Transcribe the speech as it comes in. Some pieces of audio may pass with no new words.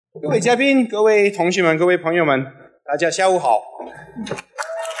各位嘉宾、各位同学们、各位朋友们，大家下午好。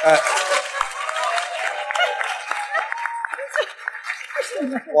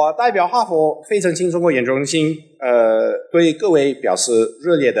我代表哈佛费正清中国研究中心，对各位表示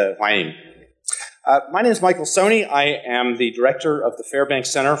热烈的欢迎。My name is Michael Soni. I am the director of the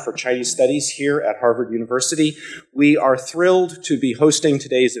Fairbanks Center for Chinese Studies here at Harvard University. We are thrilled to be hosting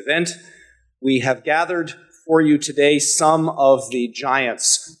today's event. We have gathered for you today some of the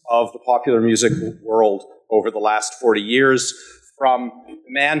giants of the popular music world over the last 40 years, from the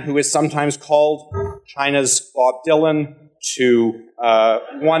man who is sometimes called China's Bob Dylan to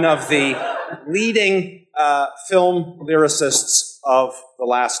one of the leading film lyricists of the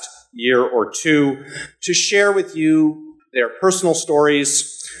last year or two, to share with you their personal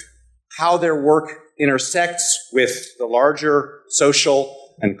stories, how their work intersects with the larger social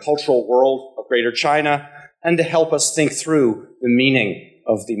and cultural world of Greater China, and to help us think through the meaning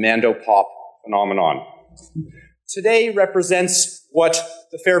of the Mandopop phenomenon. Today represents what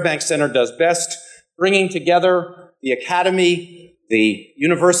the Fairbanks Center does best, bringing together the academy, the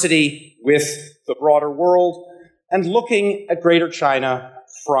university with the broader world, and looking at Greater China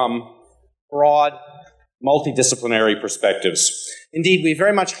from broad, multidisciplinary perspectives. Indeed, we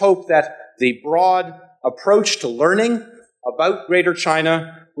very much hope that the broad approach to learning about Greater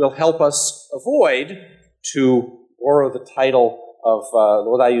China will help us avoid, to borrow the title of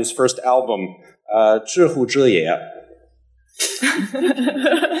Luo Daiyu's first album, 知乎知也.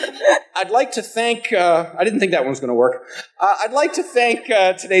 I'd like to thank, I didn't think that one was going to work. I'd like to thank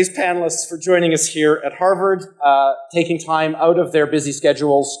today's panelists for joining us here at Harvard, taking time out of their busy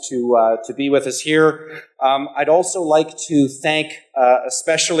schedules to be with us here. I'd also like to thank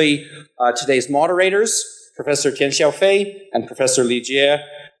especially today's moderators, Professor Tian Xiaofei and Professor Li Jie,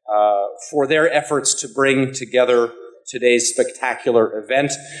 for their efforts to bring together today's spectacular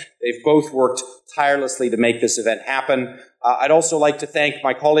event. They've both worked tirelessly to make this event happen. I'd also like to thank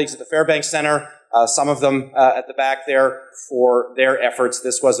my colleagues at the Fairbanks Center, some of them at the back there, for their efforts.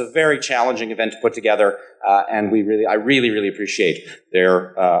 This was a very challenging event to put together, and I really appreciate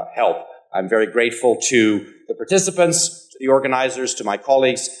their help. I'm very grateful to the participants, to the organizers, to my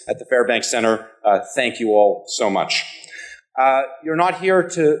colleagues at the Fairbanks Center. Thank you all so much. You're not here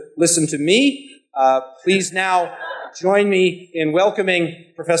to listen to me. Please now join me in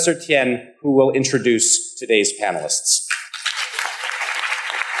welcoming Professor Tian, who will introduce today's panelists.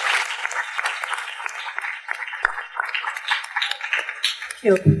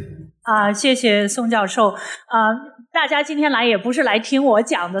 谢谢宋教授。大家今天来也不是来听我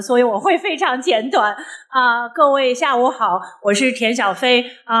讲的，所以我会非常简短。各位下午好，我是田小飞，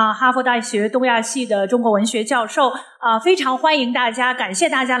哈佛大学东亚系的中国文学教授。非常欢迎大家，感谢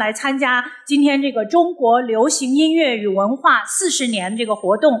大家来参加今天这个中国流行音乐与文化40年这个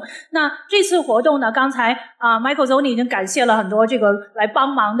活动。那这次活动呢，刚才Michael Soni 已经感谢了很多这个来帮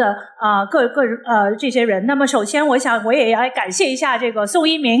忙的这些人。那么首先我想我也要感谢一下这个宋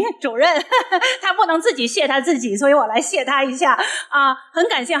一鸣主任，他不能自己谢他自己，所以我来谢他一下。很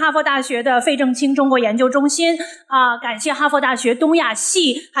感谢哈佛大学的费正清中国研究中心，感谢哈佛大学东亚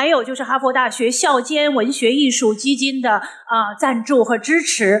系，还有就是哈佛大学校监文学艺术基金的赞助和支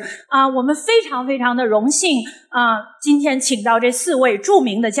持。我们非常的荣幸今天请到这4位著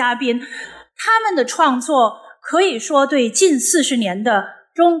名的嘉宾，他们的创作可以说对近40年的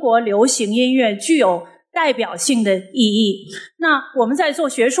中国流行音乐具有代表性的意义。那我们在做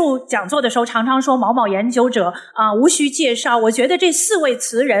学术讲座的时候常常说某某研究者无需介绍，我觉得这4位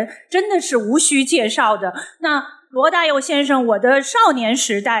词人真的是无需介绍的。那罗大佑先生，我的少年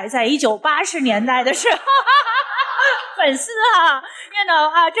时代在1980年代的时候粉丝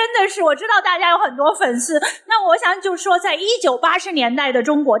真的是我知道大家有很多粉丝。那我想就说在1980年代的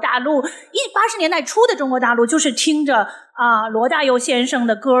中国大陆，80年代初的中国大陆就是听着罗大佑先生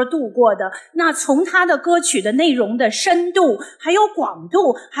的歌度过的。那从他的歌曲的内容的深度还有广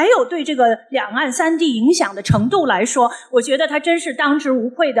度，还有对这个两岸三地影响的程度来说，我觉得他真是当之无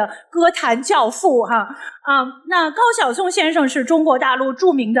愧的歌坛教父那高晓松先生是中国大陆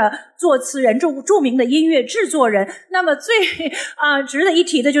著名的作词人，著名的音乐制作人。那么最值得一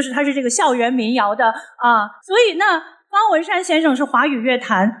提的就是他是这个校园民谣的所以呢，方文山先生是华语乐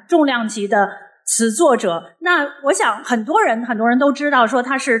坛重量级的词作者。那我想很多人都知道说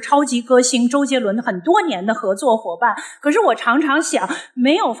他是超级歌星周杰伦很多年的合作伙伴，可是我常常想，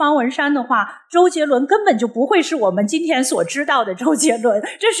没有方文山的话，周杰伦根本就不会是我们今天所知道的周杰伦，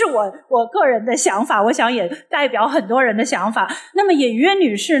这是我个人的想法，我想也代表很多人的想法。那么尹约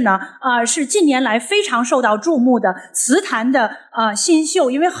女士呢，是近年来非常受到注目的词坛的新秀，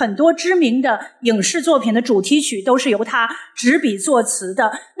因为很多知名的影视作品的主题曲都是由她执笔作词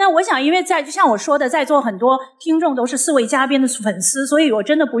的。那我想因为就像我说的，在座很多听众都是4位嘉宾的粉丝，所以我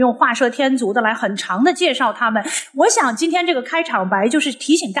真的不用画蛇添足的来很长的介绍他们。我想今天这个开场白就是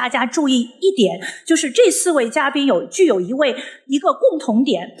提醒大家注意一点，就是这4位嘉宾具有一个共同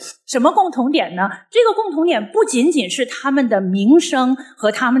点。什么共同点呢？这个共同点不仅仅是他们的名声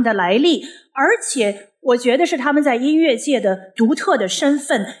和他们的来历，而且我觉得是他们在音乐界的独特的身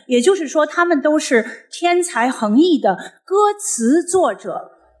份，也就是说他们都是天才横溢的歌词作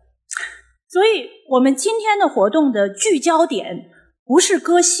者。所以我们今天的活动的聚焦点不是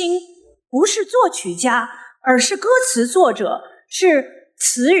歌星，不是作曲家，而是歌词作者，是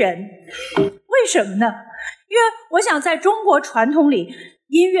词人。为什么呢？因为我想在中国传统里，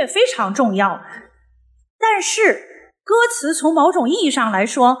音乐非常重要，但是歌词从某种意义上来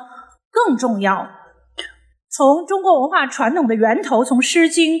说更重要。从中国文化传统的源头，从诗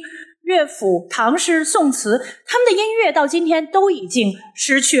经、乐府、唐诗、宋词，他们的音乐到今天都已经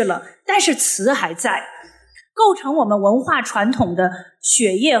失去了，但是词还在，构成我们文化传统的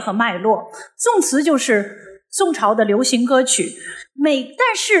血液和脉络。宋词就是宋朝的流行歌曲，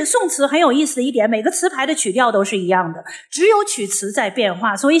但是宋词很有意思的一点，每个词牌的曲调都是一样的，只有曲词在变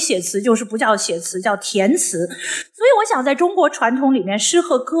化，所以写词就是不叫写词，叫填词。所以我想在中国传统里面，诗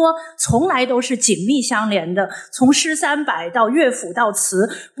和歌从来都是紧密相连的，从诗300到乐府到词，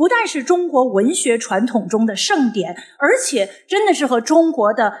不但是中国文学传统中的盛典，而且真的是和中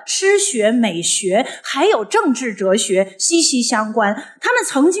国的诗学、美学还有政治哲学息息相关。他们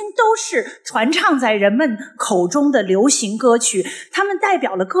曾经都是传唱在人们口中的流行歌曲，他们代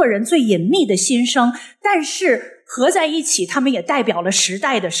表了个人最隐秘的心声，但是合在一起，他们也代表了时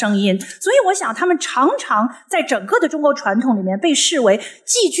代的声音。所以我想他们常常在整个的中国传统里面被视为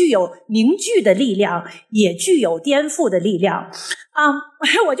既具有凝聚的力量，也具有颠覆的力量。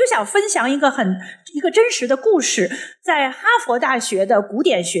我就想分享一个真实的故事。在哈佛大学的古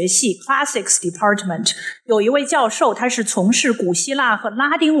典学系 Classics Department 有一位教授，他是从事古希腊和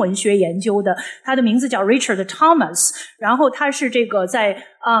拉丁文学研究的，他的名字叫 Richard Thomas。然后他是在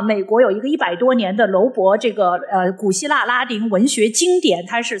美国有一个100多年的楼伯古希腊拉丁文学经典，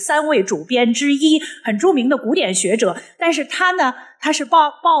他是3位主编之一，很著名的古典学者。但是他是鲍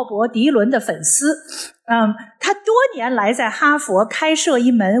勃迪伦的粉丝。他多年来在哈佛开设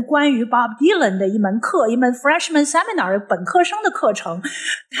一门关于 Bob Dylan 的一门课，一门 Freshman Seminar 本科生的课程。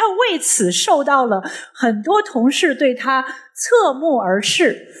他为此受到了很多同事对他侧目而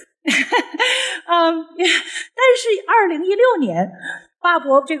视。但是2016年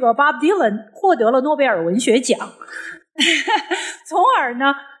Bob Dylan 获得了诺贝尔文学奖，从而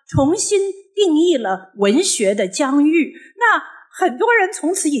呢重新定义了文学的疆域。那很多人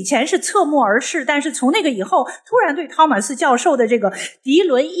从此以前是侧目而视，但是从那个以后，突然对汤马斯教授的这个迪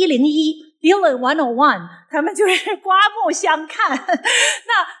伦101 Dylan 101，他们就是刮目相看。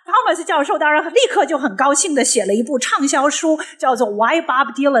那汤马斯教授当然立刻就很高兴地写了一部畅销书，叫做 Why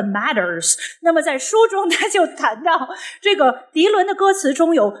Bob Dylan Matters。那么在书中他就谈到这个迪伦的歌词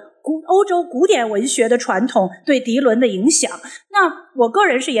中有欧洲古典文学的传统对迪伦的影响。那我个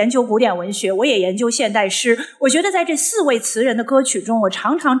人是研究古典文学，我也研究现代诗。我觉得在这4位词人的歌曲中，我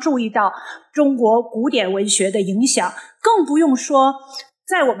常常注意到中国古典文学的影响。更不用说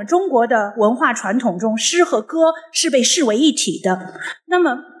在我们中国的文化传统中，诗和歌是被视为一体的。那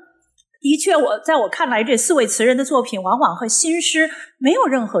么的确在我看来，这4位词人的作品往往和新诗没有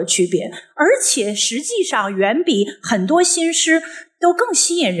任何区别，而且实际上远比很多新诗都更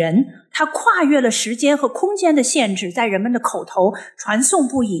吸引人。它跨越了时间和空间的限制，在人们的口头传颂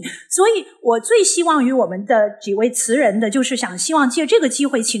不已。所以我最希望与我们的几位词人的，就是希望借这个机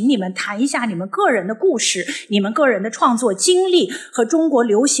会请你们谈一下你们个人的故事，你们个人的创作经历和中国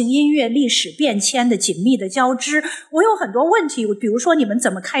流行音乐历史变迁的紧密的交织。我有很多问题，比如说你们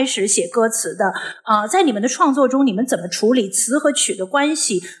怎么开始写歌词的，在你们的创作中你们怎么处理词和曲的关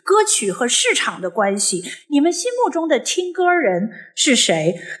系，歌曲和市场的关系，你们心目中的听歌人是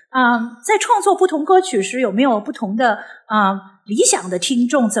谁？在创作不同歌曲时有没有不同的理想的听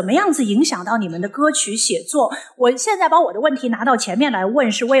众怎么样子影响到你们的歌曲写作？我现在把我的问题拿到前面来问，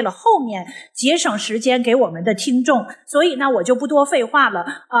是为了后面节省时间给我们的听众，所以呢我就不多废话了。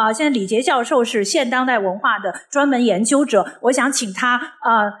现在李杰教授是现当代文化的专门研究者，我想请他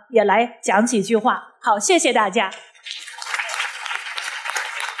也来讲几句话。好，谢谢大家。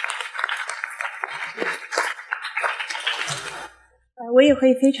我也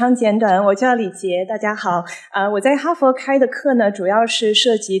会非常简短，我叫李杰，大家好。我在哈佛开的课呢，主要是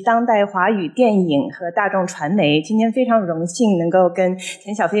涉及当代华语电影和大众传媒。今天非常荣幸能够跟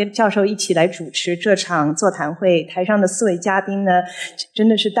田小飞教授一起来主持这场座谈会。台上的4位嘉宾呢，真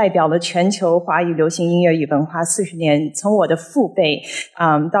的是代表了全球华语流行音乐与文化40年，从我的父辈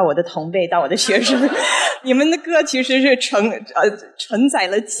到我的同辈到我的学生，你们的歌其实是承载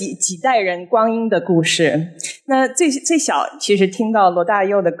了几代人光阴的故事。那最小其实听到罗大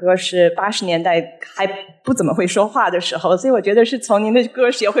佑的歌是80年代还不怎么会说话的时候，所以我觉得是从您的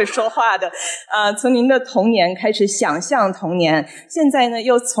歌学会说话的，从您的童年开始想象童年，现在呢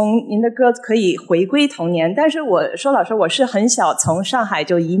又从您的歌可以回归童年。但是我说老实，我是很小从上海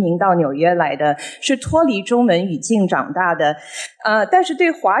就移民到纽约来的，是脱离中文语境长大的，但是对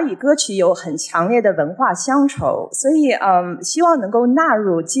华语歌曲有很强烈的文化乡愁，所以希望能够纳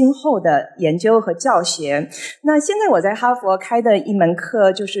入今后的研究和教学。那现在我在哈佛开的一门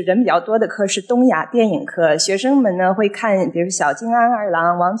课，就是人比较多的课，是东亚电影课。学生们呢会看比如小津安二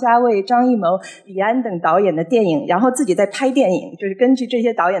郎、王家卫、张艺谋、李安等导演的电影，然后自己在拍电影，就是根据这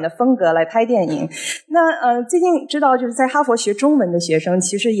些导演的风格来拍电影。那最近知道就是在哈佛学中文的学生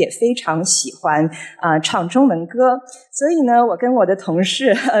其实也非常喜欢唱中文歌，所以呢我跟我的同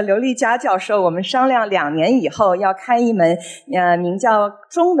事刘丽佳教授，我们商量2年以后要开一门名叫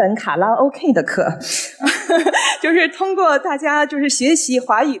中文卡拉 OK 的课就是通过大家就是学习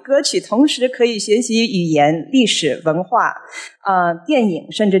华语歌曲，同时可以学习语言、历史、文化电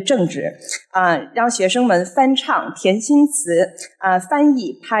影甚至政治让学生们翻唱、填新词翻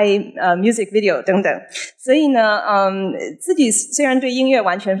译、拍music video 等等。所以呢自己虽然对音乐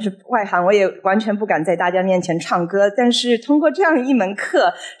完全是外行，我也完全不敢在大家面前唱歌，但是通过这样一门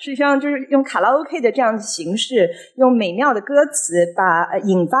课，实际上就是用卡拉 OK 的这样的形式，用美妙的歌词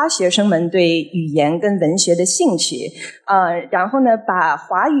引发学生们对语言跟文学的兴趣然后呢把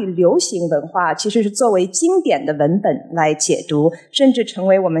华语流行文化其实是作为经典的文本来解读，甚至成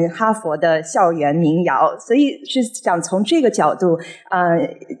为我们哈佛的校园民谣。所以是想从这个角度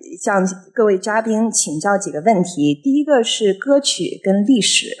向各位嘉宾请教几个问题。第一个是歌曲跟历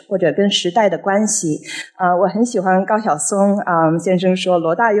史或者跟时代的关系我很喜欢高晓松先生说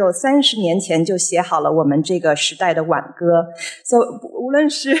罗大佑30年前就写好了我们这个时代的挽歌，所以无论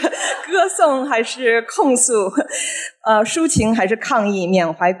是歌颂还是控诉抒情还是抗议，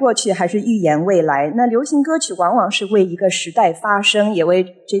缅怀过去还是预言未来，那流行歌曲往往是为一个时代发声，也为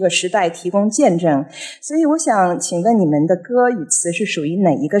这个时代提供见证。所以我想请问你们的歌与词是属于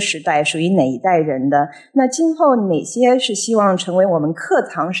哪一个时代，属于哪一代人的？那今后哪些是希望成为我们课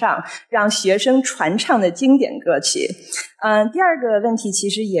堂上让学生传唱的经典歌曲？第二个问题其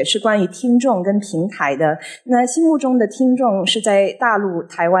实也是关于听众跟平台的。那心目中的听众是在大陆、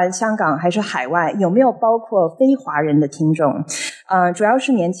台湾、香港还是海外？有没有包括非华人的听众？主要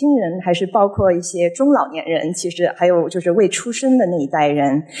是年轻人还是包括一些中老年人？其实还有就是未出生的那一代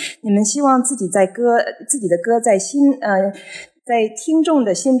人。你们希望自己的歌在听众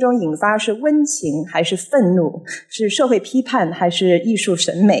的心中引发是温情还是愤怒，是社会批判还是艺术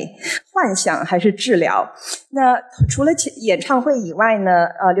审美，幻想还是治疗？那除了演唱会以外呢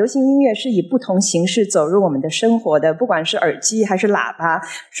流行音乐是以不同形式走入我们的生活的，不管是耳机还是喇叭，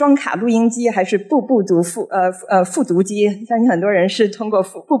双卡录音机还是步步复读机，相信很多人是通过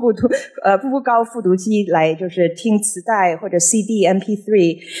步步高复读机来就是听磁带或者 CD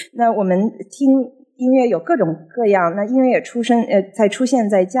MP3。那我们听音乐有各种各样，那音乐也出现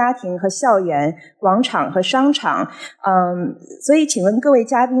在家庭和校园、广场和商场。所以请问各位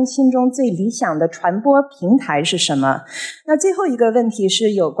嘉宾心中最理想的传播平台是什么？那最后一个问题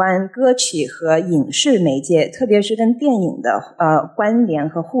是有关歌曲和影视媒介，特别是跟电影的关联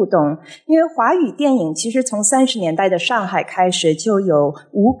和互动。因为华语电影其实从30年代的上海开始就有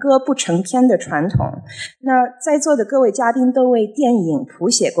无歌不成片的传统。那在座的各位嘉宾都为电影谱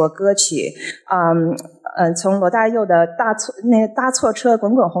写过歌曲从罗大佑的搭错车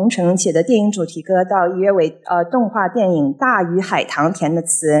滚滚红尘写的电影主题歌，到约为动画电影《大鱼海棠》填的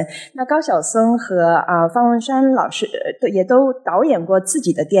词。那高晓松和方文山老师也都导演过自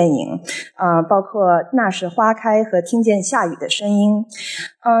己的电影，包括《那时花开》和《听见下雨的声音》。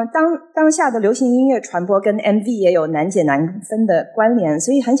当下的流行音乐传播跟 MV 也有难解难分的关联，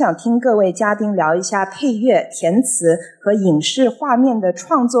所以很想听各位嘉宾聊一下配乐、填词和影视画面的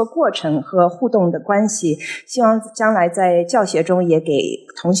创作过程和互动的关系，希望将来在教学中也给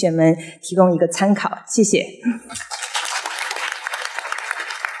同学们提供一个参考。谢谢。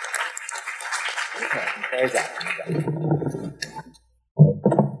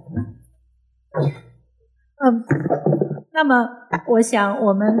那么我想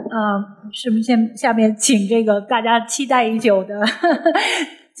我们是不是下面请这个大家期待已久的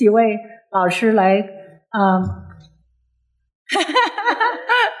几位老师来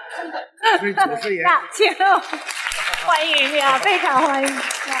请欢迎呀，非常欢迎。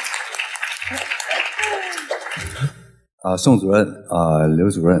宋主任刘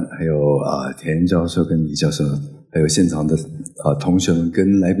主任，还有田教授跟李教授，还有现场的同学们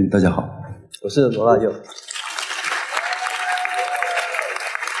跟来宾，大家好，我是罗大佑。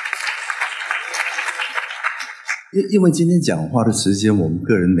因为今天讲话的时间，我们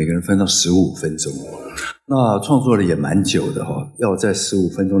个人每个人分到15分钟，那创作了也蛮久的哈，要在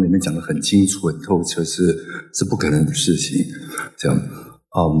15分钟里面讲得很清楚、很透彻是不可能的事情。这样，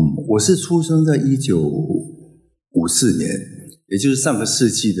我是出生在1954年，也就是上个世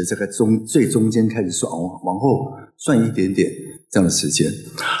纪的这个最中间开始算，往后算一点点这样的时间。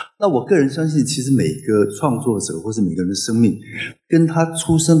那我个人相信，其实每个创作者或是每个人的生命，跟他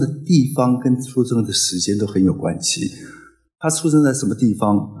出生的地方跟出生的时间都很有关系。他出生在什么地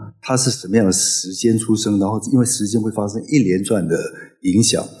方，他是什么样的时间出生，然后因为时间会发生一连串的影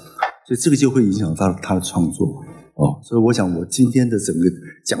响，所以这个就会影响到他的创作。所以我想我今天的整个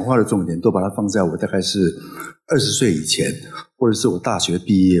讲话的重点都把它放在我大概是20岁以前，或者是我大学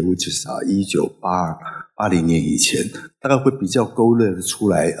毕业，which is 1980年以前，大概会比较勾勒的出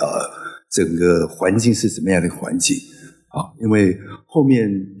来整个环境是怎么样的环境因为后面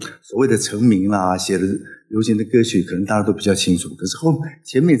所谓的成名啦，写的流行的歌曲可能大家都比较清楚，可是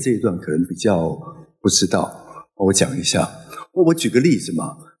前面这一段可能比较不知道。我讲一下，我举个例子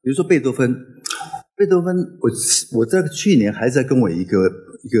嘛，比如说贝多芬，我在去年还在跟我一个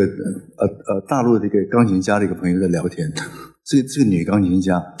大陆的一个钢琴家的一个朋友在聊天，这个女钢琴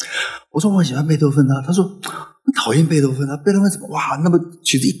家，我说我很喜欢贝多芬啊，他说很讨厌贝多芬啊，贝多芬怎么哇，那么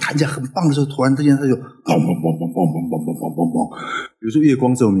曲子一弹起来很棒的时候，突然之间他就砰砰砰砰砰砰砰砰砰砰，比如说《月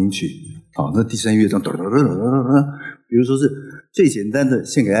光奏鸣曲》那第3乐章，比如说是最简单的《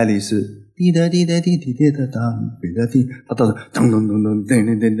献给爱丽丝》。滴答滴答滴滴滴答当，滴答滴，他到时当当当当，叮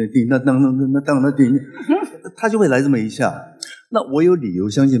叮叮叮叮，那当当当当当叮，他就会来这么一下。那我有理由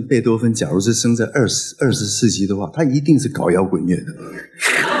相信，贝多芬假如是生在20世纪的话，他一定是搞摇滚乐的。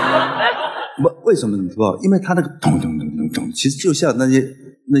为什么你知道？因为他那个咚咚咚咚咚，其实就像那些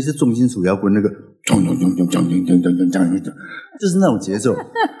重金属摇滚那个咚咚咚咚咚咚咚咚咚咚，就是那种节奏。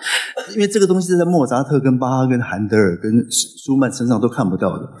因为这个东西在莫扎特、跟巴哈、跟韩德尔、跟舒曼身上都看不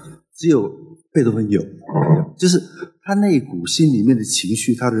到的。只有贝多芬有，就是他那一股心里面的情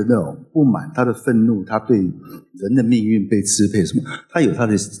绪，他的那种不满，他的愤怒，他对人的命运被支配什么，他有他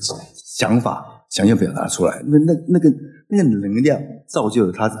的想法，想要表达出来。那个能量造就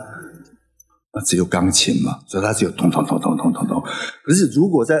了他。只有钢琴嘛，所以他只有咚咚咚咚咚咚咚。可是如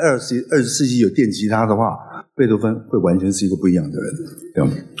果在20世纪有电吉他的话，贝多芬会完全是一个不一样的人。对吧？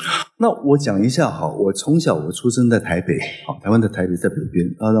那我讲一下我从小我出生在台北，台湾的台北在北边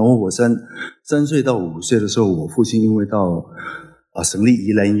然后我3岁到5岁的时候，我父亲因为到省立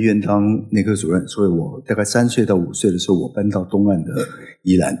宜兰医院当内科主任，所以我大概3岁到5岁的时候，我搬到东岸的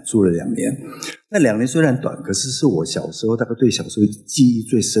宜兰住了2年。那2年虽然短，可是是我小时候大概对小时候记忆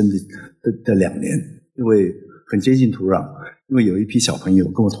最深的2年，因为很接近土壤，因为有一批小朋友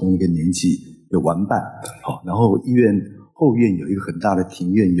跟我同一个年纪，有玩伴，然后医院后院有一个很大的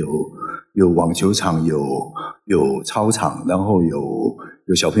庭院，有网球场，有操场，然后有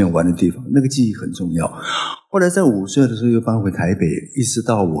小朋友玩的地方，那个记忆很重要。后来在5岁的时候又搬回台北，一直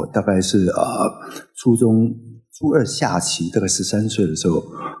到我大概是初2下期，大概13岁的时候，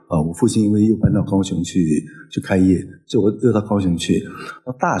我父亲因为又搬到高雄去开业，所以我又到高雄去。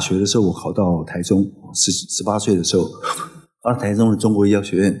到大学的时候，我考到台中，18岁的时候，台中的中国医药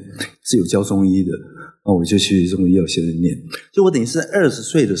学院是有教中医的，那我就去中国医药学院念。就我等于是在20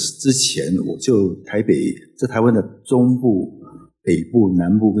岁的之前，我就在台湾的中部、北部、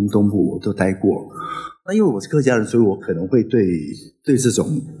南部跟东部我都待过。那因为我是客家人，所以我可能会对这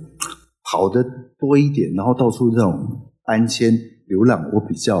种跑得多一点，然后到处这种搬迁流浪，我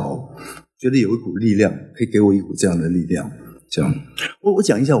比较觉得有一股力量，可以给我一股这样的力量。这样，我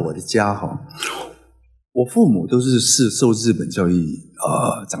讲一下我的家哈，我父母都是受日本教育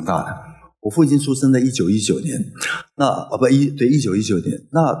长大的。我父亲出生在1919年，对，1919年。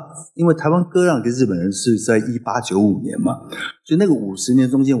那因为台湾割让给日本人是在1895年嘛，所以那个50年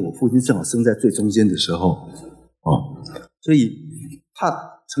中间，我父亲正好生在最中间的时候所以他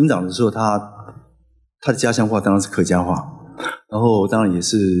成长的时候，他的家乡话当然是客家话，然后当然也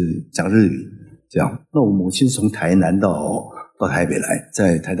是讲日语这样。那我母亲从台南到台北来，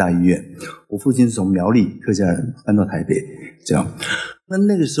在台大医院。我父亲是从苗栗客家人搬到台北这样。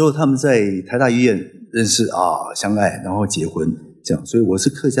那个时候他们在台大医院认识相爱，然后结婚这样。所以我是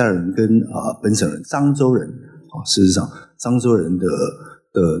客家人跟本省人漳州人事实上漳州人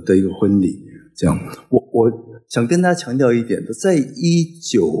的一个婚礼这样。我想跟大家强调一点，在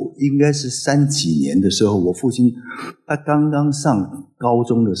应该是30几年的时候，我父亲他刚刚上高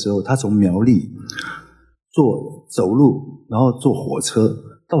中的时候，他从苗栗走路，然后坐火车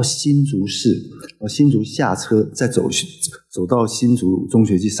到新竹市，新竹下车，再走到新竹中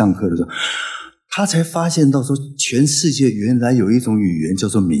学去上课的时候，他才发现到说，全世界原来有一种语言叫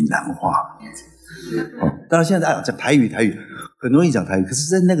做闽南话。当然现在大家讲台语，很容易讲台语，可是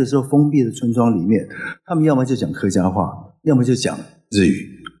在那个时候封闭的村庄里面，他们要么就讲客家话，要么就讲日语。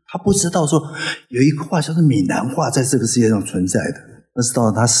他不知道说有一个话叫做闽南话在这个世界上存在的，那是到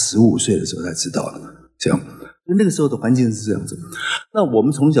了他15岁的时候才知道的。这样，那个时候的环境是这样子。那我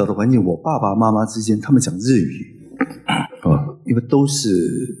们从小的环境，我爸爸妈妈之间，他们讲日语因为都是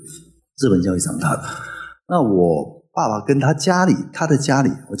日本教育长大的。那我爸爸跟他的家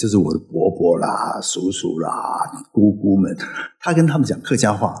里，就是我的伯伯啦、叔叔啦、姑姑们，他跟他们讲客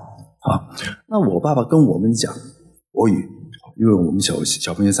家话那我爸爸跟我们讲国语，因为我们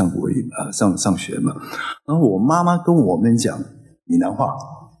小朋友上国语上学嘛。然后我妈妈跟我们讲闽南话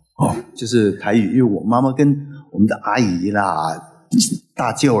就是台语，因为我妈妈跟我们的阿姨啦、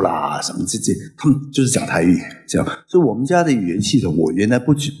大舅啦什么这些，他们就是讲台语这样。所以我们家的语言系统，我原来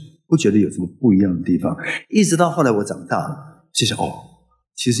不觉得有什么不一样的地方，一直到后来我长大了，就想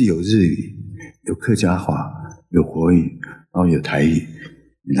其实有日语、有客家话、有国语，然后有台语、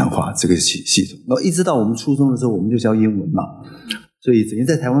闽南话这个系统。然后一直到我们初中的时候，我们就教英文嘛。所以整个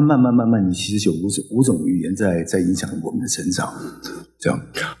在台湾慢慢，你其实有五种语言在影响我们的成长。这样，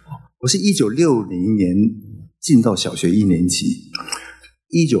我是1960年进到小学1年级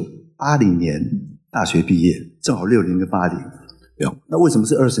，1980年大学毕业，正好60跟80。那为什么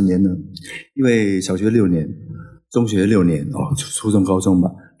是20年呢？因为小学6年，中学6年初中高中嘛，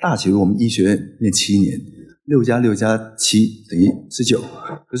大学我们医学院念7年，6加6加7等于19。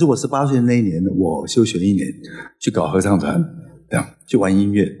可是我18岁的那一年呢，我休学1年，去搞合唱团。这样去玩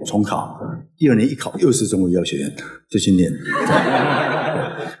音乐，重考，第2年一考又是中国医药学院，就去念。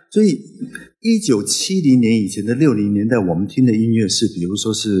所以1970年以前的60年代，我们听的音乐是，比如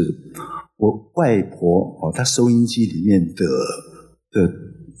说是我外婆她收音机里面的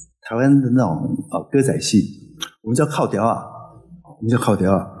台湾的那种歌仔戏，我们叫靠调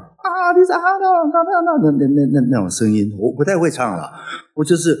那种声音，我不太会唱了，我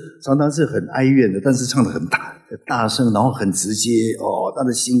就是常常是很哀怨的，但是唱得很大声，然后很直接他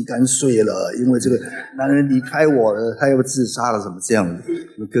的心肝碎了，因为这个男人离开我了，他又自杀了，什么这样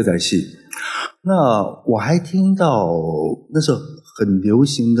的歌仔戏。那我还听到那时候很流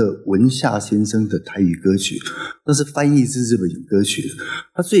行的文夏先生的台语歌曲，那是翻译自日本语歌曲的。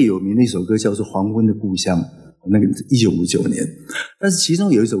他最有名的一首歌叫做《黄昏的故乡》，那个1959年。但是其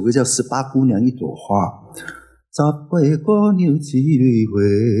中有一首歌叫《18姑娘一朵花》，18姑娘一蕊花，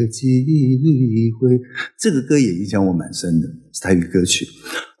一蕊花，这个歌也影响我蛮深的，是台语歌曲。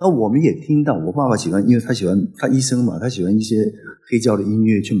那我们也听到，我爸爸喜欢，因为他医生嘛，他喜欢一些黑胶的音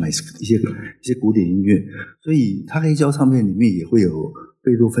乐，去买一些古典音乐，所以他黑胶唱片里面也会有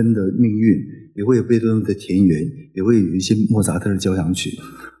贝多芬的命运，也会有贝多芬的田园，也会有一些莫扎特的交响曲，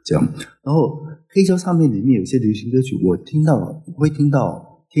这样。然后黑胶唱片里面有些流行歌曲，我会听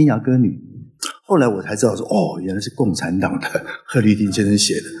到天涯歌女，后来我才知道说，原来是共产党的贺绿汀先生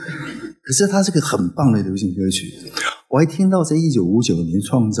写的，可是它是个很棒的流行歌曲。我还听到在1959年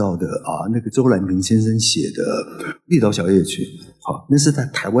创造的那个周兰萍先生写的《绿岛小夜曲》，那是在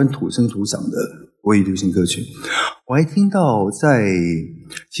台湾土生土长的国语流行歌曲。我还听到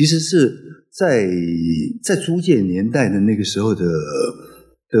其实是在租界年代的那个时候的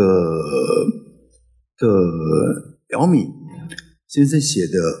姚敏先生写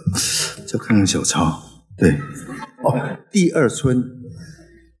的叫《看看小抄》，对，第二春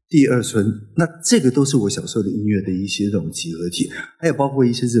第二春，那这个都是我小时候的音乐的一些这种集合体，还有包括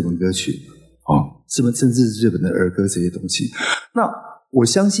一些日本歌曲甚至日本的儿歌这些东西。那我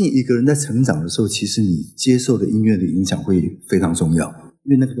相信一个人在成长的时候，其实你接受的音乐的影响会非常重要，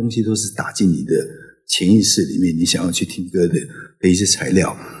因为那个东西都是打进你的潜意识里面，你想要去听歌的一些材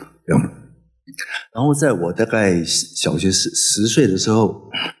料。然后在我大概小学10岁的时候，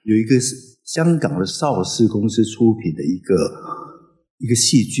有一个香港的邵氏公司出品的一个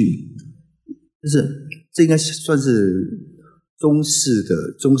戏剧，就是这应该算是中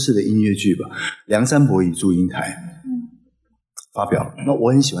式的音乐剧吧，梁山伯与祝英台发表。那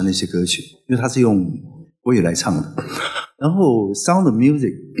我很喜欢那些歌曲，因为它是用国语来唱的。然后 Sound of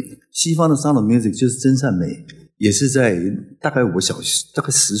Music， 西方的 Sound of Music 就是真善美，也是在大概我大概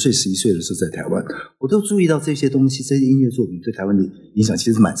10岁11岁的时候在台湾，我都注意到这些东西，这些音乐作品对台湾的影响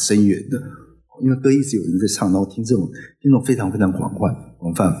其实蛮深远的。因为歌一直有人在唱，然后听这种非常非常广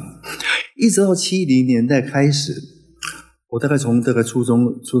泛，一直到70年代开始，我大概从初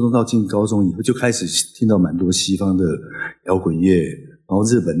中到进高中以后，就开始听到蛮多西方的摇滚乐，然后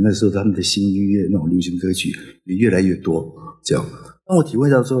日本那时候他们的新音乐那种流行歌曲也越来越多，这样让我体会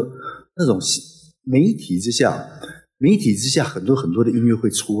到说，那种媒体之下很多的音乐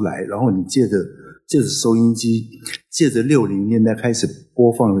会出来，然后你借着收音机，借着60年代开始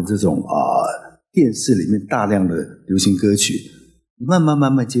播放的这种电视里面大量的流行歌曲，你慢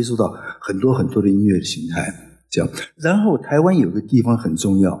慢接触到很多的音乐的形态，这样。然后台湾有个地方很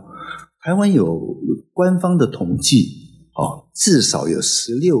重要，台湾有官方的统计，至少有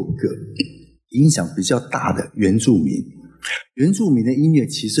16个影响比较大的原住民的音乐，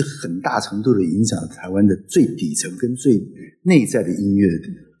其实很大程度的影响台湾的最底层跟最内在的音乐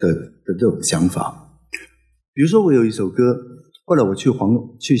的这种想法。比如说我有一首歌，后来我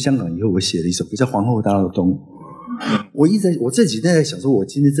去香港以后，我写了一首歌叫《皇后大道东》。我这几天在想说，我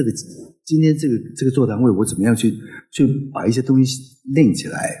今天这个座谈会，我怎么样去把一些东西练起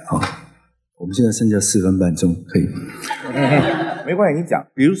来啊？我们现在剩下4分半钟，可以。没关系，你讲。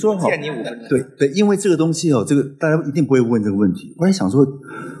比如说欠你5分钟。对，因为这个东西这个大家一定不会问这个问题。我在想说，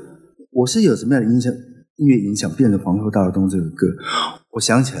我是有什么样的音乐影响变成《皇后大道东》这个歌？我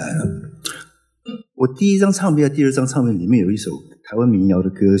想起来了。我第一张唱片、第二张唱片里面有一首台湾民谣的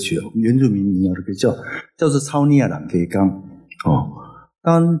歌曲，原住民民谣的歌叫做《超尼亚朗给刚》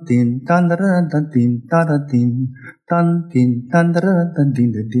当叮当当当当叮当当叮当叮当当当当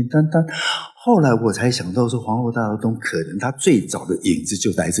叮当叮当当。后来我才想到说，皇后大道东可能它最早的影子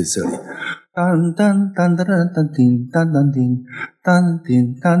就来自这里。当当当当当叮当当叮当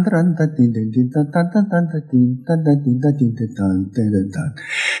叮当当当叮当叮当当当当当叮当当叮当叮当当当当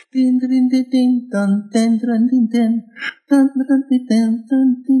叮当叮叮叮当叮当叮当当当叮当当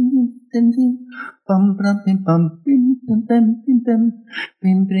叮叮叮梆梆乒梆乒梆梆乒梆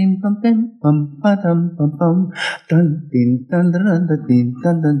乒乒梆梆梆梆梆梆梆当叮当当当叮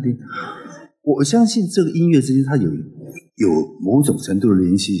当当叮。我相信这个音乐之间它有某种程度的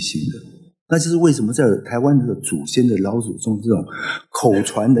联系性的，那就是为什么在台湾的祖先的老祖宗这种口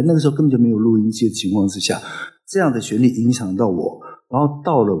传的，那个时候根本就没有录音机的情况之下，这样的旋律影响到我，然后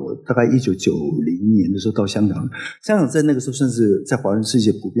到了我大概1990年的时候到香港在那个时候算是在华人世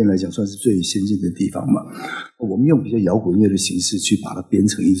界普遍来讲算是最先进的地方嘛，我们用比较摇滚乐的形式去把它编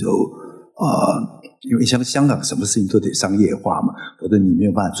成一首因为像香港什么事情都得商业化嘛，否则你没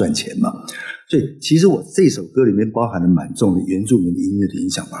有办法赚钱嘛。所以其实我这首歌里面包含了蛮重的原住民的音乐的影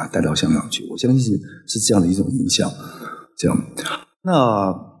响，把它带到香港去。我相信是这样的一种影响。这样，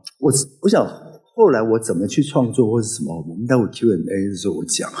那我想后来我怎么去创作或是什么，我们待会 Q&A 的时候我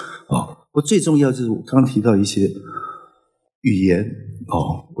讲我最重要就是我刚刚提到一些语言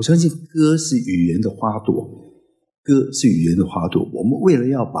我相信歌是语言的花朵，我们为了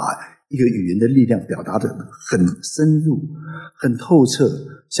要把一个语言的力量表达得很深入、很透彻，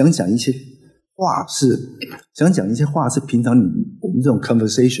想讲一些话是平常我们这种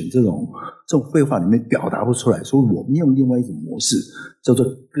conversation 这种绘画里面表达不出来，所以我们用另外一种模式叫做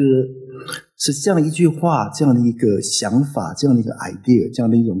歌，是这样一句话，这样的一个想法，这样的一个 idea， 这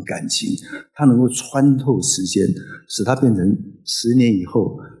样的一种感情，它能够穿透时间，使它变成10年以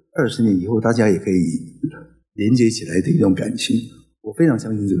后、20年以后，大家也可以连接起来的一种感情。我非常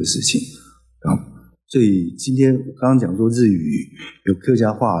相信这个事情所以今天我刚刚讲说日语有客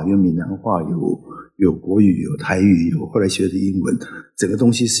家话，有闽南话，有国语，有台语，有后来学的英文，整个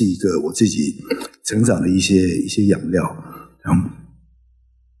东西是一个我自己成长的一些养料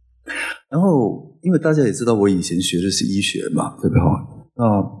然后因为大家也知道我以前学的是医学嘛，对不对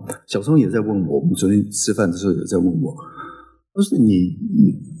小松也在问我们昨天吃饭的时候也在问我，他说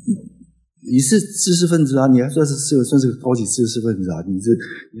你是知识分子啊，你还算是个高级知识分子啊，你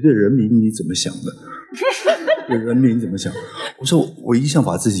对人民你怎么想的？对人民怎么想？我说我一向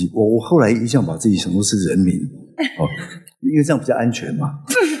把自己，我后来一向把自己想作是人民，因为这样比较安全嘛。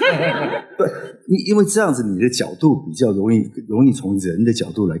对，因为这样子你的角度比较容易从人的角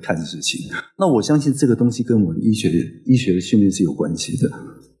度来看事情。那我相信这个东西跟我的医学的训练是有关系的。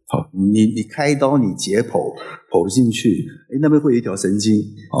好，你开刀，你解剖进去，那边会有一条神经，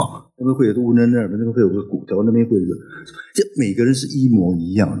那边会有个乌嫩嫩，那边会有个骨头，那边会有个，这每个人是一模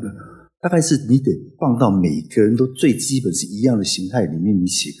一样的。大概是你得放到每个人都最基本是一样的形态里面，你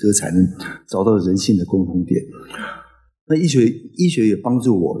写歌才能找到人性的共同点。那医学也帮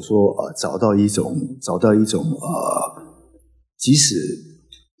助我说，找到一种即使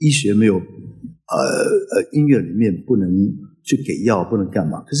医学没有音乐里面不能去给药，不能干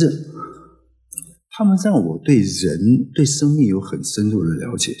嘛，可是他们让我对人对生命有很深入的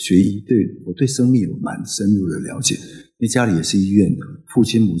了解。学医我对生命有蛮深入的了解，因为家里也是医院的，父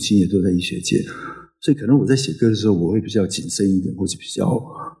亲母亲也都在医学界，所以可能我在写歌的时候我会比较谨慎一点，或者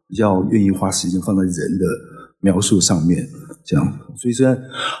比较愿意花时间放在人的描述上面，这样。所以虽然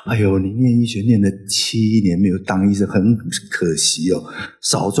你念医学念了7年没有当医生，很可惜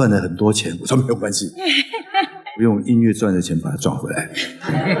少赚了很多钱。我说没有关系，我用音乐赚的钱把它赚回来。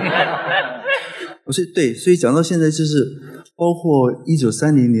所以讲到现在，就是包括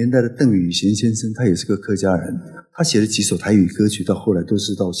1930年代的邓宇贤先生，他也是个客家人，他写了几首台语歌曲，到后来都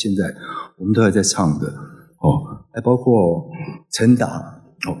是到现在我们都还在唱的还包括陈达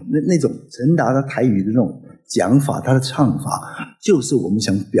那种陈达的台语的那种讲法，他的唱法就是我们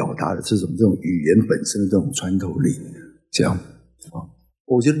想表达的这种语言本身的这种穿透力，这样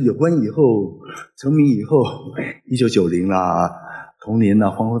我觉得有关以后成名以后1990啦，童年啦，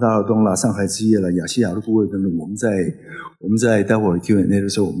皇后大道东啦，上海之夜啦，亚细亚的部位等等，我们在待会儿 Q&A 的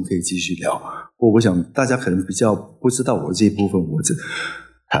时候我们可以继续聊。我想大家可能比较不知道我这一部分，我只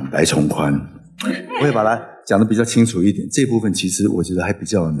坦白从宽，我会把它讲得比较清楚一点。这部分其实我觉得还比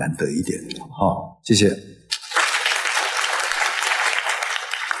较难得一点。好，谢谢。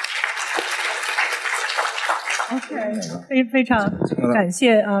非常感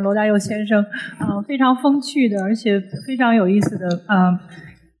谢罗大佑先生非常风趣的而且非常有意思的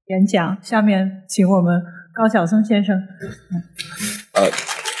演讲。下面请我们高晓松先生。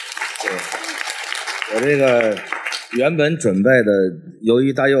我这个原本准备的，由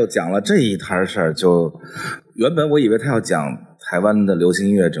于大佑讲了这一摊事儿，就原本我以为他要讲台湾的流行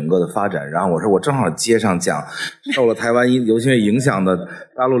音乐整个的发展，然后我说我正好接上讲受了台湾流行乐影响的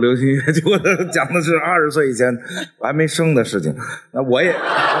大陆流行音乐，结果讲的是20岁以前我还没生的事情。那我也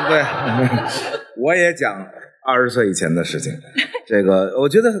对，我也讲20岁以前的事情，这个我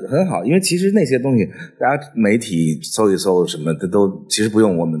觉得很好，因为其实那些东西大家媒体搜一搜什么的都其实不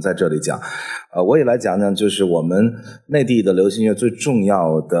用我们在这里讲。我也来讲讲就是我们内地的流行乐最重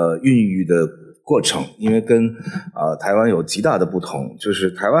要的孕育的过程，因为跟台湾有极大的不同，就是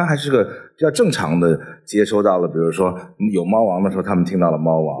台湾还是个比较正常的接收到了，比如说有猫王的时候他们听到了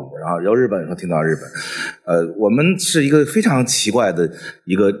猫王，然后有日本的时候听到日本。我们是一个非常奇怪的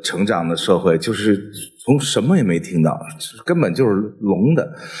一个成长的社会，就是从什么也没听到，根本就是聋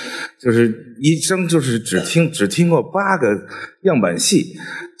的，就是一生就是只听过8个样板戏，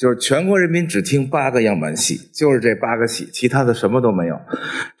就是全国人民只听8个样板戏，就是这8个戏，其他的什么都没有。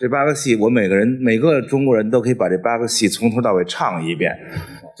这8个戏我每个中国人都可以把这8个戏从头到尾唱一遍，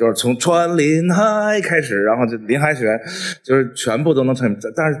就是从穿林海开始，然后就林海雪原，就是全部都能唱，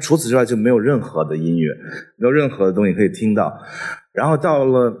但是除此之外就没有任何的音乐，没有任何的东西可以听到。然后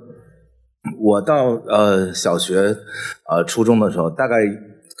我到小学初中的时候，大概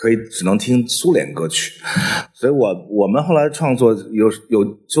只能听苏联歌曲，所以我们后来创作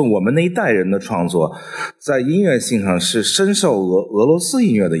就我们那一代人的创作，在音乐性上是深受俄罗斯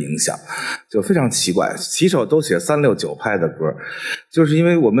音乐的影响，就非常奇怪，起手都写369拍的歌，就是因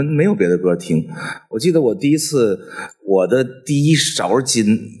为我们没有别的歌听。我记得我我的第一勺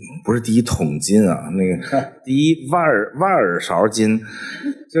金，不是第一桶金啊，那个第一挖耳勺金，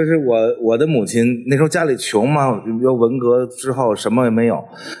就是我的母亲那时候家里穷嘛，又文革之后什么也没有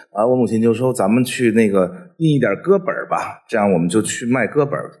我母亲就说咱们去那个印一点歌本吧，这样我们就去卖歌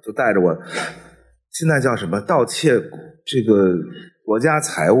本，就带着我现在叫什么盗窃这个国家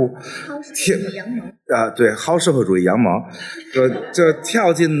财物，对，薅社会主义羊毛，就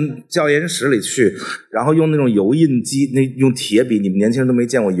跳进教研室里去，然后用那种油印机，用铁笔，你们年轻人都没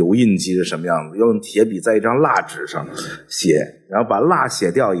见过油印机是什么样子，用铁笔在一张蜡纸上写，然后把蜡写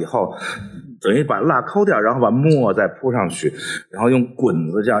掉以后，等于把蜡抠掉，然后把墨再铺上去，然后用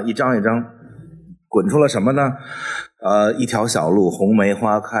滚子这样一张一张滚出了什么呢？一条小路，红梅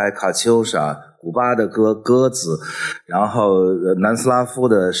花开，卡秋莎，古巴的歌，鸽子，然后南斯拉夫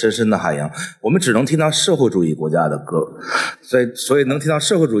的深深的海洋。我们只能听到社会主义国家的歌，所以能听到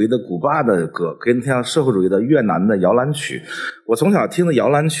社会主义的古巴的歌，可以听到社会主义的越南的摇篮曲。我从小听的摇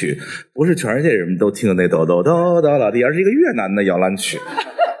篮曲不是全世界人都听的那哆哆哆哆啦的，而是一个越南的摇篮曲。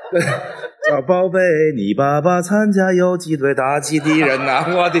叫宝贝，你爸爸参加游击队打击敌人呐，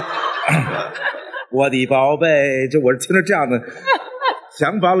我的宝贝，就我是听着这样的，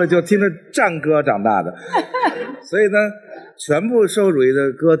想饱了就听着战歌长大的，所以呢，全部社会主义的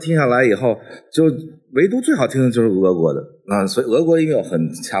歌听下来以后，就唯独最好听的就是俄国的所以俄国音乐有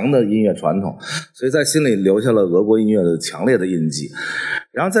很强的音乐传统，所以在心里留下了俄国音乐的强烈的印记。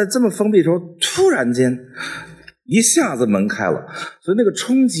然后在这么封闭的时候，突然间一下子门开了，所以那个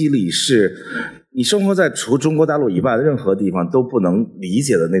冲击力是你生活在除中国大陆以外的任何地方都不能理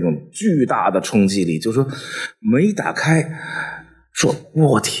解的那种巨大的冲击力。就是说门一打开，说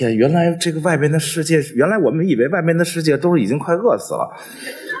我天，原来这个外面的世界，原来我们以为外面的世界都是已经快饿死了，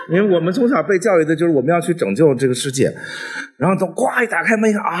因为我们从小被教育的就是我们要去拯救这个世界，然后等呱一打开门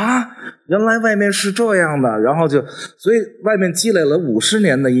一看原来外面是这样的，然后所以外面积累了50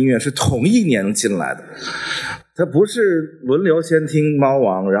年的音乐是同一年进来的，它不是轮流先听猫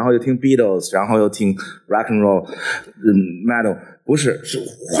王，然后又听 Beatles， 然后又听 rock and roll metal， 不是，是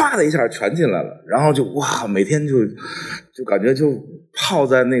哗的一下全进来了，然后就哇，每天就感觉就泡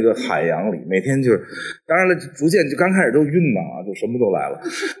在那个海洋里，每天当然了，逐渐就刚开始都晕嘛，就什么都来了。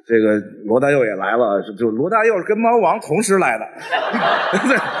这个罗大佑也来了，就罗大佑跟猫王同时来的，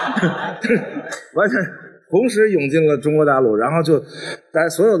完全同时涌进了中国大陆，然后大家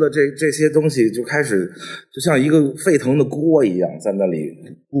所有的这些东西就开始就像一个沸腾的锅一样在那里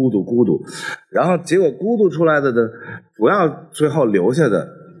咕嘟，然后结果咕嘟出来的主要最后留下的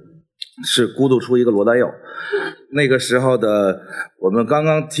是咕嘟出一个罗大佑。那个时候的我们刚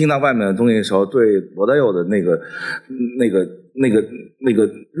刚听到外面的东西的时候，对罗大佑的那个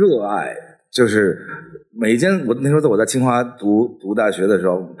热爱，就是每一间，我那时候我在清华读大学的时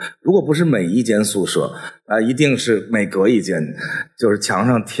候，如果不是每一间宿舍一定是每隔一间，就是墙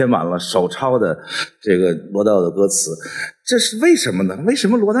上贴满了手抄的这个罗大佑的歌词。这是为什么呢？为什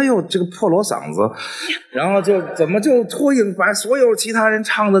么罗大佑这个破锣嗓子，然后怎么就脱颖把所有其他人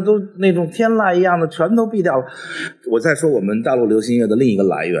唱的都那种天籁一样的全都毙掉了？我再说我们大陆流行音乐的另一个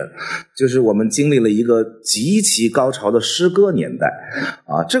来源，就是我们经历了一个极其高潮的诗歌年代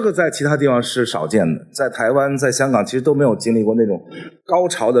这个在其他地方是少见的，在台湾在香港其实都没有经历过那种高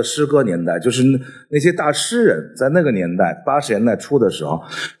潮的诗歌年代，就是那些大诗人在那个年代80年代初的时候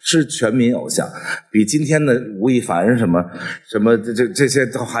是全民偶像，比今天的吴亦凡什么这些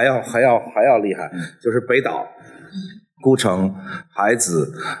都还要厉害，就是北岛、顾城、海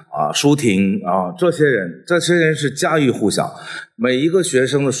子舒婷这些人是家喻户晓，每一个学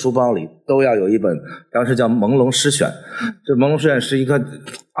生的书包里都要有一本，当时叫《朦胧诗选》，这《朦胧诗选》是一个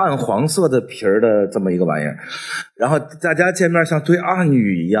暗黄色的皮儿的这么一个玩意儿，然后大家见面像对暗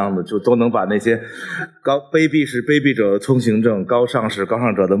语一样的，就都能把那些卑鄙是卑鄙者的通行证，高尚是高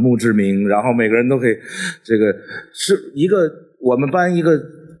尚者的墓志铭，然后每个人都可以这个是我们班一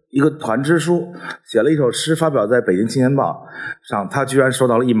个团支书写了一首诗发表在北京青年报上，他居然收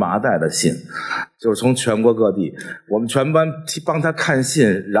到了1麻袋的信，就是从全国各地，我们全班帮他看信，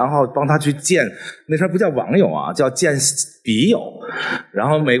然后帮他去见，那时候不叫网友叫见笔友，然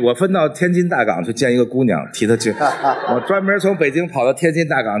后我分到天津大港去见一个姑娘，提她去，我专门从北京跑到天津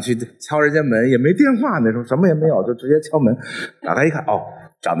大港去敲人家门，也没电话，那时候什么也没有，就直接敲门，打开一看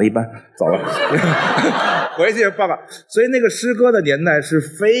长得一般，走了回去报告。所以那个诗歌的年代是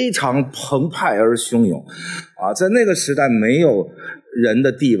非常澎湃而汹涌在那个时代没有人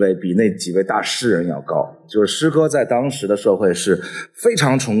的地位比那几位大诗人要高，就是诗歌在当时的社会是非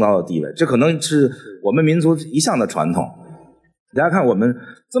常崇高的地位，这可能是我们民族一向的传统。大家看我们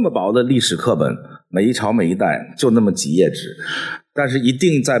这么薄的历史课本，每一朝每一代就那么几页纸，但是一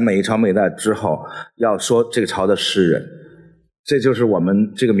定在每一朝每一代之后要说这个朝的诗人，这就是我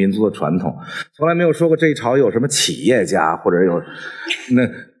们这个民族的传统，从来没有说过这一朝有什么企业家或者那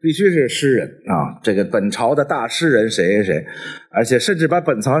必须是诗人这个本朝的大诗人谁谁谁，而且甚至把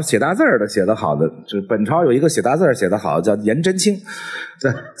本朝写大字的写得好的，就是本朝有一个写大字写得好的叫颜真卿，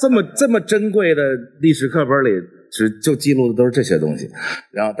这么珍贵的历史课本里就记录的都是这些东西，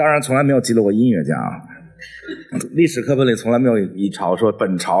然后当然从来没有记录过音乐家历史课本里从来没有一朝说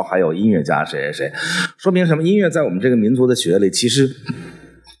本朝还有音乐家谁谁谁，说明什么？音乐在我们这个民族的血液里其实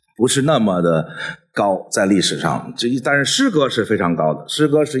不是那么的高，在历史上，但是诗歌是非常高的，诗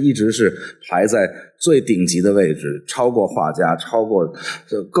歌一直是排在最顶级的位置，超过画家，超过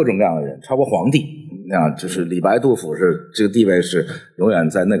各种各样的人，超过皇帝，那样就是李白、杜甫是这个地位是永远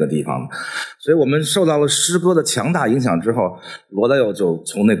在那个地方的。所以我们受到了诗歌的强大影响之后，罗大佑就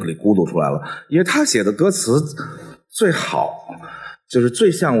从那个里咕嘟出来了，因为他写的歌词最好。就是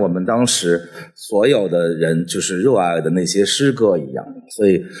最像我们当时所有的人就是热爱的那些诗歌一样，所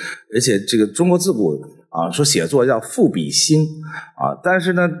以而且这个中国自古啊说写作要赋比兴啊，但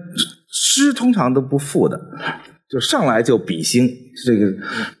是呢诗通常都不赋的，就上来就比兴。这个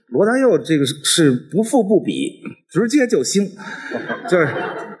罗大佑这个是不赋不比，直接就兴，就是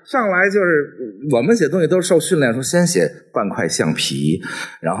上来就是我们写东西都是受训练，说先写半块橡皮，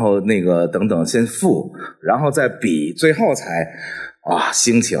然后那个等等先赋，然后再比，最后才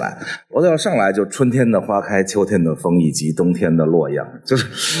兴起来。罗大佑上来就春天的花开，秋天的风以及冬天的洛阳，就是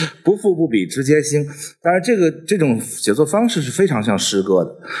不赋不比，直接兴。但是这种写作方式是非常像诗歌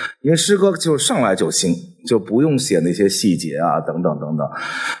的，因为诗歌就上来就兴，就不用写那些细节啊等等等等。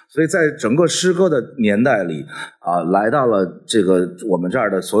所以在整个诗歌的年代里来到了这个我们这儿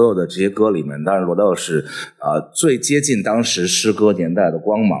的所有的这些歌里面，当然罗大佑是最接近当时诗歌年代的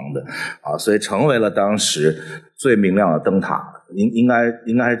光芒的所以成为了当时最明亮的灯塔。应该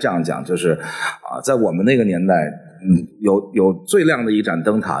是这样讲，就是在我们那个年代有最亮的一盏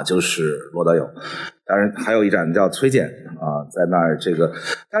灯塔就是罗大佑，当然还有一盏叫崔健在那儿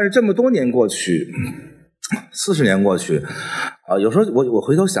但是这么多年过去，40年过去有时候我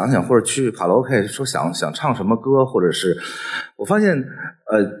回头想想，或者去卡拉 OK 说想唱什么歌，或者是我发现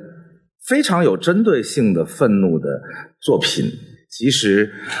非常有针对性的愤怒的作品，其实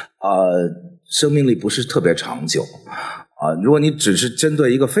生命力不是特别长久如果你只是针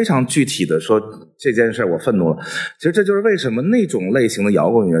对一个非常具体的说这件事我愤怒了，其实这就是为什么那种类型的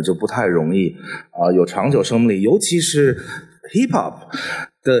摇滚乐就不太容易有长久生命力，尤其是 hip hop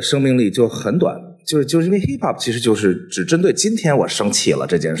的生命力就很短，就是因为 hip hop 其实就是只针对今天我生气了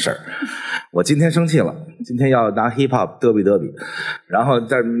这件事儿，我今天生气了，今天要拿 hip hop 嘚比，然后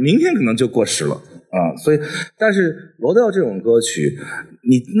但明天可能就过时了所以但是罗大佑这种歌曲，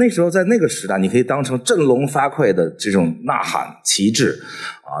你那时候在那个时代，你可以当成振聋发聩的这种呐喊旗帜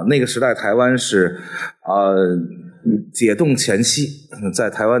那个时代台湾是解冻前夕，在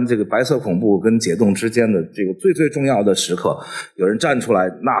台湾这个白色恐怖跟解冻之间的这个最重要的时刻，有人站出来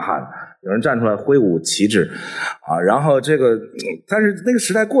呐喊，有人站出来挥舞旗帜然后但是那个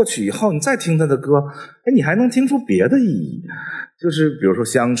时代过去以后，你再听他的歌，你还能听出别的意义，就是比如说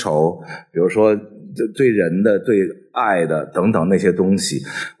乡愁，比如说对人的对爱的等等那些东西，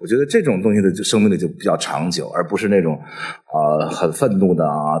我觉得这种东西的生命力就比较长久，而不是那种很愤怒的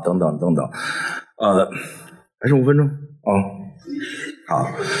等等等等还剩5分钟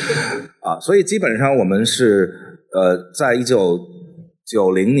好所以基本上我们是在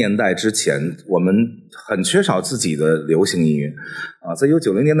1990年代之前，我们很缺少自己的流行音乐在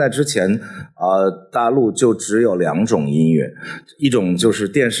1990年代之前大陆就只有2种音乐，一种就是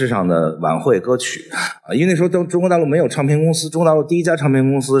电视上的晚会歌曲因为那时候中国大陆没有唱片公司，中国大陆第一家唱片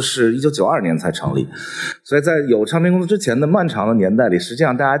公司是1992年才成立，所以在有唱片公司之前的漫长的年代里，实际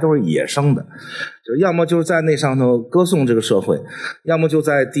上大家都是野生的，就要么就是在那上头歌颂这个社会，要么就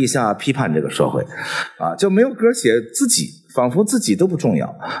在地下批判这个社会就没有歌写自己，仿佛自己都不重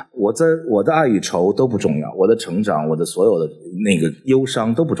要，我的爱与愁都不重要，我的成长，我的所有的那个忧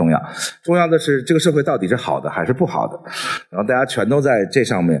伤都不重要，重要的是这个社会到底是好的还是不好的，然后大家全都在这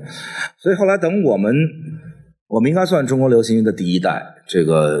上面。所以后来等我们应该算中国流行音乐的第一代这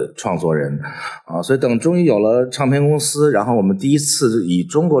个创作人所以等终于有了唱片公司，然后我们第一次以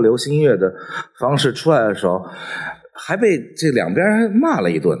中国流行音乐的方式出来的时候，还被这两边骂了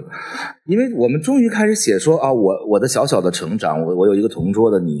一顿，因为我们终于开始写说我的小小的成长，我有一个同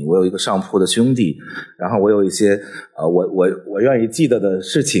桌的你，我有一个上铺的兄弟，然后我有一些我愿意记得的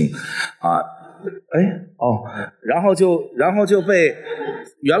事情然后就被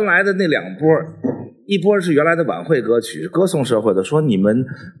原来的那两波，一波是原来的晚会歌曲，歌颂社会的，说你们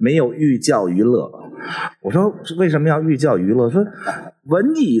没有寓教于乐。我说为什么要寓教于乐？说文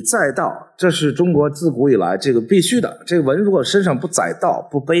以载道，这是中国自古以来这个必须的，这个文如果身上不载道，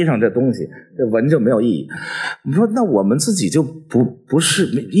不背上这东西，这文就没有意义。你说那我们自己就不是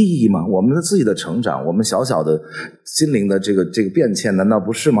没意义吗？我们的自己的成长，我们小小的心灵的这个变迁，难道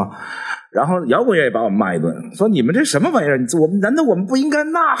不是吗？然后摇滚乐也把我们骂一顿，说你们这什么玩意儿？难道我们不应该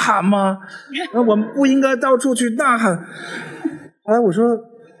呐喊吗？那我们不应该到处去呐喊？后来我说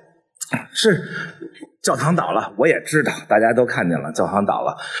是，教堂倒了，我也知道，大家都看见了，教堂倒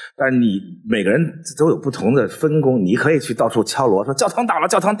了。但是你每个人都有不同的分工，你可以去到处敲锣说教堂倒了，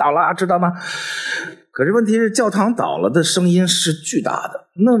教堂倒了，知道吗？可是问题是，教堂倒了的声音是巨大的，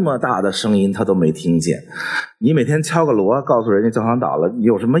那么大的声音他都没听见。你每天敲个锣告诉人家教堂倒了，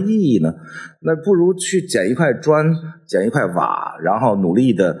有什么意义呢？那不如去捡一块砖，捡一块瓦，然后努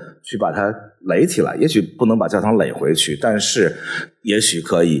力的去把它垒起来。也许不能把教堂垒回去，但是也许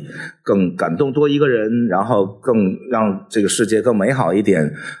可以更感动多一个人，然后更让这个世界更美好一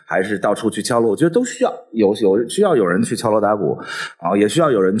点。还是到处去敲锣，我觉得都需要需要有人去敲锣打鼓，然后也需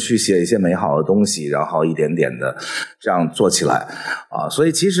要有人去写一些美好的东西，然后一点点的这样做起来啊。所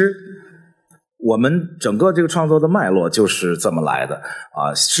以其实我们整个这个创作的脉络就是这么来的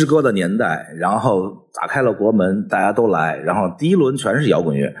啊，诗歌的年代，然后打开了国门，大家都来，然后第一轮全是摇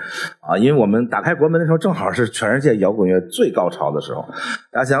滚乐啊，因为我们打开国门的时候正好是全世界摇滚乐最高潮的时候。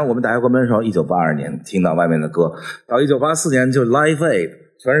大家想想我们打开国门的时候1982年听到外面的歌，到1984年就 Live Aid，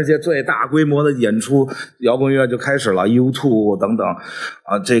 全世界最大规模的演出，摇滚乐就开始了 U2 等等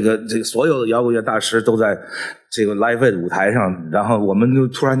啊，这个所有的摇滚乐大师都在这个 Live Aid 舞台上，然后我们就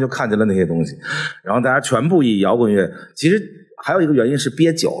突然就看见了那些东西，然后大家全部以摇滚乐。其实还有一个原因是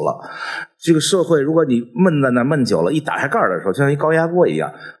憋久了，这个社会如果你闷在那闷久了，一打开盖的时候就像一高压锅一样，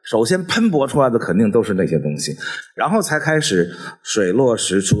首先喷薄出来的肯定都是那些东西，然后才开始水落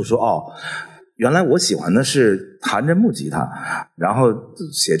石出，说哦，原来我喜欢的是弹着木吉他，然后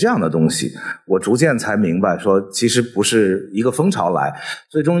写这样的东西。我逐渐才明白说，其实不是一个风潮来，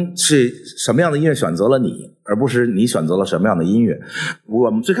最终是什么样的音乐选择了你，而不是你选择了什么样的音乐。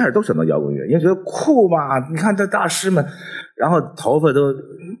我们最开始都选择摇滚乐，因为觉得酷嘛，你看这大师们，然后头发都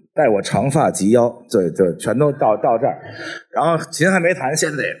带我长发及腰，对，全都到这儿，然后琴还没弹，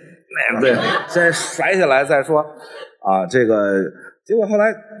先得对，先甩起来再说啊，这个。结果后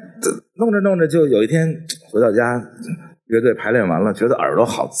来弄着弄着，就有一天回到家，乐队排练完了，觉得耳朵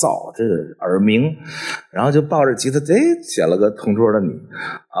好燥，这个耳鸣，然后就抱着吉他，写了个同桌的你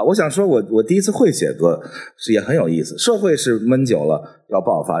啊。我想说我第一次会写歌是也很有意思。社会是闷久了要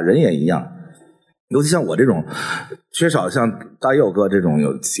爆发，人也一样。尤其像我这种缺少像大佑哥这种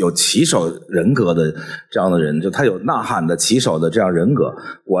有骑手人格的这样的人，就他有呐喊的骑手的这样人格，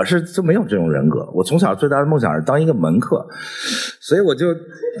我是就没有这种人格。我从小最大的梦想是当一个门客，所以我就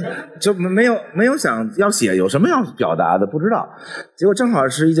没有想要写有什么要表达的，不知道。结果正好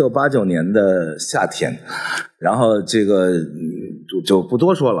是1989年的夏天，然后这个就不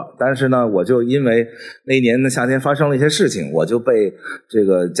多说了。但是呢，我就因为那一年的夏天发生了一些事情，我就被这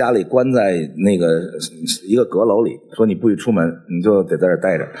个家里关在那个一个阁楼里，说你不许出门，你就得在这儿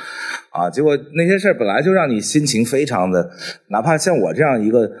待着啊。结果那些事儿本来就让你心情非常的，哪怕像我这样一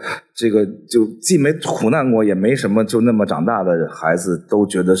个这个就既没苦难过也没什么就那么长大的孩子，都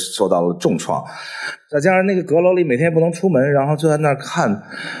觉得受到了重创。再加上那个阁楼里每天不能出门，然后就在那儿看，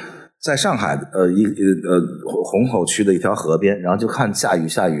在上海虹口区的一条河边，然后就看下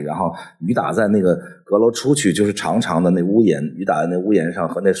雨，然后雨打在那个阁楼出去就是长长的那屋檐，雨打在那屋檐上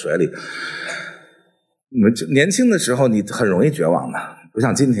和那水里。年轻的时候你很容易绝望的，不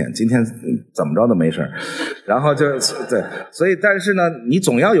像今天怎么着都没事，然后就对，所以但是呢，你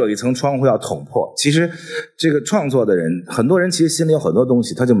总要有一层窗户要捅破。其实这个创作的人，很多人其实心里有很多东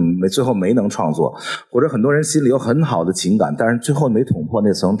西，他就最后没能创作，或者很多人心里有很好的情感，但是最后没捅破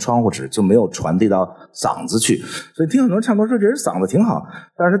那层窗户纸，就没有传递到嗓子去。所以听很多人唱歌说这人嗓子挺好，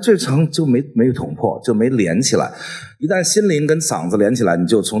但是这层就没捅破，就没连起来。一旦心灵跟嗓子连起来，你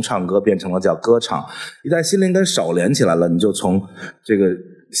就从唱歌变成了叫歌唱；一旦心灵跟手连起来了，你就从这个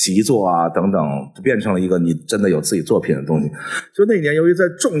习作啊等等，变成了一个你真的有自己作品的东西。就那年由于在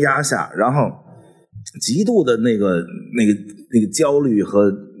重压下，然后极度的那个焦虑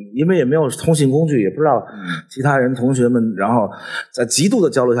和因为也没有通信工具，也不知道其他人同学们，然后在极度的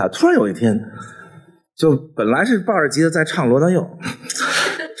焦虑下，突然有一天，就本来是抱着吉他在唱罗大佑，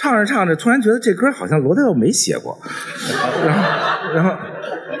唱着唱着，突然觉得这歌好像罗大佑没写过，然后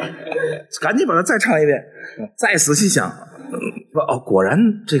赶紧把它再唱一遍，再仔细想，果然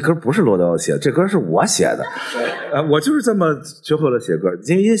这歌不是罗大佑写的，这歌是我写的。我就是这么学会了写歌。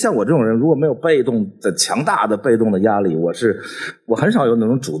因为像我这种人，如果没有强大的被动的压力，我很少有那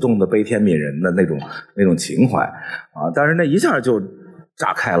种主动的悲天悯人的那种情怀啊。但是那一下就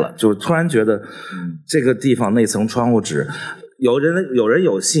炸开了，就突然觉得这个地方那层窗户纸。有人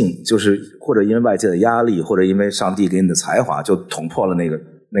有幸，就是或者因为外界的压力，或者因为上帝给你的才华，就捅破了那个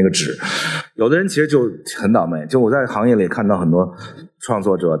纸。有的人其实就很倒霉，就我在行业里看到很多创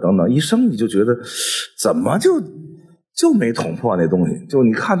作者等等，一生你就觉得怎么就没捅破那东西，就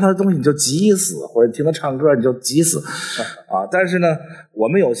你看他的东西你就急死，或者听他唱歌你就急死啊。但是呢，我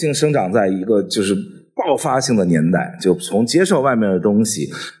们有幸生长在一个就是爆发性的年代，就从接受外面的东西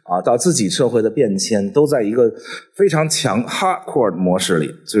啊，到自己社会的变迁，都在一个非常强 hardcore 模式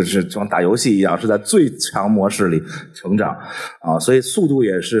里，就是像打游戏一样，是在最强模式里成长啊，所以速度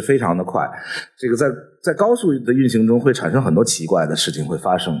也是非常的快。这个在高速的运行中会产生很多奇怪的事情会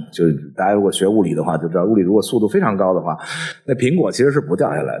发生，就是大家如果学物理的话就知道，物理如果速度非常高的话，那苹果其实是不掉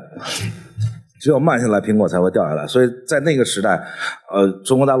下来的。只有慢下来，苹果才会掉下来。所以在那个时代，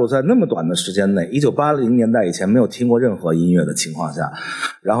中国大陆在那么短的时间内，1980年代以前没有听过任何音乐的情况下，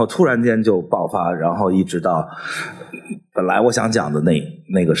然后突然间就爆发，然后一直到本来我想讲的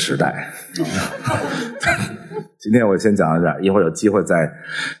那个时代。今天我先讲到这儿，一会儿有机会再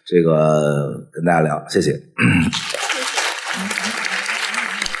这个跟大家聊，谢谢。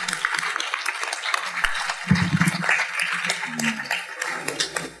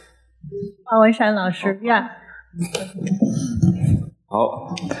王文山老师呀，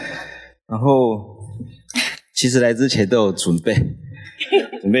好，然后其实来之前都有准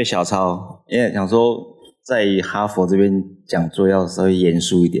备小抄，因为想说在哈佛这边讲座要稍微严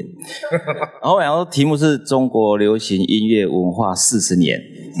肃一点，然后我想说题目是中国流行音乐文化40年，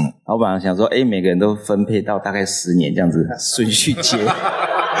然后本来想说每个人都分配到大概10年这样子顺序接，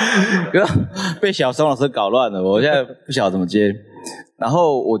被小松老师搞乱了，我现在不晓得怎么接。然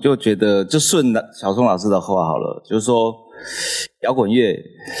后我就觉得就顺小松老师的话好了，就是说摇滚乐，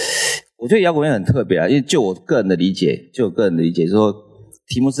我觉得摇滚乐很特别啊，因为就我个人的理解，就是说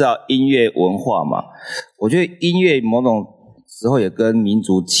题目是要音乐文化嘛，我觉得音乐某种时候也跟民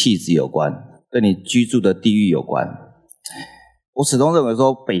族气质有关，跟你居住的地域有关。我始终认为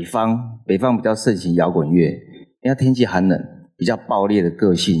说北方比较盛行摇滚乐，因为天气寒冷，比较爆裂的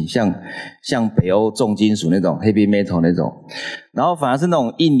个性，像北欧重金属那种 heavy metal 那种，然后反而是那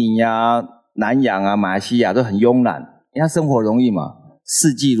种印尼啊、南洋啊、马来西亚都很慵懒，因为它生活容易嘛，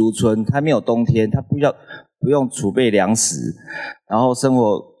四季如春，它没有冬天，它不用储备粮食，然后生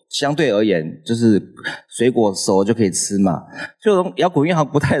活相对而言就是水果熟就可以吃嘛，就摇滚乐好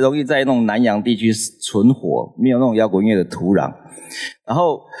像不太容易在那种南洋地区存活，没有那种摇滚乐的土壤。然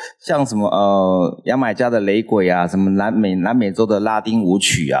后像什么牙买加的雷鬼啊，什么南美洲的拉丁舞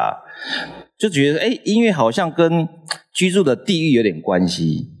曲啊，就觉得音乐好像跟居住的地域有点关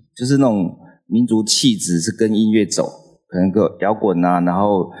系，就是那种民族气质是跟音乐走，可能个摇滚啊，然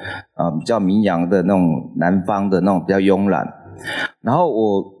后比较民谣的那种南方的那种比较慵懒。然后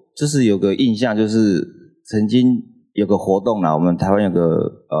我就是有个印象，就是曾经有个活动啦，我们台湾有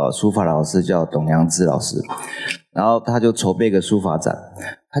个书法老师叫董良知老师，然后他就筹备个书法展，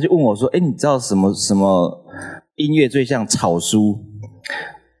他就问我说你知道什么音乐最像草书？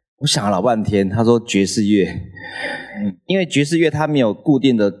我想了老半天，他说爵士乐，因为爵士乐它没有固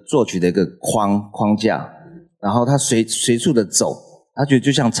定的作曲的一个框架，然后它随处的走，他觉得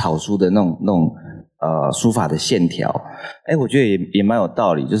就像草书的那种书法的线条。我觉得也蛮有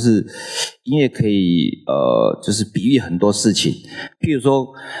道理，就是音乐可以就是比喻很多事情，譬如说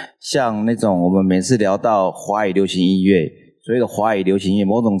像那种我们每次聊到华语流行音乐，所谓的华语流行音乐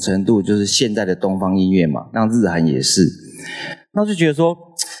某种程度就是现在的东方音乐嘛，那日韩也是。那我就觉得说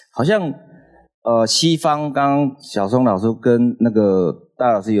好像西方刚刚小松老师跟那个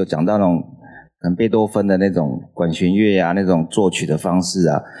大老师有讲到那种贝多芬的那种管弦乐啊，那种作曲的方式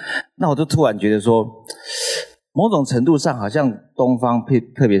啊，那我就突然觉得说某种程度上好像东方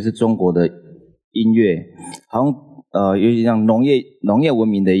特别是中国的音乐好像有点像农业文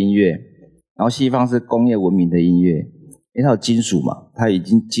明的音乐，然后西方是工业文明的音乐，因为它有金属嘛，它已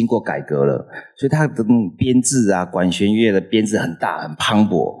经经过改革了，所以它的那种编制啊，管弦乐的编制很大很磅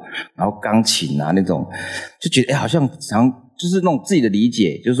礴，然后钢琴啊那种，就觉得好像就是那种自己的理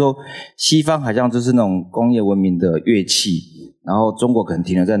解，就是说西方好像就是那种工业文明的乐器，然后中国可能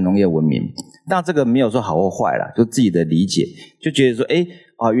停留在农业文明。但这个没有说好或坏啦，就自己的理解，就觉得说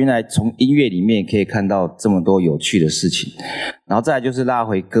原来从音乐里面可以看到这么多有趣的事情。然后再来就是拉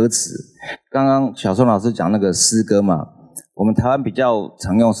回歌词，刚刚小松老师讲那个诗歌嘛，我们台湾比较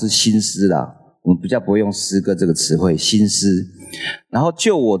常用是新诗啦，我们比较不会用诗歌这个词汇，新诗。然后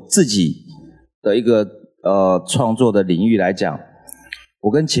就我自己的一个创作的领域来讲，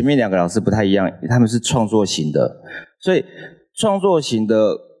我跟前面两个老师不太一样，他们是创作型的，所以创作型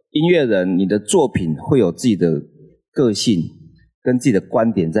的音乐人，你的作品会有自己的个性跟自己的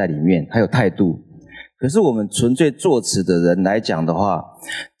观点在里面，还有态度。可是我们纯粹作词的人来讲的话，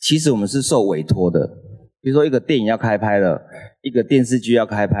其实我们是受委托的，比如说一个电影要开拍了，一个电视剧要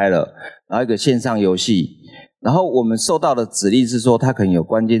开拍了，然后一个线上游戏，然后我们受到的指令是说它可能有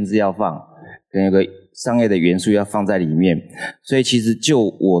关键字要放，可能有个商业的元素要放在里面，所以其实就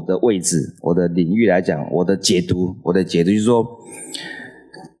我的位置我的领域来讲，我的解读就是说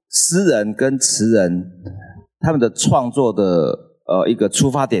诗人跟词人他们的创作的一个出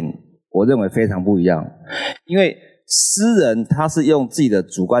发点，我认为非常不一样。因为诗人他是用自己的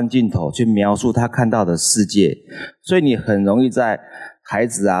主观镜头去描述他看到的世界，所以你很容易在孩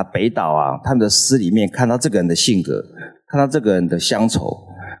子啊、北岛啊他们的诗里面看到这个人的性格，看到这个人的乡愁，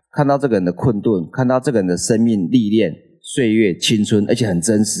看到这个人的困顿，看到这个人的生命历练、岁月、青春，而且很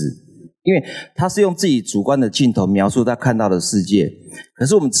真实。因为他是用自己主观的镜头描述他看到的世界。可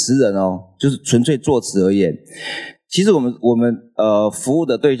是我们词人就是纯粹作词而言，其实我们服务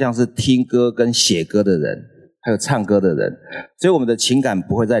的对象是听歌跟写歌的人，还有唱歌的人，所以我们的情感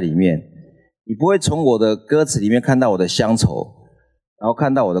不会在里面。你不会从我的歌词里面看到我的乡愁，然后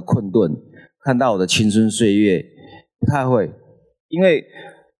看到我的困顿，看到我的青春岁月，不太会。因为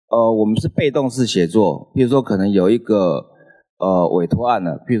我们是被动式写作，比如说可能有一个委托案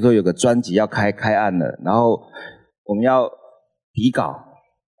了，比如说有个专辑要开案了，然后我们要比稿。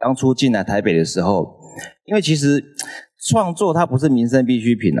当初进来台北的时候，因为其实创作它不是民生必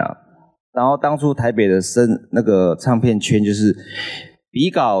需品啊，然后当初台北的那个唱片圈就是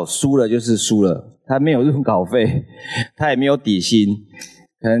比稿输了就是输了，他没有入稿费，他也没有底薪，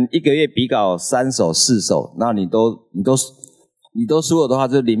可能一个月比稿3首4首，然后你都输了的话，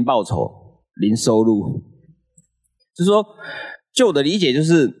就是零报酬、零收入。就是说，就我的理解，就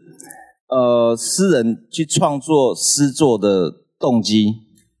是诗人去创作诗作的动机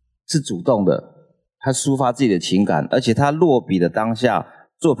是主动的，他抒发自己的情感，而且他落笔的当下，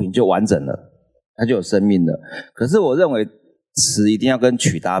作品就完整了，他就有生命了。可是我认为词一定要跟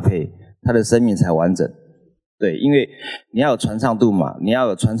曲搭配，他的生命才完整。对，因为你要有传唱度嘛，你要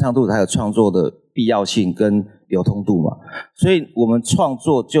有传唱度才有创作的必要性跟流通度嘛。所以我们创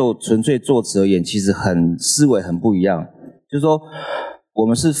作就纯粹作词而言，其实思维很不一样。就是说，我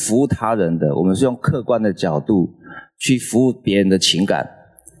们是服务他人的，我们是用客观的角度去服务别人的情感，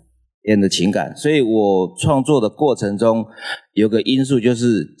所以我创作的过程中有个因素，就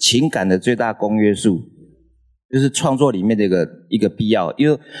是情感的最大公约数，就是创作里面的一个必要。因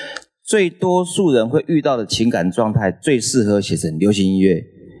为最多数人会遇到的情感状态，最适合写成流行音乐，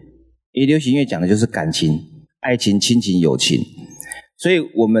因为流行音乐讲的就是感情、爱情、亲情、友情。所以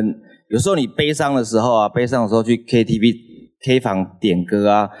我们有时候你悲伤的时候去 KTV、K 房点歌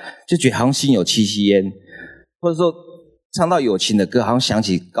啊，就觉得好像心有戚戚焉，或者说唱到友情的歌，好像想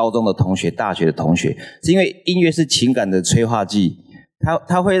起高中的同学、大学的同学，是因为音乐是情感的催化剂，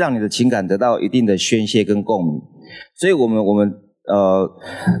它会让你的情感得到一定的宣泄跟共鸣。所以我们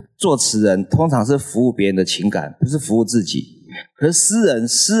作词人通常是服务别人的情感，不是服务自己。可是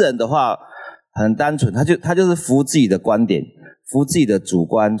诗人的话很单纯，他就是服务自己的观点，服务自己的主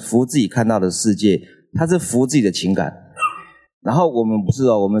观，服务自己看到的世界，他是服务自己的情感。然后我们不是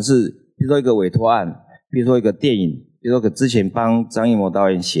我们是比如说一个委托案，比如说一个电影，比如说之前帮张艺谋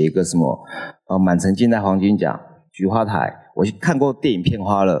导演写一个什么满城尽带黄金甲、菊花台，我看过电影片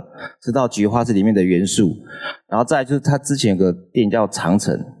花了，知道菊花是里面的元素。然后再来就是他之前有个电影叫《长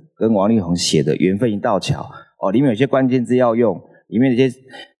城》，跟王力宏写的《缘分一道桥》，里面有些关键字要用，里面有些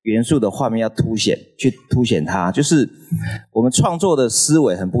元素的画面要去凸显它。就是我们创作的思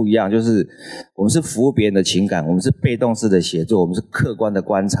维很不一样，就是我们是服务别人的情感，我们是被动式的写作，我们是客观的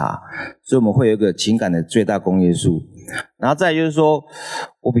观察，所以我们会有一个情感的最大公约数。然后再来就是说，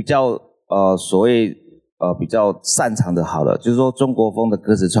我比较所谓比较擅长的好了，就是说中国风的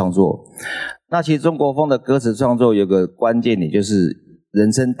歌词创作。那其实中国风的歌词创作有个关键点，就是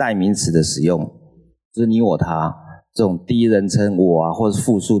人称代名词的使用，就是你我他这种第一人称我啊，或者是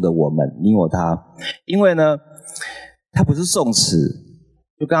复数的我们，你我他。因为呢，它不是宋词，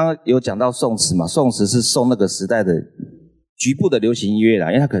就刚刚有讲到宋词嘛，宋词是宋那个时代的局部的流行音乐啦，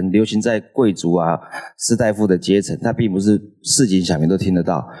因为它可能流行在贵族啊、士大夫的阶层，它并不是市井小民都听得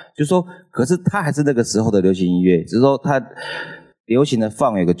到。就是说，可是它还是那个时候的流行音乐，只是说它流行的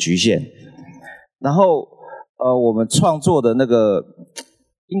范围有个局限。然后我们创作的那个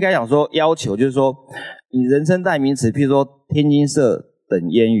应该讲说要求，就是说你人称代名词，譬如说天津社等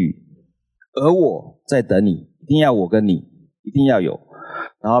烟雨，而我在等你，一定要我跟你一定要有。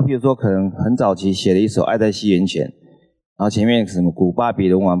然后譬如说可能很早期写了一首《爱在西元前》，然后前面什么古巴比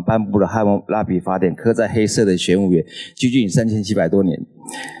伦王颁布了汉谟拉比法典，刻在黑色的玄武岩，距今3700多年。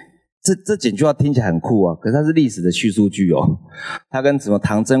这几句话听起来很酷啊，可是它是历史的叙述句哦。它跟什么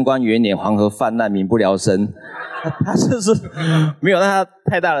唐贞观元年黄河泛滥民不聊生，它就是没有它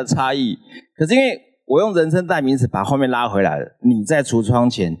太大的差异。可是因为我用人称代名词把画面拉回来了，你在橱窗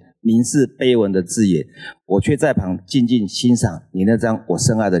前凝视碑文的字眼，我却在旁静静欣赏你那张我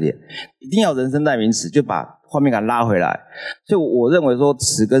深爱的脸。一定要人称代名词，就把画面感拉回来。所以我认为说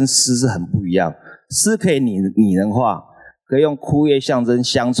词跟诗是很不一样，诗可以拟人化，可以用枯叶象征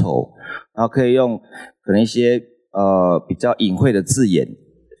乡愁，然后可以用可能一些比较隐晦的字眼、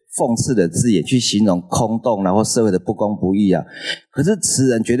讽刺的字眼去形容空洞然后社会的不公不义啊。可是词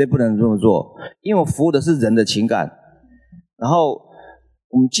人绝对不能这么做，因为我服务的是人的情感，然后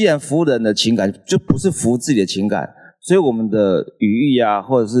我们既然服务人的情感，就不是服务自己的情感，所以我们的语义啊，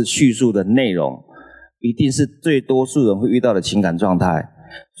或者是叙述的内容，一定是最多数人会遇到的情感状态。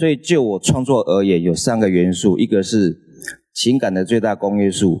所以就我创作而言，有3个元素，一个是情感的最大公约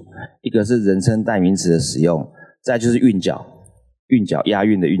数，一个是人称代名词的使用，再就是韵脚，押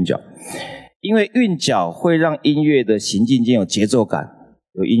韵的韵脚。因为韵脚会让音乐的行进间有节奏感，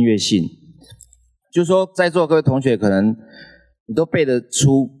有音乐性。就是说，在座各位同学可能你都背得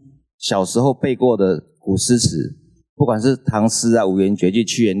出小时候背过的古诗词，不管是唐诗啊、五言绝句、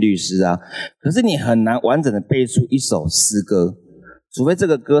七言律诗啊，可是你很难完整的背出一首诗歌，除非这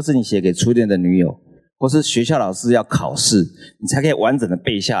个歌是你写给初恋的女友，或是学校老师要考试，你才可以完整的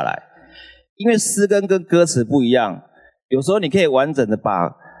背下来。因为诗跟歌词不一样，有时候你可以完整的把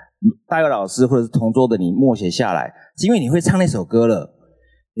大有老师或者是同桌的你默写下来，是因为你会唱那首歌了，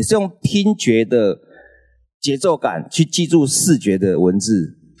你是用听觉的节奏感去记住视觉的文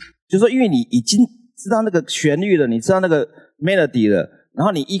字，就是说因为你已经知道那个旋律了，你知道那个 melody 了，然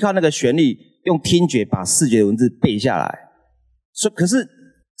后你依靠那个旋律用听觉把视觉的文字背下来。可是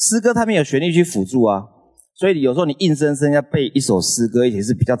诗歌它没有旋律去辅助啊，所以有时候你硬生生要背一首诗歌，而且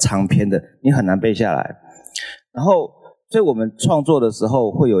是比较长篇的，你很难背下来。然后所以我们创作的时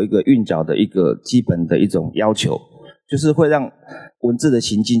候会有一个韵脚的一个基本的一种要求，就是会让文字的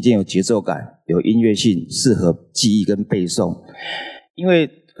行进间有节奏感，有音乐性，适合记忆跟背诵。因为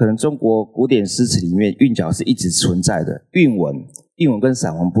可能中国古典诗词里面韵脚是一直存在的，韵文跟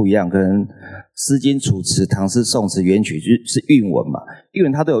散文不一样，可能诗经楚辞唐诗宋词元曲就是韵文嘛，韵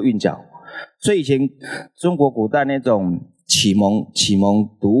文它都有韵脚。所以以前中国古代那种启蒙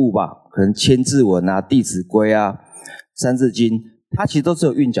读物吧，可能千字文啊、弟子规啊、三字经，它其实都是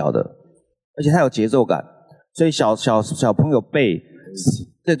有韵脚的，而且它有节奏感，所以小朋友背，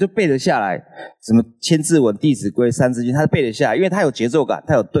对，就背得下来。什么千字文、弟子规、三字经，它背得下来，因为它有节奏感，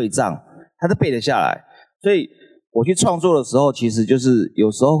它有对仗，它都背得下来。所以我去创作的时候，其实就是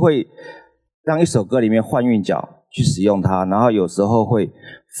有时候会让一首歌里面换韵脚去使用它，然后有时候会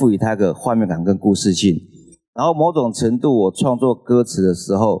赋予它一个画面感跟故事性。然后某种程度，我创作歌词的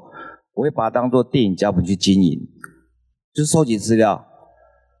时候，我会把它当作电影脚本去经营，就是收集资料。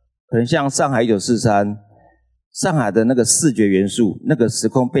可能像上海1943，上海的那个视觉元素，那个时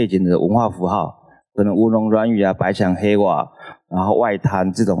空背景的文化符号，可能吴侬软语啊、白墙黑瓦，然后外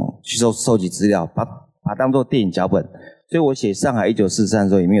滩这种去收集资料，把它当作电影脚本。所以我写上海1943的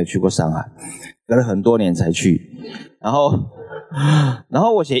时候也没有去过上海，隔了很多年才去。然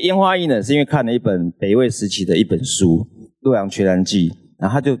后我写烟花易冷是因为看了一本北魏时期的一本书《洛阳全然记》，然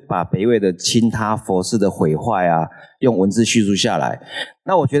后他就把北魏的倾塌、佛寺的毁坏啊，用文字叙述下来。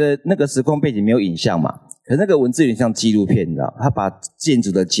那我觉得那个时空背景没有影像嘛，可是那个文字有点像纪录片，你知道，他把建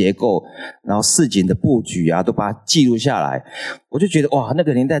筑的结构，然后市井的布局啊，都把它记录下来。我就觉得哇，那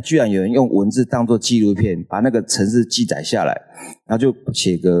个年代居然有人用文字当作纪录片，把那个城市记载下来，然后就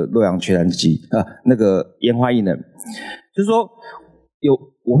写个《洛阳全然记》那个烟花易冷。就是说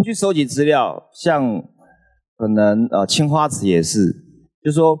我会去收集资料，像可能青花瓷也是，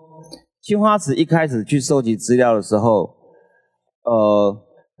就是说青花瓷一开始去收集资料的时候，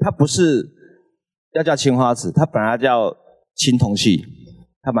它不是要叫青花瓷，它本来叫青铜器，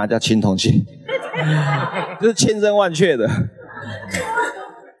就是千真万确的。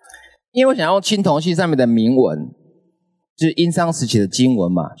因为我想用青铜器上面的铭文，就是殷商时期的经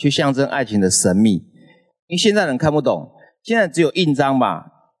文嘛，去象征爱情的神秘。因为现在人看不懂，现在只有印章嘛，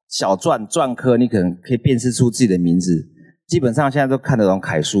小篆、篆刻，你可能可以辨识出自己的名字。基本上现在都看得懂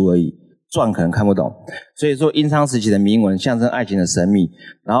楷书而已，篆可能看不懂。所以说殷商时期的铭文象征爱情的神秘，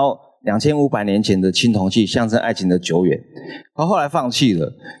然后2500年前的青铜器象征爱情的久远。后来放弃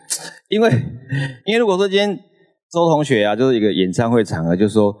了，因为如果说今天周同学啊，就是一个演唱会场合，就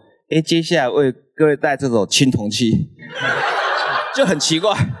说接下来为各位带这首青铜器就很奇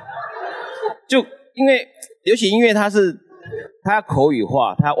怪，就因为流行音乐它要口语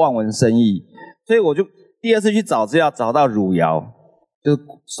化，它要望文生义，所以我就第二次去找资料，找到汝窑，就是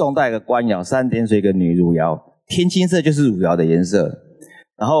宋代一个官窑，3点水一个女汝窑，天青色就是汝窑的颜色，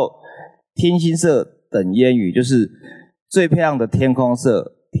然后天青色等烟雨，就是最漂亮的天空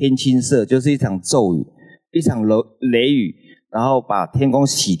色，天青色就是一场骤雨，一场雷雨，然后把天空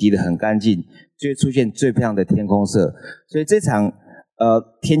洗涤得很干净，就会出现最漂亮的天空色。所以这场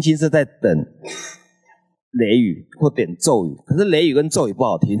天青色在等雷雨或点骤雨，可是雷雨跟骤雨不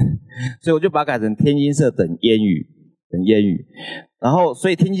好听，所以我就把它改成天青色等烟雨。等烟雨。然后所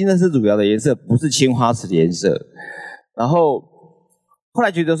以天青色是汝窑的颜色，不是青花瓷的颜色。然后后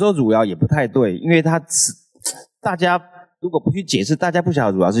来觉得说汝窑也不太对，因为它大家如果不去解释，大家不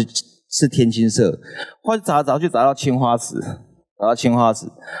晓得汝窑是天青色。后来找到青花瓷，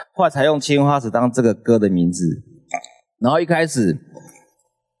后来才用青花瓷当这个歌的名字。然后一开始，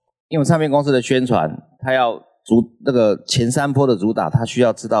因为唱片公司的宣传，他要那个前3波的主打，他需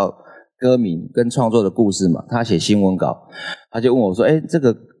要知道歌名跟创作的故事嘛，他写新闻稿，他就问我说：“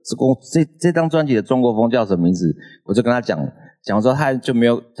这张专辑的中国风叫什么名字？”我就跟他讲说，他就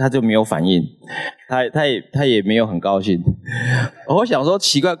没有反应，他也没有很高兴。我想说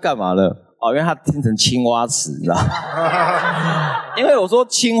奇怪干嘛呢？因为他听成青蛙瓷，你知道吗？因为我说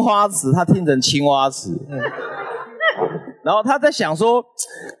青花瓷，他听成青蛙瓷。然后他在想说，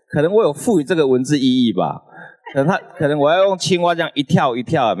可能我有赋予这个文字意义吧。可能我要用青蛙这样一跳一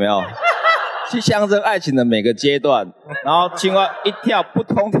跳，有没有？去象征爱情的每个阶段，然后青蛙一跳扑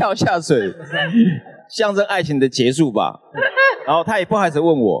通跳下水，象征爱情的结束吧。然后他也不好意思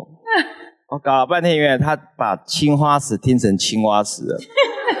问我搞了半天，原来他把青花瓷听成青蛙瓷了。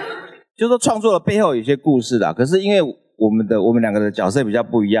就是说创作的背后有些故事啦，可是因为我们两个的角色比较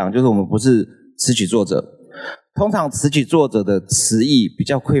不一样，就是我们不是词曲作者，通常词曲作者的词意比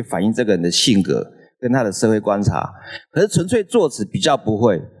较会反映这个人的性格跟他的社会观察，可是纯粹作词比较不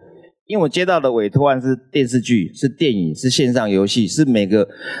会。因为我接到的委托案是电视剧、是电影、是线上游戏，是每个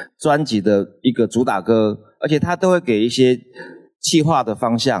专辑的一个主打歌，而且他都会给一些企划的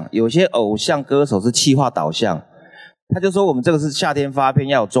方向。有些偶像歌手是企划导向，他就说我们这个是夏天发片，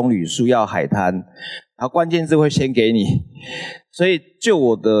要有棕榈树，要有海滩，然后关键字会先给你。所以就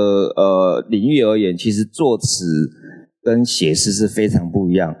我的领域而言，其实作词跟写诗是非常不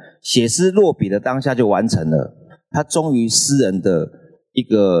一样。写诗落笔的当下就完成了，他忠于诗人的一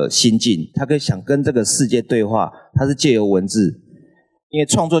个心境，他可以想跟这个世界对话，他是借由文字，因为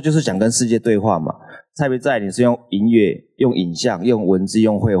创作就是想跟世界对话嘛。蔡别在你是用音乐、用影像、用文字、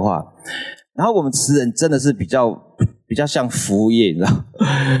用绘画，然后我们词人真的是比较像服务业，你知道，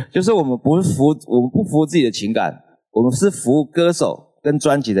就是我们不服务自己的情感，我们是服务歌手跟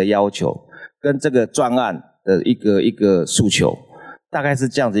专辑的要求，跟这个专案的一个诉求，大概是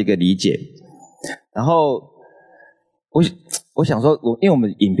这样子一个理解。然后我想说，因为我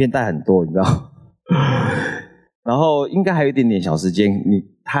们影片带很多，你知道，然后应该还有一点点小时间，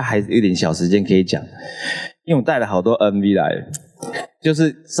他还有一点小时间可以讲，因为我带了好多 MV 来，就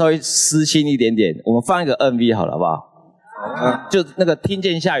是稍微私心一点点，我们放一个 MV 好了，好不好？就那个听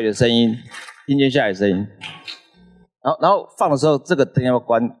见下雨的声音，然后放的时候，这个灯要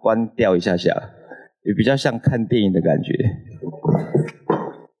关掉一下，也比较像看电影的感觉。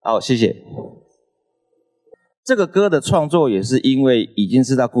好，谢谢。这个歌的创作也是因为已经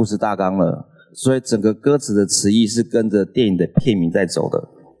知道故事大纲了，所以整个歌词的词意是跟着电影的片名在走的。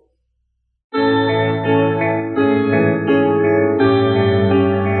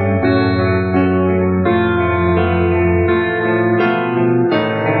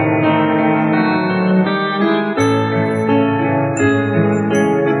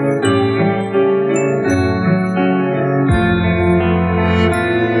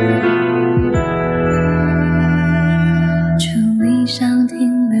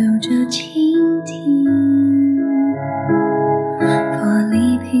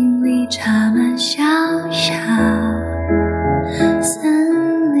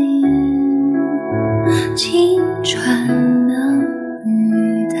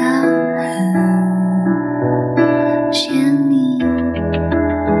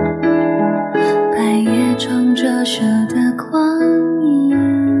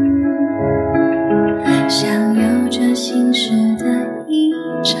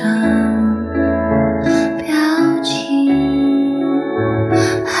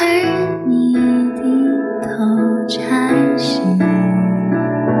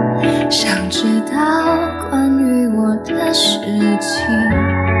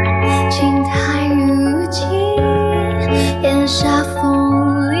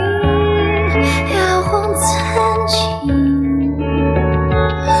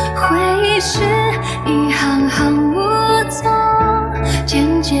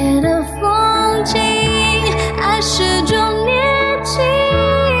终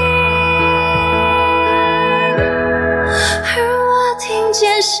于听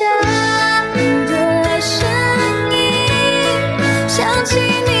见下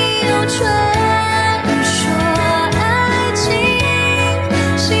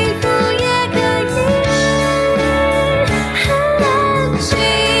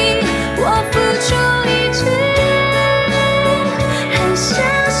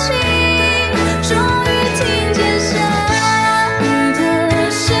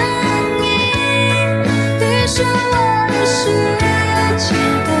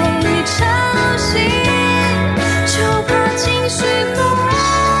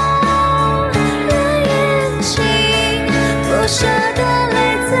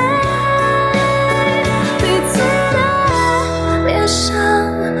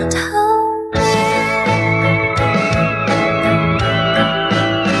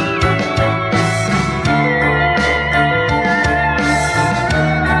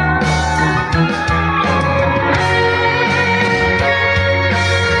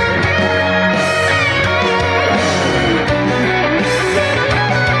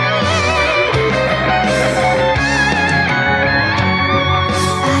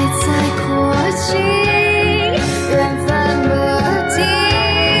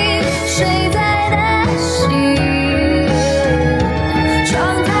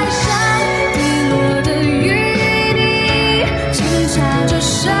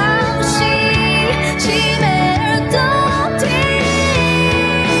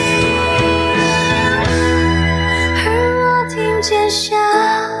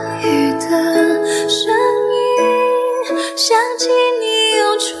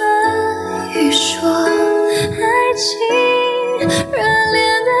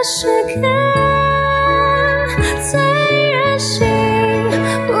时刻，最任性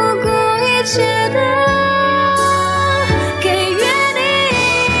不顾一切的给予你，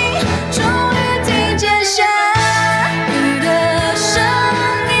终于听见下雨的声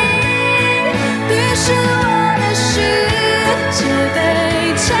音，于是我的世界被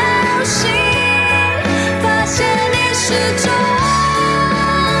敲醒，发现你始终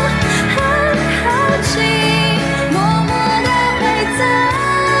很靠近，默默地陪在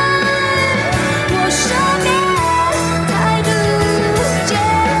我身边，态度坚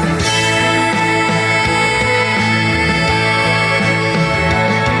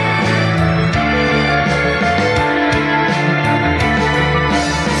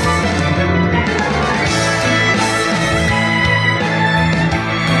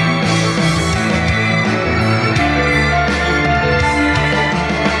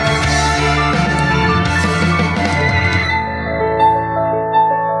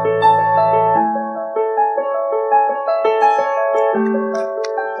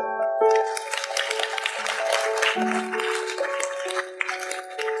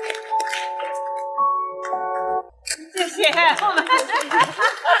谢谢我们，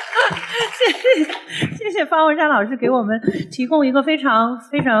谢谢方文山老师给我们提供一个非常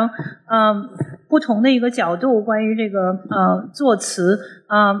不同的一个角度，关于这个作词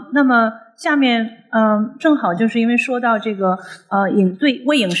那么下面正好就是因为说到这个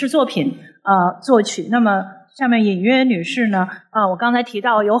为影视作品作曲，那么下面尹约女士呢我刚才提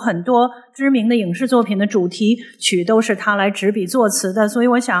到有很多知名的影视作品的主题曲都是她来执笔作词的，所以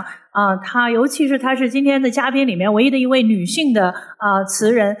我想她尤其是她是今天的嘉宾里面唯一的一位女性的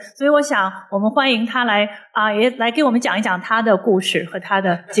词人，所以我想我们欢迎她来也来给我们讲一讲她的故事和她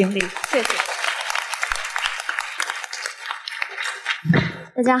的经历。谢谢。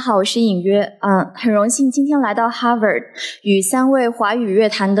大家好，我是尹约，很荣幸今天来到 Harvard 与3位华语乐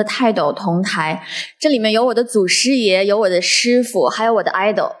坛的泰斗同台，这里面有我的祖师爷，有我的师傅，还有我的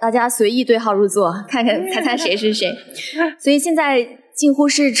idol， 大家随意对号入座，看看猜猜谁是谁。所以现在近乎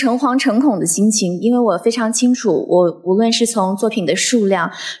是诚惶诚恐的心情，因为我非常清楚，我无论是从作品的数量、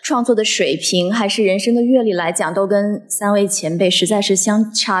创作的水平，还是人生的阅历来讲，都跟3位前辈实在是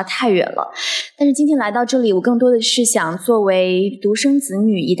相差太远了。但是今天来到这里，我更多的是想作为独生子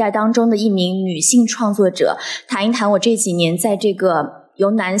女一代当中的一名女性创作者，谈一谈我这几年在这个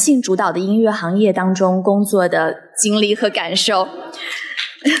由男性主导的音乐行业当中工作的经历和感受。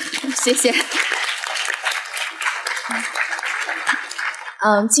谢谢。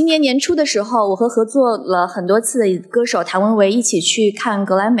今年年初的时候，我和合作了很多次的歌手谭维维一起去看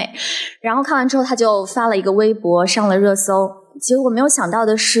格莱美，然后看完之后他就发了一个微博上了热搜，结果没有想到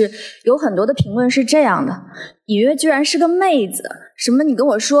的是有很多的评论是这样的：尹约居然是个妹子，什么你跟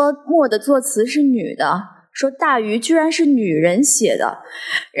我说默的作词是女的，说大鱼居然是女人写的，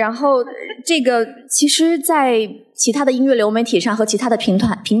然后这个其实在其他的音乐流媒体上和其他的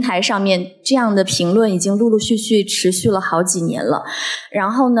平台上面，这样的评论已经陆陆续续持续了好几年了。然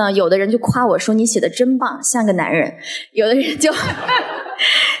后呢，有的人就夸我说你写的真棒，像个男人，有的人就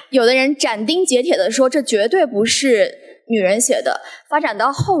有的人斩钉截铁的说这绝对不是女人写的，发展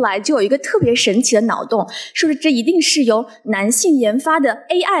到后来就有一个特别神奇的脑洞，说这一定是由男性研发的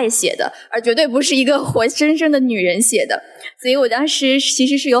AI 写的，而绝对不是一个活生生的女人写的。所以我当时其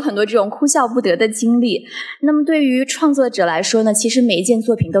实是有很多这种哭笑不得的经历。那么对于创作者来说呢，其实每一件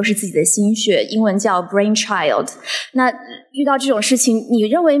作品都是自己的心血，英文叫 brainchild。那遇到这种事情，你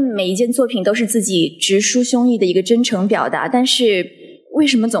认为每一件作品都是自己直抒胸臆的一个真诚表达，但是为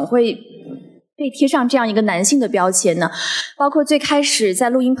什么总会被贴上这样一个男性的标签呢？包括最开始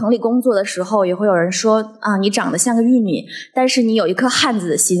在录音棚里工作的时候，也会有人说你长得像个玉女，但是你有一颗汉子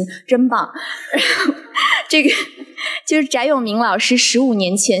的心，真棒。这个就是翟永明老师15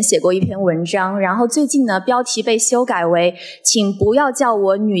年前写过一篇文章，然后最近呢标题被修改为请不要叫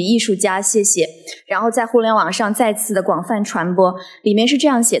我女艺术家谢谢，然后在互联网上再次的广泛传播。里面是这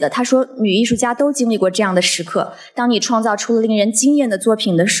样写的，他说女艺术家都经历过这样的时刻，当你创造出了令人惊艳的作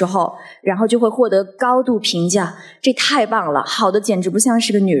品的时候，然后就会获得高度评价，这太棒了，好的简直不像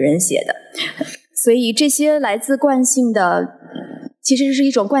是个女人写的。所以这些来自惯性的其实是一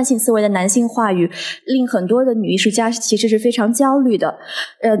种惯性思维的男性话语，令很多的女艺术家其实是非常焦虑的。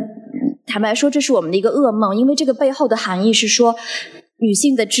坦白说，这是我们的一个噩梦，因为这个背后的含义是说，女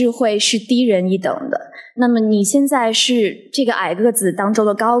性的智慧是低人一等的。那么你现在是这个矮个子当中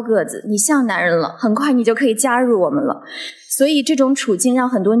的高个子，你像男人了，很快你就可以加入我们了。所以这种处境让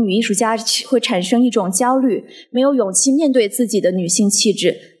很多女艺术家会产生一种焦虑，没有勇气面对自己的女性气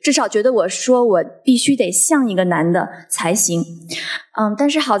质，至少觉得我说我必须得像一个男的才行。但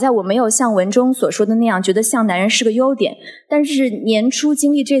是好在我没有像文中所说的那样觉得像男人是个优点。但是年初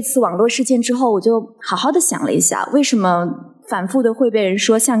经历这次网络事件之后，我就好好的想了一下，为什么反复的会被人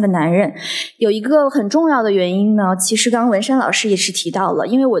说像个男人。有一个很重要的原因呢，其实刚刚文山老师也是提到了，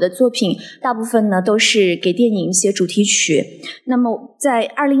因为我的作品大部分呢都是给电影写主题曲。那么在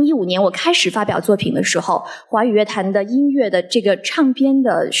2015年我开始发表作品的时候，华语乐坛的音乐的这个唱片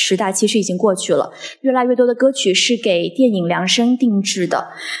的时代其实已经过去了，越来越多的歌曲是给电影量身定制的。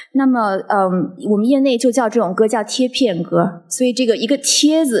那么我们业内就叫这种歌叫贴片歌，所以这个一个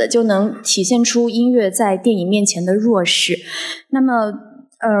贴字就能体现出音乐在电影面前的弱势。那么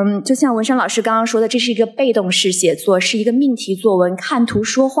就像文山老师刚刚说的，这是一个被动式写作，是一个命题作文看图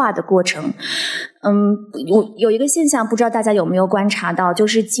说话的过程。有一个现象，不知道大家有没有观察到，就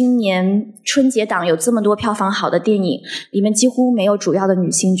是今年春节档有这么多票房好的电影，里面几乎没有主要的女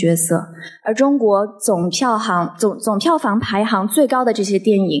性角色，而中国总票房排行最高的这些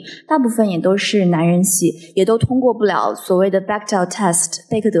电影，大部分也都是男人戏，也都通过不了所谓的 Bechdel test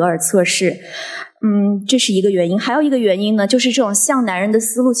贝克德尔测试。这是一个原因。还有一个原因呢，就是这种像男人的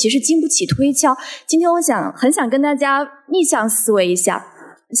思路其实经不起推敲。今天我很想跟大家逆向思维一下，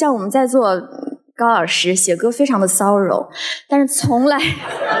像我们在座高老师写歌非常的骚柔，但是从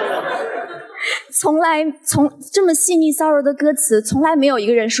这么细腻骚柔的歌词，从来没有一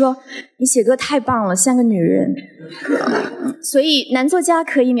个人说你写歌太棒了，像个女人。所以男作家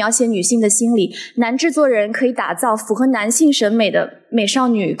可以描写女性的心理，男制作人可以打造符合男性审美的美少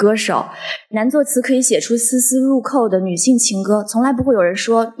女歌手，男作词可以写出丝丝入扣的女性情歌，从来不会有人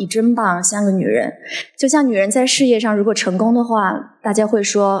说你真棒，像个女人。就像女人在事业上如果成功的话，大家会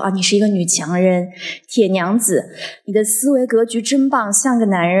说啊，你是一个女强人，铁娘子，你的思维格局真棒，像个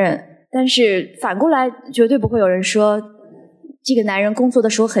男人。但是反过来绝对不会有人说这个男人工作的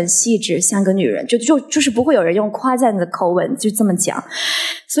时候很细致，像个女人，就是不会有人用夸赞的口吻就这么讲。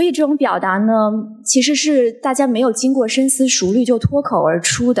所以这种表达呢，其实是大家没有经过深思熟虑就脱口而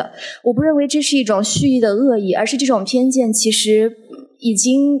出的。我不认为这是一种蓄意的恶意，而是这种偏见其实已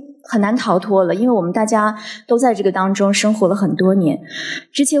经很难逃脱了，因为我们大家都在这个当中生活了很多年。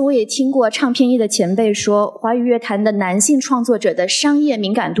之前我也听过唱片业的前辈说，华语乐坛的男性创作者的商业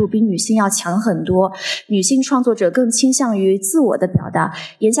敏感度比女性要强很多，女性创作者更倾向于自我的表达，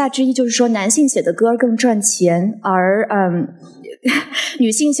言下之意就是说男性写的歌更赚钱，而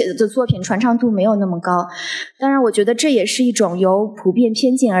女性写的作品传唱度没有那么高。当然我觉得这也是一种由普遍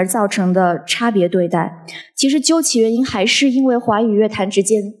偏见而造成的差别对待。其实究其原因，还是因为华语乐坛之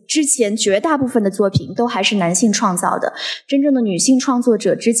前绝大部分的作品都还是男性创造的，真正的女性创作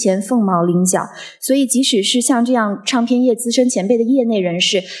者之前凤毛麟角。所以即使是像这样唱片业资深前辈的业内人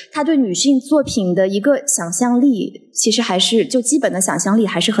士，他对女性作品的一个想象力其实还是就基本的想象力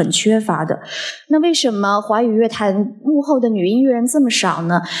还是很缺乏的。那为什么华语乐坛幕后的女音乐人这么少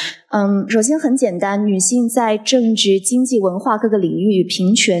呢？首先很简单，女性在政治、经济、文化各个领域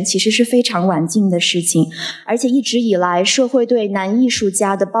平权其实是非常晚近的事情，而且一直以来社会对男艺术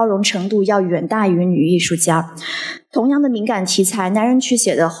家的包容程度要远大于女艺术家。同样的敏感题材，男人去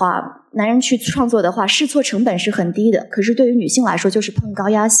写的话，男人去创作的话，试错成本是很低的，可是对于女性来说就是碰高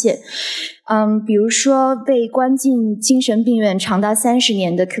压线。比如说被关进精神病院长达30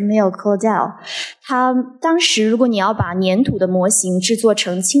年的 Camille Claudel， 他当时如果你要把粘土的模型制作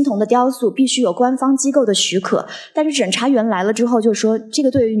成青铜的雕塑，必须有官方机构的许可，但是审查员来了之后就说这个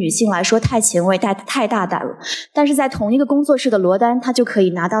对于女性来说太前卫太大胆了，但是在同一个工作室的罗丹他就可以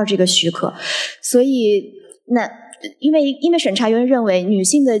拿到这个许可。所以因为审查员认为女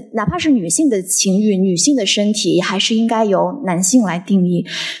性的哪怕是女性的情欲、女性的身体还是应该由男性来定义，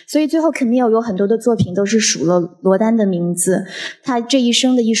所以最后肯定有很多的作品都是数了罗丹的名字，他这一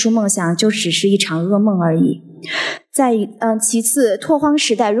生的艺术梦想就只是一场噩梦而已。其次，拓荒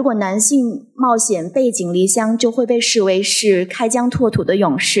时代如果男性冒险背井离乡，就会被视为是开疆拓土的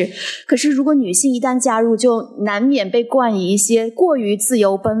勇士，可是如果女性一旦加入，就难免被冠以一些过于自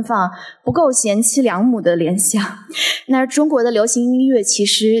由奔放、不够贤妻良母的联想。那中国的流行音乐其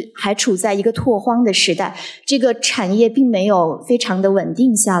实还处在一个拓荒的时代，这个产业并没有非常的稳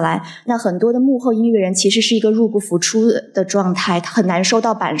定下来，那很多的幕后音乐人其实是一个入不敷出的状态，他很难收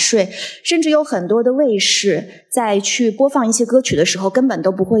到版税，甚至有很多的卫视在去播放一些歌曲的时候根本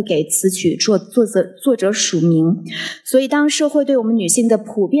都不会给词曲作者署名。所以当社会对我们女性的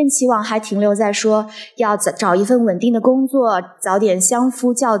普遍期望还停留在说要找一份稳定的工作，早点相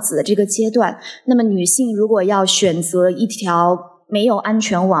夫教子的这个阶段，那么女性如果要选择一条没有安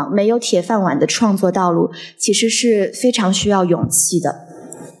全网、没有铁饭碗的创作道路，其实是非常需要勇气的。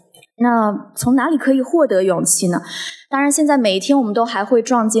那从哪里可以获得勇气呢？当然现在每一天我们都还会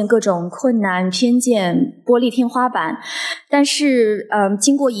撞见各种困难、偏见、玻璃天花板，但是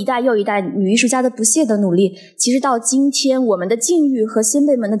经过一代又一代女艺术家的不懈的努力，其实到今天我们的境遇和先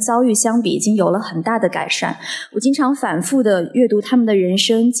辈们的遭遇相比已经有了很大的改善。我经常反复的阅读他们的人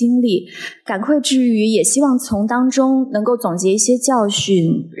生经历，感慨之余也希望从当中能够总结一些教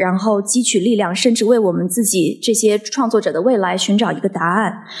训，然后汲取力量，甚至为我们自己这些创作者的未来寻找一个答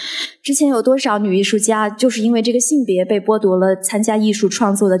案。之前有多少女艺术家就是因为这个性别被剥夺了参加艺术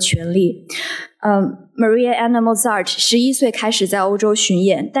创作的权利。Maria Anna Mozart 11岁开始在欧洲巡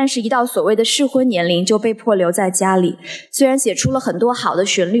演，但是一到所谓的适婚年龄就被迫留在家里。虽然写出了很多好的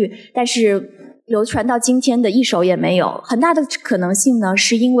旋律，但是流传到今天的一首也没有。很大的可能性呢，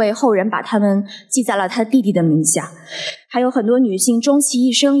是因为后人把他们记在了他弟弟的名下。还有很多女性终其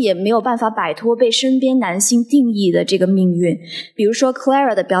一生也没有办法摆脱被身边男性定义的这个命运。比如说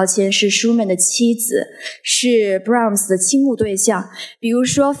Clara 的标签是 Schumann 的妻子，是 Brahms 的倾慕对象。比如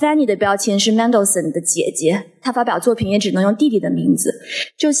说 Fanny 的标签是 Mendelssohn 的姐姐，她发表作品也只能用弟弟的名字。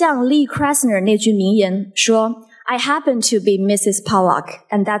就像 Lee Krasner 那句名言说I happen to be Mrs. Pollock,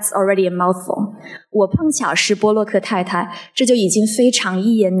 and that's already a mouthful. 我碰巧是波洛克太太，这就已经非常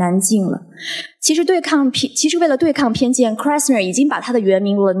一言难尽了。其实为了对抗偏见 Krasner 已经把他的原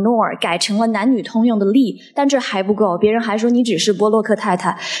名 Lenore 改成了男女通用的 Lee， 但这还不够，别人还说你只是波洛克太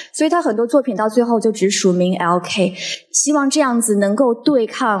太，所以他很多作品到最后就只署名 LK， 希望这样子能够对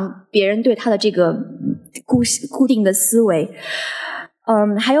抗别人对他的这个固定的思维。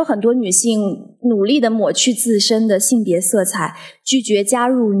还有很多女性努力地抹去自身的性别色彩，拒绝加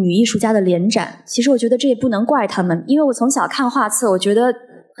入女艺术家的联展。其实我觉得这也不能怪她们，因为我从小看画册，我觉得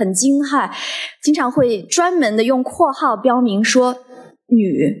很惊骇，经常会专门的用括号标明说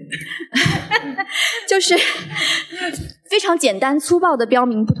女，就是非常简单粗暴的标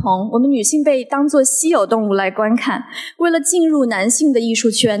明不同。我们女性被当作稀有动物来观看，为了进入男性的艺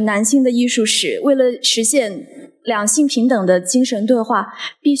术圈、男性的艺术史，为了实现两性平等的精神对话，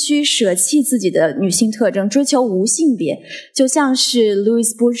必须舍弃自己的女性特征，追求无性别，就像是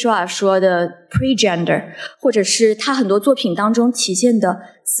Louis Bourgeois 说的 pre-gender， 或者是他很多作品当中体现的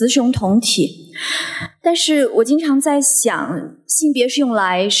雌雄同体。但是我经常在想，性别是用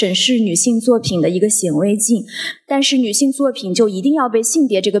来审视女性作品的一个显微镜，但是女性作品就一定要被性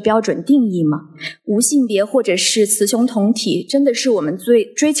别这个标准定义吗？无性别或者是雌雄同体真的是我们最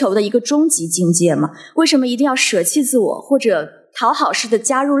追求的一个终极境界吗？为什么一定要舍弃自我，或者讨好式的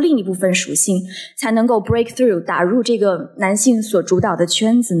加入另一部分属性，才能够 break through 打入这个男性所主导的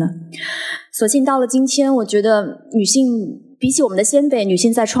圈子呢？所幸到了今天，我觉得女性比起我们的先辈，女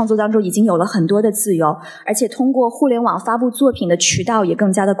性在创作当中已经有了很多的自由，而且通过互联网发布作品的渠道也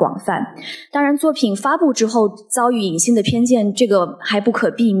更加的广泛。当然作品发布之后遭遇隐性的偏见，这个还不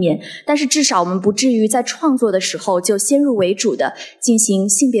可避免，但是至少我们不至于在创作的时候就先入为主的进行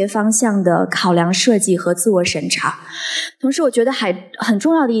性别方向的考量设计和自我审查。同时我觉得还很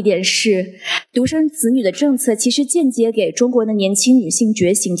重要的一点是，独生子女的政策其实间接给中国的年轻女性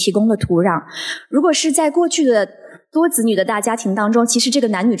觉醒提供了土壤。如果是在过去的多子女的大家庭当中，其实这个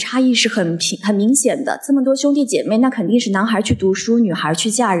男女差异是很明显的，这么多兄弟姐妹，那肯定是男孩去读书，女孩去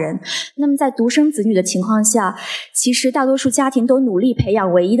嫁人。那么在独生子女的情况下，其实大多数家庭都努力培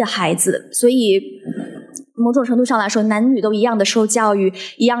养唯一的孩子，所以某种程度上来说，男女都一样的受教育，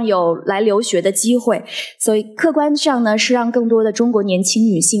一样有来留学的机会，所以客观上呢，是让更多的中国年轻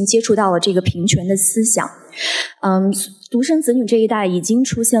女性接触到了这个平权的思想。独生子女这一代已经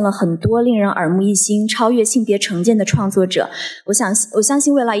出现了很多令人耳目一新、超越性别成见的创作者。我相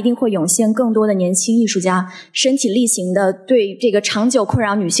信未来一定会涌现更多的年轻艺术家，身体力行的对这个长久困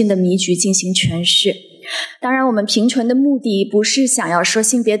扰女性的迷局进行诠释。当然我们平权的目的不是想要说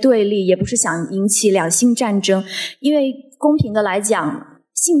性别对立，也不是想引起两性战争，因为公平的来讲，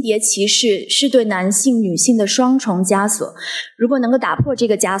性别歧视是对男性女性的双重枷锁，如果能够打破这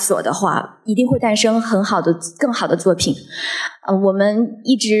个枷锁的话，一定会诞生更好的作品。我们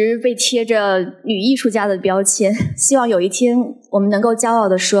一直被贴着女艺术家的标签，希望有一天我们能够骄傲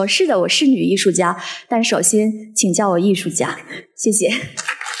地说，是的，我是女艺术家，但首先请叫我艺术家。谢谢。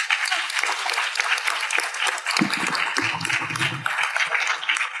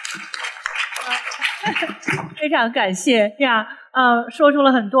非常感谢呀！说出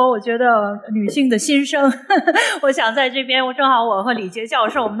了很多我觉得女性的心声。我想在这边，正好我和李杰教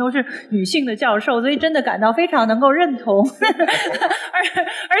授，我们都是女性的教授，所以真的感到非常能够认同。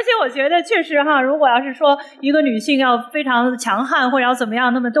而且我觉得确实哈，如果要是说一个女性要非常强悍或者要怎么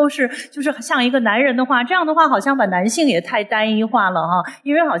样，那么都是就是像一个男人的话，这样的话好像把男性也太单一化了哈，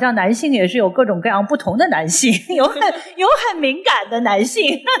因为好像男性也是有各种各样不同的男性，有很敏感的男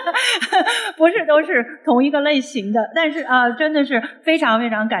性，不是都是同一个类型的。但是真的是非常非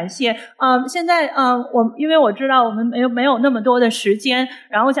常感谢。现在因为我知道我们没有那么多的时间，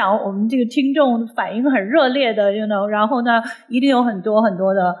然后想我们这个听众反应很热烈的 you know， 然后呢一定有很多很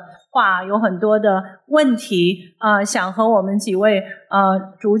多的话，有很多的问题想和我们几位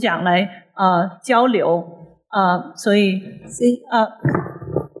主讲来交流所以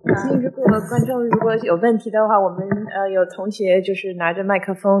如果观众如果有问题的话，我们有同学就是拿着麦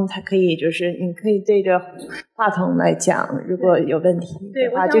克风，他可以就是你可以对着话筒来讲，如果有问题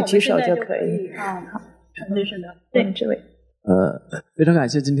的话就举手就可以。好，传递是的，对，这位。非常感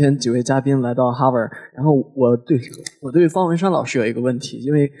谢今天几位嘉宾来到 Harvard。然后我对方文山老师有一个问题，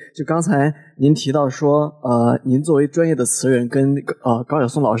因为就刚才您提到说，您作为专业的词人，跟高晓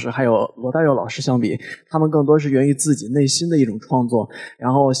松老师还有罗大佑老师相比，他们更多是源于自己内心的一种创作，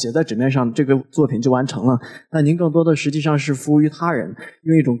然后写在纸面上，这个作品就完成了。那您更多的实际上是服务于他人，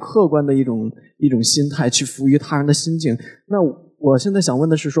用一种客观的一种心态去服务于他人的心境。那我现在想问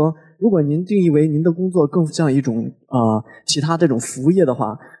的是说，如果您定义为您的工作更像一种其他这种服务业的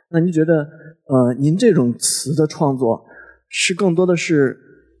话，那您觉得您这种词的创作是更多的是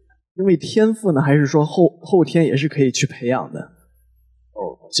因为天赋呢，还是说后天也是可以去培养的？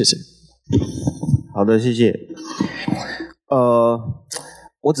谢谢。好的，谢谢。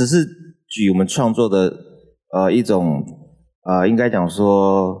我只是举我们创作的一种应该讲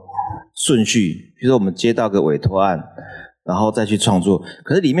说顺序，比如说我们接到个委托案，然后再去创作，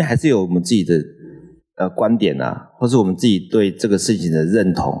可是里面还是有我们自己的观点或是我们自己对这个事情的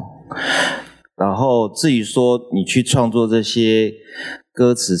認同。然後至於說你去創作這些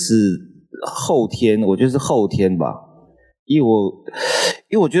歌詞是後天，我覺得是後天吧，因為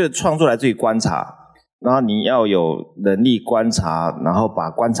我覺得創作來自於觀察，然後你要有能力觀察，然後把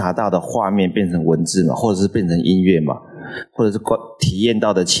觀察到的畫面變成文字嘛，或者是變成音樂嘛，或者是體驗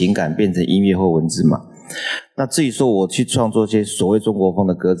到的情感變成音樂或文字嘛。那至於說我去創作一些所謂中國風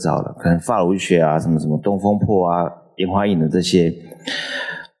的歌詞好了，可能法如雪什麼什麼東風破煙花映的這些，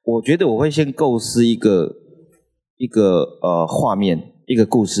我覺得我會先構思一個畫面，一個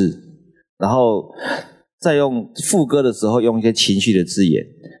故事，然後再用副歌的時候用一些情緒的字眼，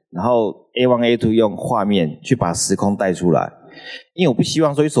然後 A1、A2 用畫面去把時空帶出來。因為我不希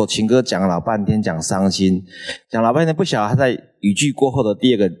望說一首情歌講老半天，講傷心，講老半天不曉得他在語句過後的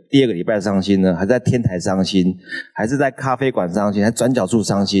第二個禮拜傷心呢，還是在天台傷心，還是在咖啡館傷心，還是轉角處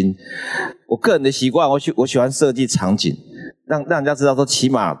傷心。我個人的習慣，我喜歡設計場景，讓人家知道說起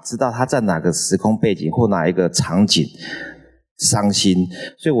碼知道他在哪個時空背景或哪一個場景傷心，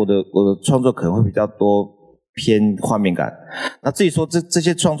所以我的創作可能會比較多偏畫面感。那至於說這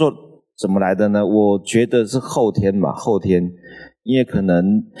些創作怎麼來的呢？我覺得是後天吧，後天，因為可能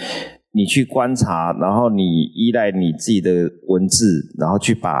你去觀察，然後你依賴你自己的文字，然後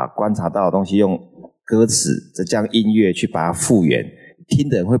去把觀察到的東西用歌詞再將音樂去把它復原，聽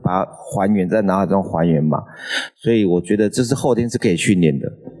的人會把它還原，在腦海中還原嘛。所以我覺得這是後天是可以訓練的。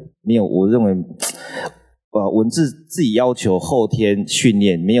我認為文字自己要求後天訓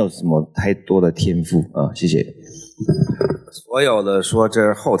練，沒有什麼太多的天賦謝謝。所有的說這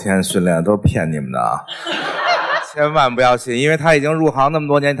是後天訓練都是騙你們的千萬不要信，因為他已經入行那麼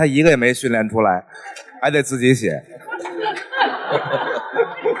多年，他一個也沒訓練出來，還得自己寫。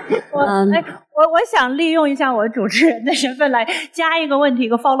我想利用一下我主持人的身份来加一个问题，一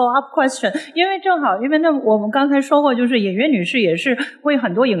个 follow up question， 因为正好，因为我们刚才说过，就是演员女士也是为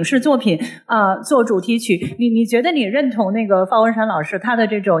很多影视作品做主题曲。你觉得你认同那个方文山老师他的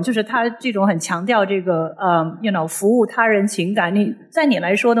这种，就是他这种很强调这个服务他人情感？在你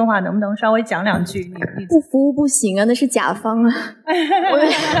来说的话，能不能稍微讲两句？不服务不行啊，那是甲方啊。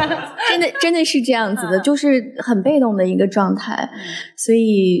真的是这样子的，就是很被动的一个状态。所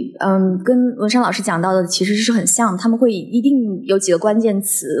以跟文山老师讲到的其实是很像，他们会一定有几个关键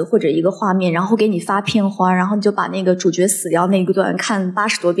词或者一个画面，然后给你发片花，然后你就把那个主角死掉那一段看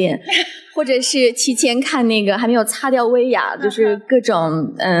80多遍，或者是提前看那个还没有擦掉威亚，就是各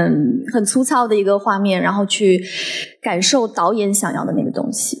种很粗糙的一个画面，然后去感受导演想要的那个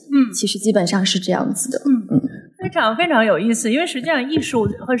东西。其实基本上是这样子的。非常非常有意思，因为实际上艺术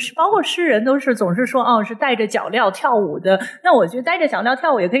和包括诗人都是总是说是带着脚镣跳舞的。那我觉得带着脚镣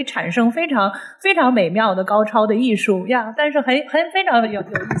跳舞也可以产生非常非常美妙的高超的艺术呀。但是非常有意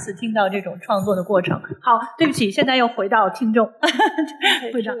思听到这种创作的过程。好，对不起，现在又回到听众。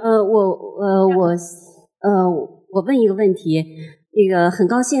会长，我问一个问题，那个很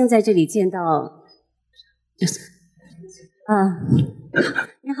高兴在这里见到，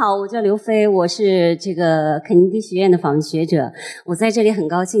你好，我叫刘飞，我是这个肯尼迪学院的访问学者，我在这里很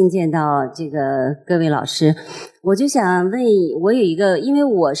高兴见到这个各位老师。我就想问，我有一个，因为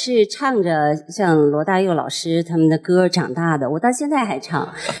我是唱着像罗大佑老师他们的歌长大的，我到现在还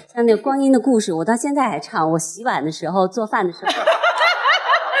唱，像那个《光阴的故事》，我到现在还唱，我洗碗的时候、做饭的时候，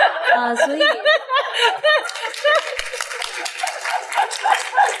所以。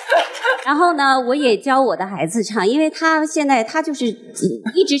然后呢，我也教我的孩子唱，因为他现在他就是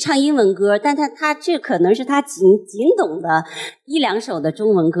一直唱英文歌，但他这可能是他仅懂的1、2首的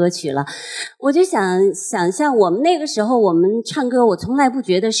中文歌曲了。我就想象我们那个时候我们唱歌，我从来不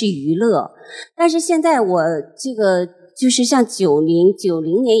觉得是娱乐，但是现在我这个就是像90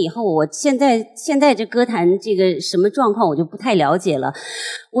年以后，我现在这歌坛这个什么状况我就不太了解了。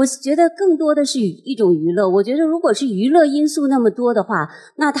我觉得更多的是一种娱乐。我觉得如果是娱乐因素那么多的话，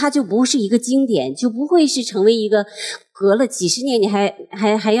那它就不是一个经典，就不会是成为一个隔了几十年你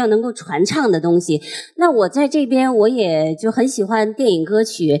还要能够传唱的东西。那我在这边我也就很喜欢电影歌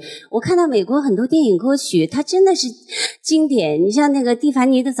曲，我看到美国很多电影歌曲它真的是经典。你像那个蒂凡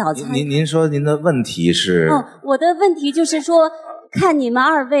尼的早餐。您说您的问题是？我的问题就是说，看你们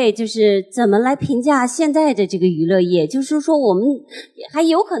二位就是怎么来评价现在的这个娱乐业，就是说我们还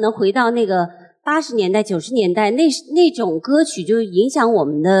有可能回到那个80年代、90年代那种歌曲，就影响我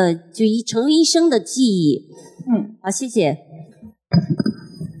们的，就成为一生的记忆。好，谢谢。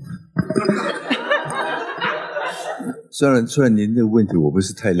虽然您这个问题我不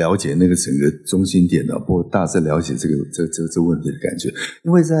是太了解那个整个中心点的，不过大致了解这问题的感觉。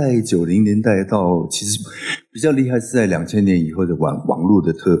因为在90年代到其实比较厉害是在2000年以后的网络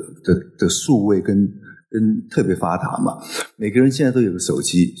的数位跟特别发达嘛，每个人现在都有个手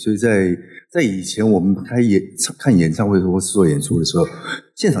机，所以在以前我们看演唱会或是做演出的时候，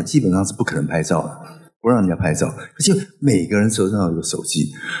现场基本上是不可能拍照的，不让人家拍照，而且每个人手上有个手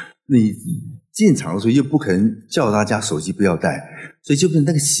机，你进场的时候又不可能叫大家手机不要带，所以就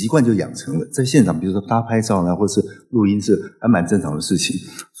那个习惯就养成了。在现场比如说大家拍照呢或是录音是还蛮正常的事情，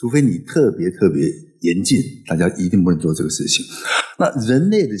除非你特别严禁，大家一定不能做这个事情。那人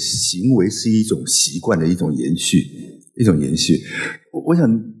类的行为是一种习惯的一种延续。我想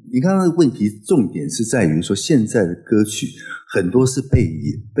你刚刚的问题重点是在于说，现在的歌曲很多是被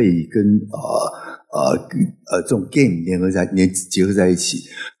跟这种 game 结合在一起，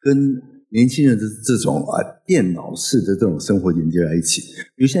跟年轻人的这种电脑式的这种生活连接在一起。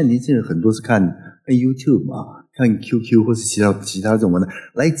比如现在年轻人很多是看 YouTube 嘛，看 QQ 或是其他这种的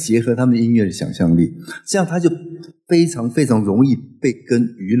来结合他们的音乐的想象力，这样他就非常容易被跟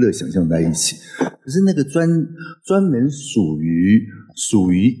娱乐想象在一起。可是那个专门属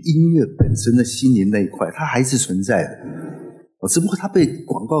于音乐本身的心灵那一块，它还是存在的。只不过它被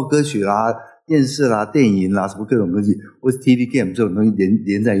广告歌曲啦、电视啦、电影啦什么各种东西，或是 TV game 这种东西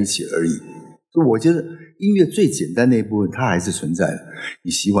连在一起而已。所以我觉得音乐最简单那一部分它还是存在的，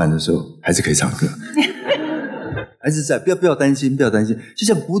你洗碗的时候还是可以唱歌。还是在，不要担心，就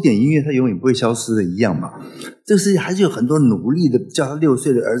像古典音乐它永远不会消失的一样嘛。这个世界还是有很多努力的，叫他6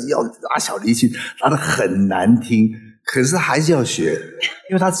岁的儿子要拉小提琴，拉得很难听，可是他还是要学，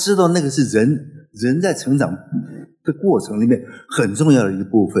因为他知道那个是人在成长的过程里面很重要的一个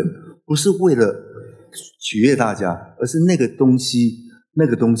部分，不是为了取悦大家，而是那个东西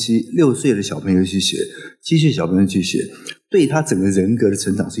6岁的小朋友去学，7岁小朋友去学，对他整个人格的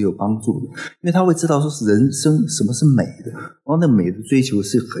成长是有帮助的，因为他会知道说是人生什么是美的，然后那美的追求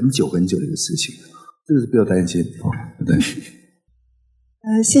是很久的一个事情，这个是不要担心，不担心。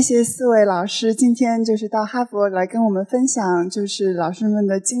谢谢4位老师，今天就是到哈佛来跟我们分享，就是老师们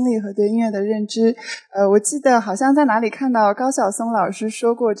的经历和对音乐的认知。我记得好像在哪里看到高晓松老师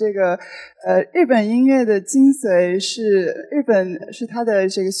说过，这个日本音乐的精髓是日本是它的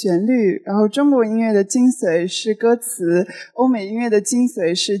这个旋律，然后中国音乐的精髓是歌词，欧美音乐的精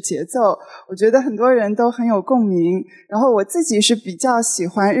髓是节奏。我觉得很多人都很有共鸣，然后我自己是比较喜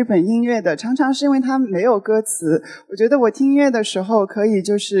欢日本音乐的，常常是因为它没有歌词，我觉得我听音乐的时候可以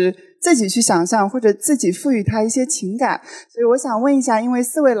就是自己去想象，或者自己赋予它一些情感。所以我想问一下，因为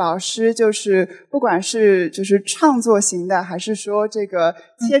4位老师就是不管是就是创作型的，还是说这个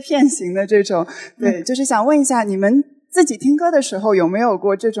切片型的这种，对，就是想问一下，你们自己听歌的时候有没有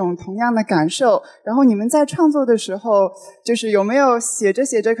过这种同样的感受？然后你们在创作的时候，就是有没有写着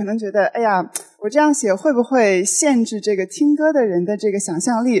写着可能觉得，哎呀，我这样写会不会限制这个听歌的人的这个想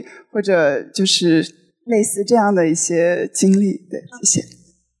象力，或者就是类似这样的一些经历？对，谢谢。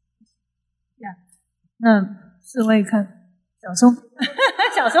那4位看，小松，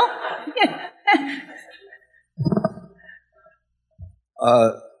小松。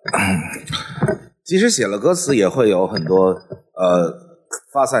即使写了歌词，也会有很多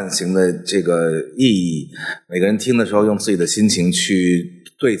发散型的这个意义。每个人听的时候，用自己的心情去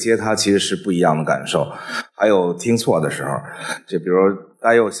对接它，其实是不一样的感受。还有听错的时候，就比如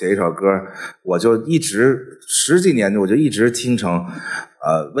大佑写一首歌，我就一直10几年，我就一直听成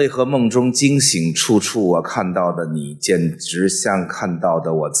为何梦中惊醒，处处我看到的你，简直像看到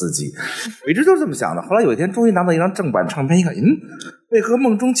的我自己。我一直都是这么想的。后来有一天，终于拿到一张正版唱片，一看，为何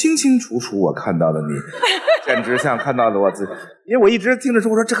梦中清清楚楚我看到的你，简直像看到的我自己。因为我一直听着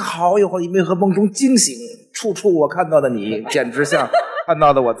说，我说这个好有为何梦中惊醒，处处我看到的你，简直像看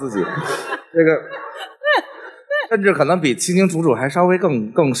到的我自己。这个甚至可能比清清楚楚还稍微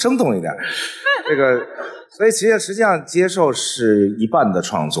更生动一点。这个，所以实际上接受是一半的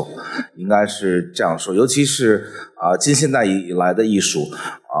创作，应该是这样说。尤其是近现代以来的艺术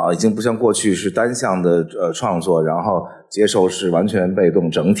已经不像过去是单向的创作，然后接受是完全被动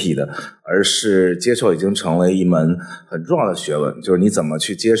整体的，而是接受已经成为一门很重要的学问，就是你怎么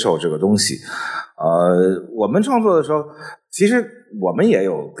去接受这个东西。我们创作的时候，其实我们也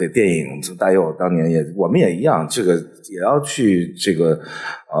有给电影，大佑当年我们也一样，这个也要去这个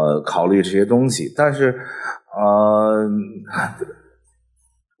考虑这些东西。但是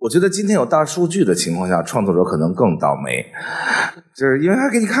我觉得今天有大数据的情况下，创作者可能更倒霉，就是因为他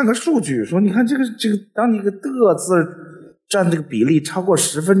给你看个数据，说你看这个，当你一个的字占这个比例超过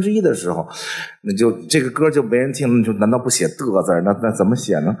1/10的时候，那就这个歌就没人听了，就难道不写的字？那怎么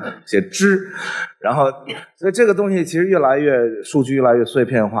写呢？写之，然后所以这个东西其实数据越来越碎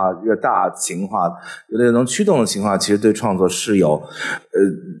片化，越大型化，有的能驱动的情况，其实对创作是有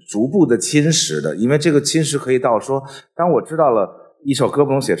逐步的侵蚀的，因为这个侵蚀可以到说，当我知道了一首歌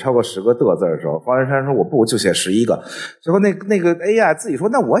不能写超过10个的字的时候，方文山说我就写11个，最后那个 AI 自己说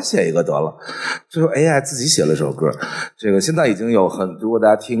那我写一个得了，最后 AI 自己写了首歌。这个现在已经有如果大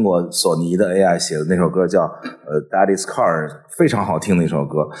家听过索尼的 AI 写的那首歌叫Daddy's Car， 非常好听的一首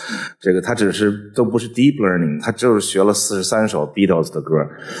歌。这个他都不是 deep learning， 他就是学了43首 Beatles 的歌，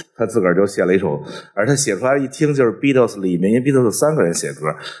他自个儿就写了一首，而他写出来一听就是 Beatles 里面，因为 Beatles 有3个人写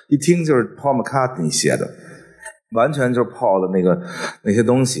歌，一听就是 Paul McCartney 写的。完全就是泡了那些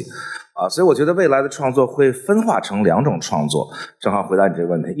东西所以我觉得未来的创作会分化成2种创作，正好回答你这个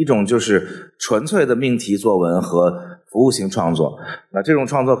问题。一种就是纯粹的命题作文和服务型创作，那这种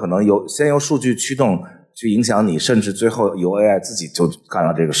创作可能先由数据驱动去影响你，甚至最后由 AI 自己就干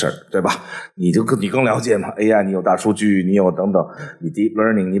了这个事儿，对吧？你更了解嘛 AI， 你有大数据，你有等等，你 deep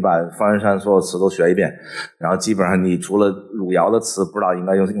learning， 你把方文山所有词都学一遍，然后基本上你除了汝窑的词不知道应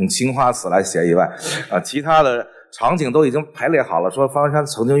该用青花瓷来写以外其他的场景都已经排列好了，说方文山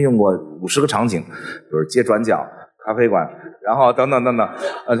曾经用过50个场景，比如街转角、咖啡馆，然后等等等等。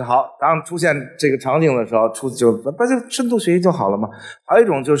好，当出现这个场景的时候，就深度学习就好了嘛。还有一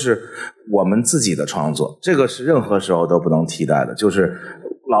种就是我们自己的创作，这个是任何时候都不能替代的，就是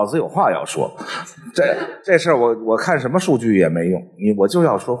老子有话要说。这事儿我看什么数据也没用，我就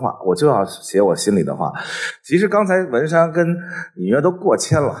要说话，我就要写我心里的话。其实刚才文山跟尹约都过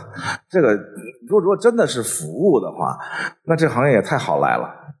谦了，这个如果真的是服务的话，那这行业也太好来了，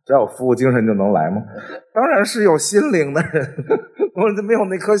只要有服务精神就能来吗？当然是有心灵的人，我没有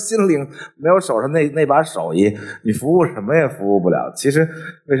那颗心灵，没有手上那把手艺，你服务什么也服务不了。其实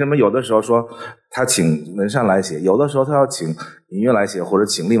为什么有的时候说他请文山来写，有的时候他要请尹约来写，或者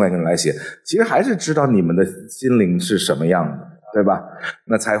请另外一个人来写，其实还是知道你们的心灵是什么样的，对吧？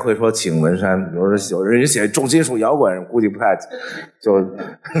那才会说请文山，比如说有人写重金属摇滚，估计不太就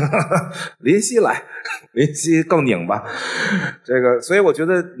林夕来，林夕更拧巴。这个，所以我觉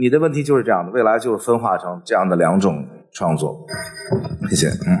得你的问题就是这样的，未来就是分化成这样的2种创作。谢谢。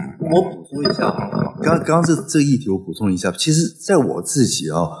我补充一下，刚刚这个议题我补充一下，其实在我自己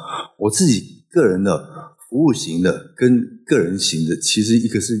我自己个人的服务型的跟个人型的，其实一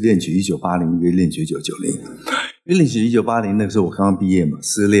个是恋曲1980，一个恋曲1990。因为恋曲1980那个时候我刚刚毕业嘛，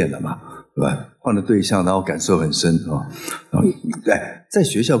失恋了嘛，对吧？换了对象，然后感受很深对，在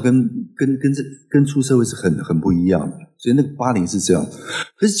学校跟出社会是很不一样的，所以那个80是这样。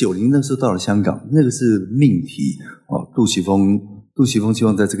可是90那时候到了香港，那个是命题杜琪峰希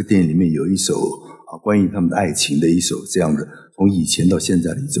望在这个电影里面有一首关于他们的爱情的一首这样的从以前到现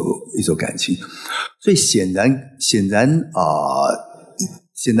在的一首感情。所以显然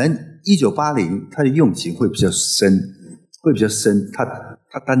1980他的用情会比较深，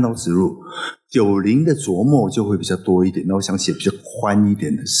他单刀直入。90的琢磨就会比较多一点，那我想写比较宽一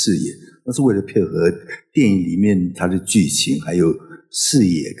点的视野，那是为了配合电影里面它的剧情还有视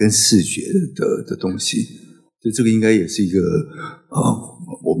野跟视觉的东西，所以这个应该也是一个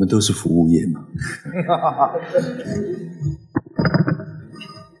我们都是服务业嘛。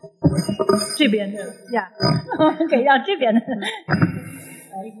这边的呀，可以让这边的。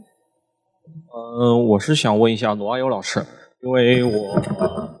我是想问一下罗阿友老师，因为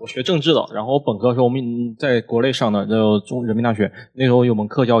我学政治的，然后本科的时候我们在国内上的人民大学，那时候有门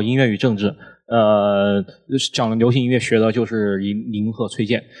课叫音乐与政治，讲流行音乐学的就是您和崔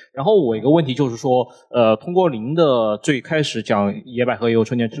健。然后我一个问题就是说，通过您的最开始讲野百合也有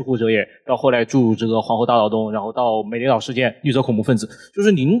春天，知乎者也，到后来注入这个皇后大脑洞，然后到美丽岛事件、绿色恐怖分子，就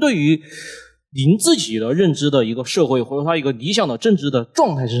是您对于您自己的认知的一个社会或者说一个理想的政治的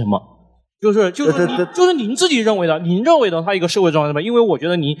状态是什么？就是您自己认为的，您认为的它一个社会状态是什么？因为我觉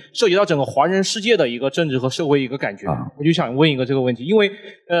得您涉及到整个华人世界的一个政治和社会一个感觉，我就想问一个这个问题，因为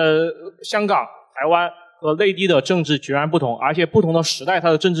香港、台湾和内地的政治截然不同，而且不同的时代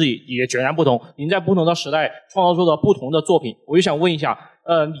它的政治也截然不同。您在不同的时代创造出的不同的作品，我就想问一下，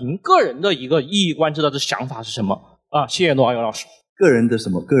您个人的一个一以贯之的想法是什么？谢谢罗阿友老师。个人的什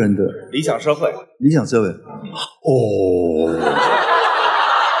么？个人的理想社会。理想社会。哦。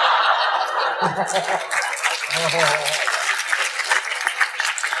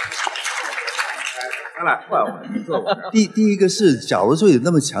第一个是，假如说有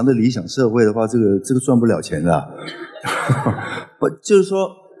那么强的理想社会的话，这个赚不了钱的。不，就是说，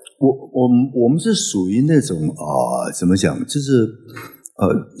我们是属于那种怎么讲？就是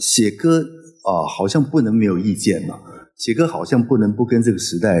写歌好像不能没有意见嘛，写歌好像不能不跟这个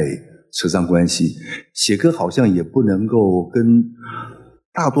时代扯上关系，写歌好像也不能够跟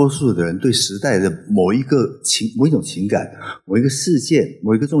大多数的人对时代的某一种情感、某一个事件、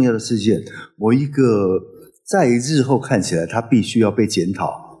某一个重要的事件、某一个在日后看起来它必须要被检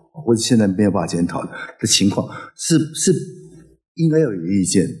讨，或者现在没有办法检讨的情况，是应该要有意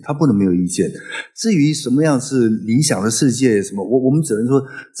见，他不能没有意见。至于什么样是理想的世界，什么我们只能说，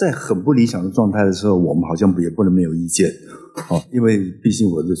在很不理想的状态的时候，我们好像也不能没有意见。因为毕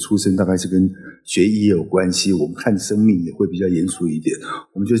竟我的出身大概是跟学医也有关系，我们看生命也会比较严肃一点。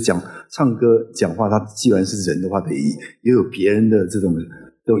我们就唱歌讲话，它既然是人的话，得也有别人的这种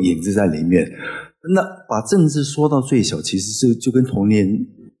影子在里面。那把政治说到最小，其实就跟童年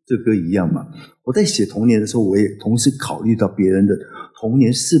这歌一样嘛。我在写童年的时候，我也同时考虑到别人的童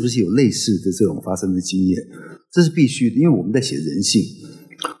年是不是有类似的这种发生的经验，这是必须的，因为我们在写人性。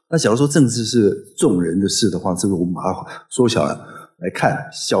那假如说政治是众人的事的话，这个我们把它缩小来看，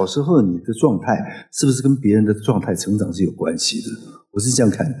小时候你的状态是不是跟别人的状态成长是有关系的？我是这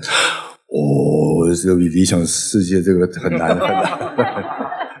样看。这个理想世界这个很难很难，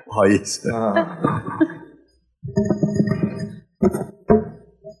不好意思。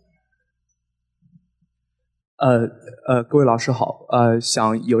各位老师好，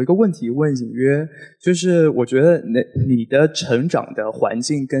想有一个问题问隐约，就是我觉得你的成长的环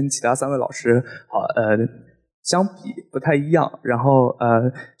境跟其他3位老师相比不太一样，然后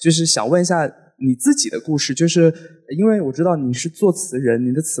就是想问一下你自己的故事，就是因为我知道你是作词人，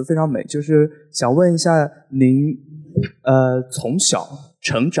你的词非常美，就是想问一下您从小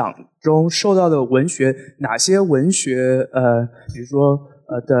成长中受到的文学哪些文学比如说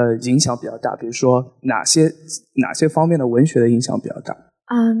的影响比较大，比如说哪些方面的文学的影响比较大？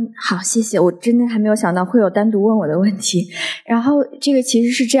好，谢谢。我真的还没有想到会有单独问我的问题。然后这个其实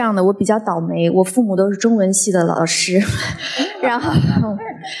是这样的，我比较倒霉，我父母都是中文系的老师，然后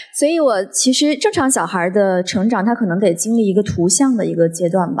所以我其实正常小孩的成长，他可能得经历一个图像的一个阶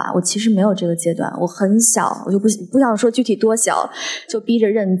段吧。我其实没有这个阶段，我很小，我就不想说具体多小，就逼着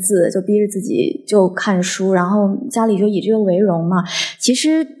认字，就逼着自己就看书，然后家里就以这个为荣嘛。其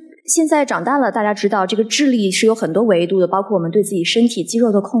实现在长大了，大家知道这个智力是有很多维度的，包括我们对自己身体肌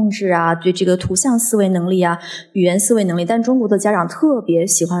肉的控制啊，对这个图像思维能力啊，语言思维能力。但中国的家长特别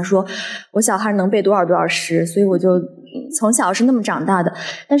喜欢说我小孩能背多少多少诗，所以我就从小是那么长大的。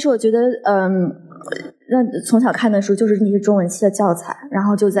但是我觉得那从小看的书就是那些中文系的教材，然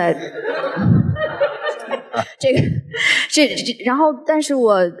后就在然后但是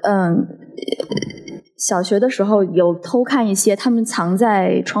我小学的时候有偷看一些他们藏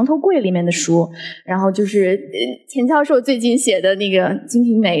在床头柜里面的书，然后就是田教授最近写的那个《金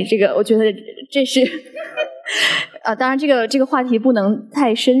瓶梅》，这个我觉得这是当然这个话题不能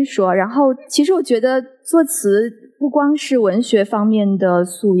太深说。然后，其实我觉得作词不光是文学方面的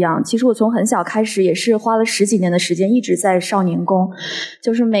素养，其实我从很小开始也是花了10几年的时间，一直在少年宫，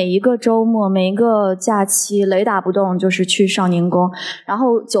就是每一个周末、每一个假期雷打不动就是去少年宫。然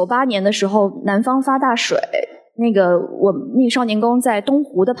后98年的时候，南方发大水。我那个少年宫在东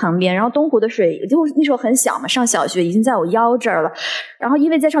湖的旁边，然后东湖的水就那时候很小嘛，上小学已经在我腰这儿了。然后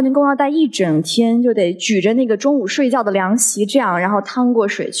因为在少年宫要待一整天，就得举着那个中午睡觉的凉席这样，然后趟过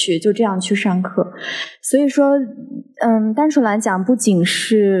水去，就这样去上课。所以说，单纯来讲，不仅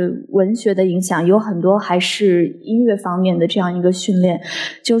是文学的影响，有很多还是音乐方面的这样一个训练，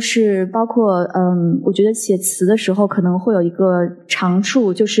就是包括我觉得写词的时候可能会有一个长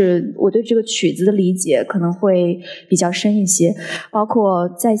处，就是我对这个曲子的理解可能会比较深一些，包括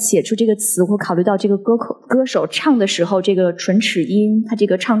在写出这个词或考虑到这个歌手唱的时候，这个唇齿音，他这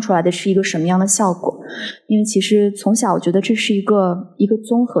个唱出来的是一个什么样的效果？因为其实从小我觉得这是一个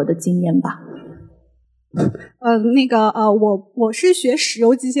综合的经验吧。我是学石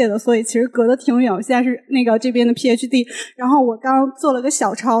油机械的，所以其实隔得挺远。我现在是这边的 PhD， 然后我刚做了个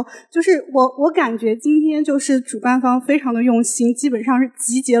小抄，就是我感觉今天就是主办方非常的用心，基本上是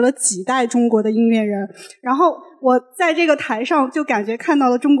集结了几代中国的音乐人，然后我在这个台上就感觉看到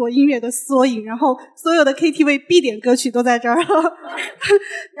了中国音乐的缩影，然后所有的 KTV 必点歌曲都在这儿了。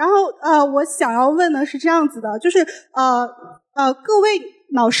然后我想要问的是这样子的，就是各位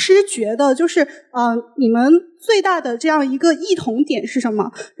老师觉得就是你们最大的这样一个异同点是什么？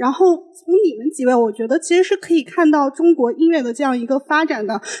然后从你们几位，我觉得其实是可以看到中国音乐的这样一个发展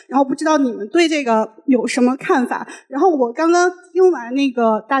的。然后不知道你们对这个有什么看法？然后我刚刚听完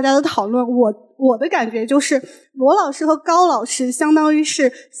大家的讨论，我的感觉就是罗老师和高老师相当于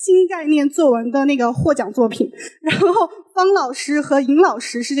是新概念作文的获奖作品，然后方老师和尹老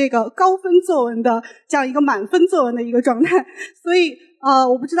师是这个高分作文的这样一个满分作文的一个状态。所以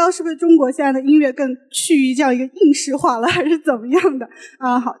我不知道是不是中国现在的音乐更趋于这样一个应试化了，还是怎么样的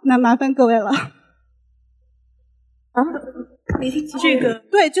好，那麻烦各位了。这个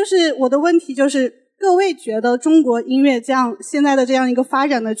对，就是我的问题就是各位觉得中国音乐现在的这样一个发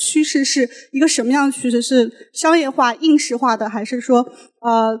展的趋势是一个什么样的趋势？是商业化、应试化的，还是说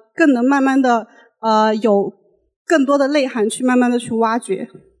更能慢慢的有更多的内涵去慢慢的去挖掘？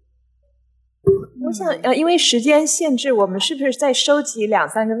我想因为时间限制，我们是不是再收集2、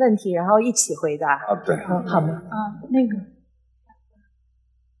3个问题，然后一起回答？对，好吗？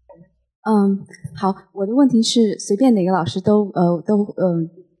好，我的问题是随便哪个老师都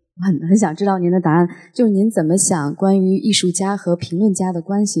很想知道您的答案，就是您怎么想关于艺术家和评论家的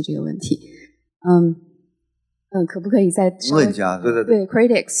关系这个问题？可不可以再评论家？对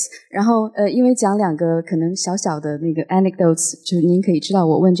critics。然后因为讲2个可能小小的anecdotes， 就是您可以知道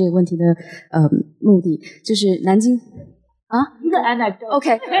我问这个问题的目的，就是南京一个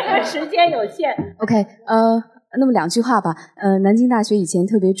anecdote。OK， 时间有限。OK， 那么2句话吧。南京大学以前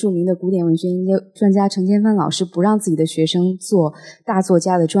特别著名的古典文学研究专家程千帆老师不让自己的学生做大作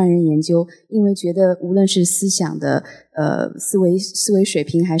家的专人研究，因为觉得无论是思想的思维水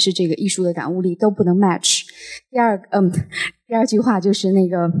平，还是这个艺术的感悟力都不能 match。第二句话就是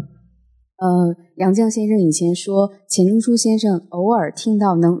杨绛先生以前说，钱钟书先生偶尔听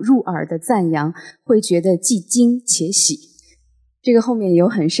到能入耳的赞扬，会觉得既惊且喜。这个后面有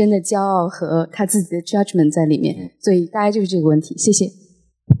很深的骄傲和他自己的 judgment 在里面，所以大概就是这个问题。谢谢。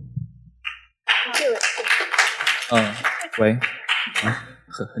喂，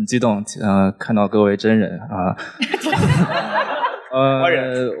很激动，看到各位真人啊。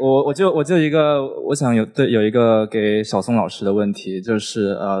我就一个，我想有一个给小宋老师的问题，就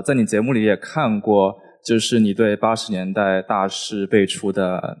是在你节目里也看过，就是你对80年代大师辈出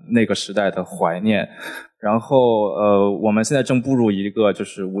的那个时代的怀念。然后我们现在正步入一个就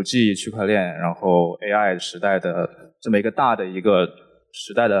是 5G 区块链，然后 AI 时代的这么一个大的一个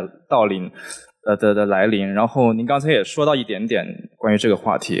时代的到临的来临。然后您刚才也说到一点点关于这个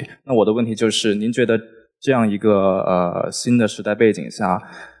话题，那我的问题就是您觉得这样一个新的时代背景下，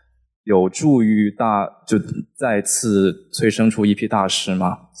有助于就再次催生出一批大师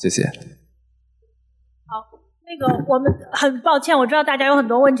吗？谢谢。我们很抱歉，我知道大家有很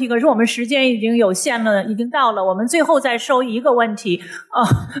多问题，可是我们时间已经有限了，已经到了，我们最后再收一个问题。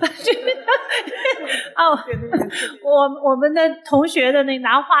我们的同学的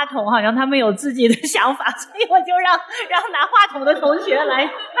拿话筒，好像他们有自己的想法，所以我就让拿话筒的同学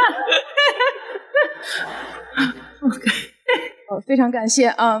来。非常感谢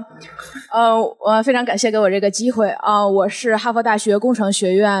我非常感谢给我这个机会我是哈佛大学工程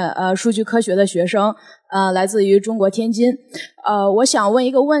学院数据科学的学生来自于中国天津我想问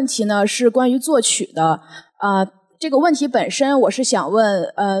一个问题呢，是关于作曲的这个问题本身，我是想问，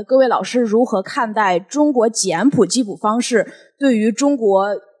各位老师如何看待中国简谱记谱方式对于中国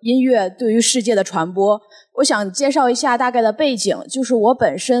音乐、对于世界的传播？我想介绍一下大概的背景，就是我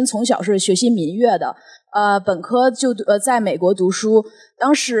本身从小是学习民乐的，本科就在美国读书。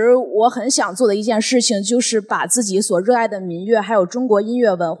当时我很想做的一件事情，就是把自己所热爱的民乐还有中国音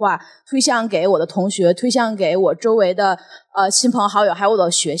乐文化推向给我的同学，推向给我周围的亲朋好友，还有我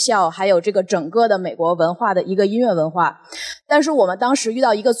的学校，还有这个整个的美国文化的一个音乐文化。但是我们当时遇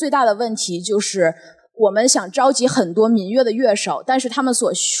到一个最大的问题，就是我们想召集很多民乐的乐手，但是他们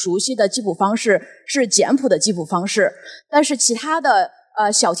所熟悉的记谱方式是简谱的记谱方式，但是其他的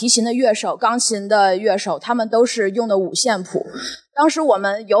小提琴的乐手、钢琴的乐手，他们都是用的五线谱。当时我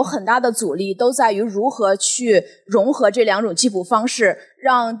们有很大的阻力，都在于如何去融合这两种记谱方式，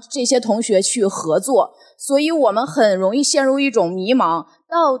让这些同学去合作。所以我们很容易陷入一种迷茫，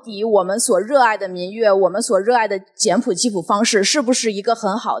到底我们所热爱的民乐，我们所热爱的简谱记谱方式，是不是一个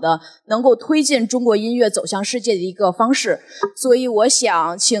很好的能够推进中国音乐走向世界的一个方式？所以我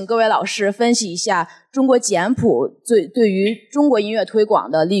想请各位老师分析一下中国简谱对于中国音乐推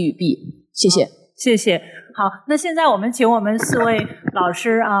广的利与弊。谢谢。谢谢。好，那现在我们请我们4位老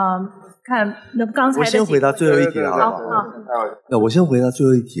师看那刚才的我先回答最后一题好了。好，那我先回答最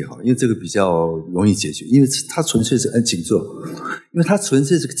后一题好了，因为这个比较容易解决，因为它纯粹是请坐，因为它纯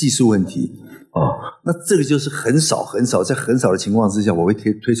粹是个技术问题那这个就是很少在很少的情况之下，我会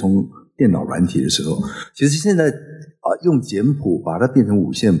推崇电脑软体的时候，其实现在用简谱把它变成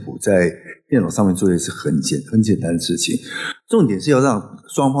五线谱，在电脑上面做也是很简单的事情。重点是要让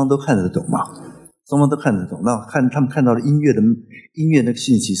双方都看得懂嘛。双方都看得懂，那他们看到的音乐那个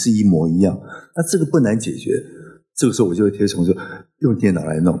信息是一模一样，那这个不难解决。这个时候我就会推崇说用电脑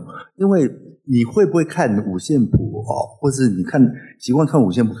来弄，因为你会不会看五线谱或者你习惯看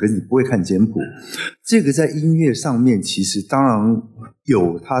五线谱，可是你不会看简谱，这个在音乐上面其实当然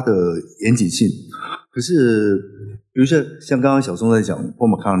有它的严谨性，可是比如说像刚刚小松在讲 Paul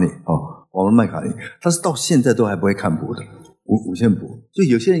McCartney 保罗麦卡尼，他是到现在都还不会看谱的。五线谱，就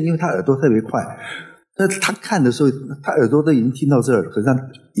有些人因为他耳朵特别快，但他看的时候，他耳朵都已经听到这儿了，可是他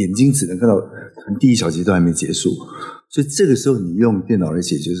眼睛只能看到第一小节都还没结束，所以这个时候你用电脑来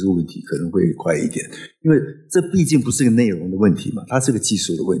解决这个问题可能会快一点，因为这毕竟不是个内容的问题嘛，它是个技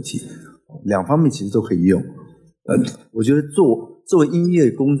术的问题，两方面其实都可以用。我觉得作为音乐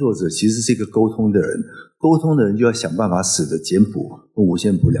工作者，其实是一个沟通的人就要想办法使得简谱和五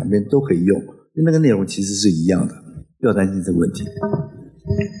线谱两边都可以用，因为那个内容其实是一样的。不要担心这个问题。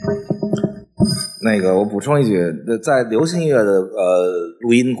那个，我补充一句，在流行音乐的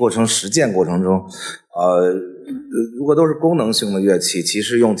录音过程、实践过程中，如果都是功能性的乐器，其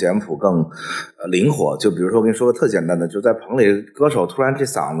实用简谱更灵活。就比如说，我跟你说个特简单的，就在棚里，歌手突然这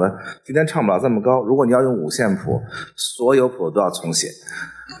嗓子今天唱不了这么高，如果你要用五线谱，所有谱都要重写。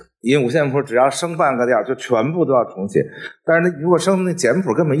因为五线谱只要升半个调，就全部都要重写。但是如果升那简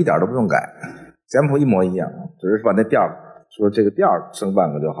谱，根本一点都不用改。简谱一模一样，只是把那调说这个调升半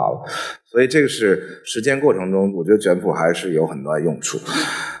个就好了。所以这个是实践过程中，我觉得简谱还是有很多用处。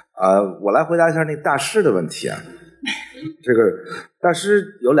我来回答一下那大师的问题啊。这个大师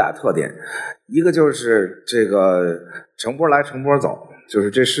有俩特点，一个就是这个乘波来乘波走，就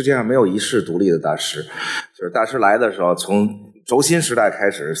是这世界上没有一世独立的大师，就是大师来的时候从轴心时代开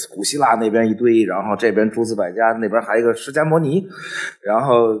始，古希腊那边一堆，然后这边诸子百家，那边还有一个释迦摩尼，然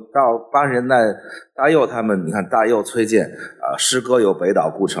后到80年代大佑他们，你看大佑、崔健诗歌有北岛、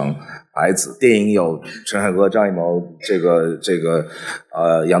顾城、白子，电影有陈凯歌、张艺谋，这个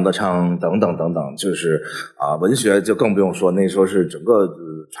杨德昌等等等等，就是文学就更不用说，那时候是整个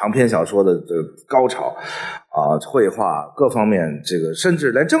长篇小说的高潮绘画各方面，这个甚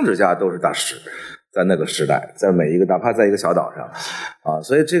至连政治家都是大师。在那个时代，在每一个哪怕在一个小岛上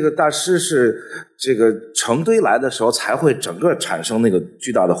所以这个大师是这个成堆来的时候才会整个产生那个巨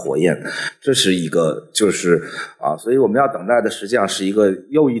大的火焰，这是一个就是所以我们要等待的实际上是一个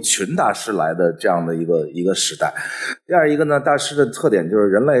又一群大师来的这样的一个时代。第二一个呢，大师的特点就是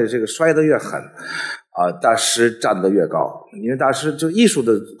人类这个摔得越狠大师站得越高，因为大师就艺术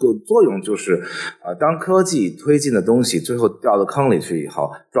的作用就是当科技推进的东西最后掉到坑里去以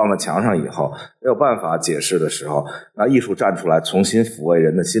后，撞到墙上以后没有办法解释的时候，那艺术站出来重新抚慰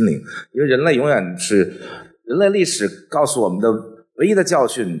人的心灵。因为人类永远是人类历史告诉我们的唯一的教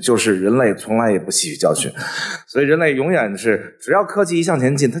训就是人类从来也不吸取教训，所以人类永远是只要科技一向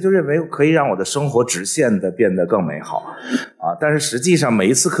前进，他就认为可以让我的生活直线的变得更美好但是实际上每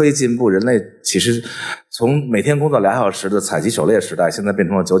一次科技进步，人类其实从每天工作2小时的采集狩猎时代，现在变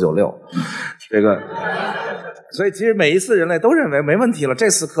成了996。这个所以其实每一次人类都认为没问题了，这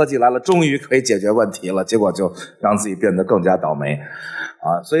次科技来了，终于可以解决问题了，结果就让自己变得更加倒霉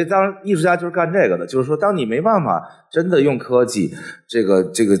啊！所以当艺术家就是干这个的，就是说，当你没办法真的用科技这个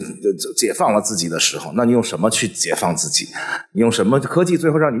解放了自己的时候，那你用什么去解放自己？你用什么？科技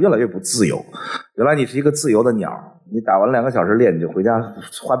最后让你越来越不自由。原来你是一个自由的鸟，你打完2个小时练，你就回家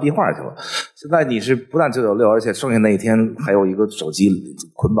画壁画去了。现在你是不但996，而且剩下那一天还有一个手机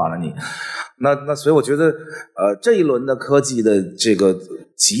捆绑着你。那所以我觉得，这一轮的科技的这个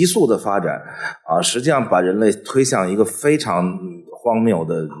急速的发展啊，实际上把人类推向一个非常荒谬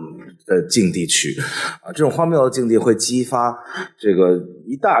的境地去啊，这种荒谬的境地会激发这个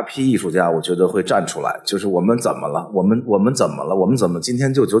一大批艺术家，我觉得会站出来，就是我们怎么了？我们怎么了？我们怎么今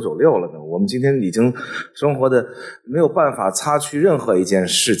天就996了呢？我们今天已经生活的没有办法擦去任何一件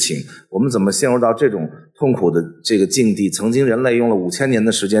事情，我们怎么陷入到这种痛苦的这个境地？曾经人类用了5000年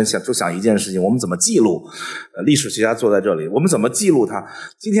的时间想一件事情，我们怎么记录？历史学家坐在这里，我们怎么记录它？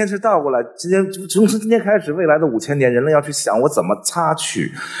今天是倒过来，从今天开始，未来的5000年，人类要去想我怎么擦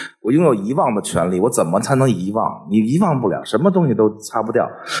去。我拥有遗忘的权利，我怎么才能遗忘？你遗忘不了，什么东西都擦不掉，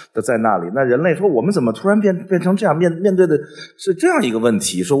就在那里。那人类说，我们怎么突然变成这样？面对的是这样一个问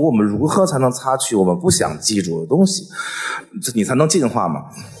题，说我们如何才能擦去我们不想记住的东西？你才能进化嘛？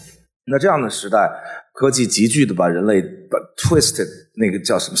那这样的时代，科技急剧的把人类twist 那个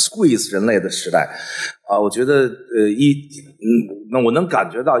叫什么 squeeze 人类的时代啊，我觉得那我能感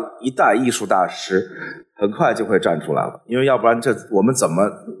觉到一代艺术大师很快就会站出来了，因为要不然我们怎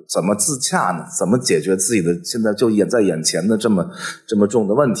么自洽呢？怎么解决自己的现在就在眼前的这么重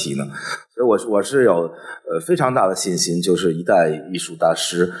的问题呢？所以我是有非常大的信心，就是一代艺术大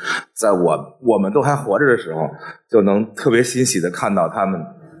师在我们都还活着的时候，就能特别欣喜的看到他们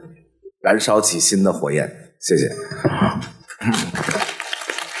燃烧起新的火焰。谢谢。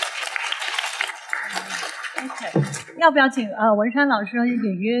要不要请文山老师和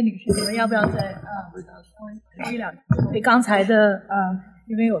尹约女士，你们要不要再说一两句对刚才的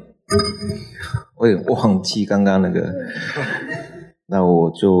因为我也忘记刚刚那个，那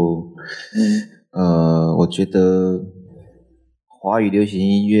我就我觉得华语流行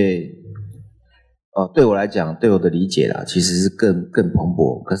音乐对我来讲，对我的理解啦，其实是更蓬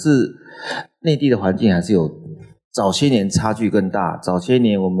勃。可是内地的环境还是有早些年差距更大。早些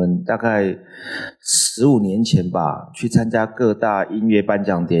年我们大概15年前吧，去参加各大音乐颁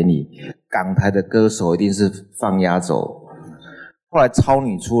奖典礼，港台的歌手一定是放压轴。后来超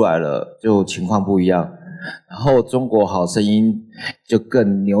女出来了，就情况不一样。然后中国好声音就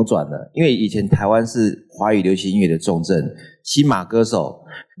更扭转了，因为以前台湾是华语流行音乐的重镇，新马歌手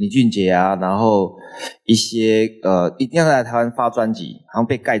李俊杰啊，然后一些一定要来台湾发专辑，好像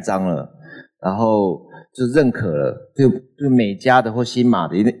被盖章了，然后就认可了，就美加的或新马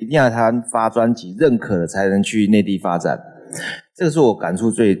的一定要来台湾发专辑，认可了才能去内地发展。这个是我感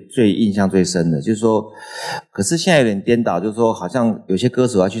触最印象最深的，就是说，可是现在有点颠倒，就是说，好像有些歌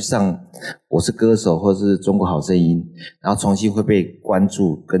手要去上《我是歌手》或者是《中国好声音》，然后重新会被关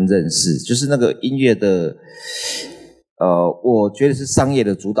注跟认识，就是那个音乐的，我觉得是商业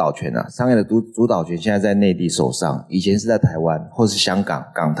的主导权啊，商业的主导权现在在内地手上，以前是在台湾或是香港、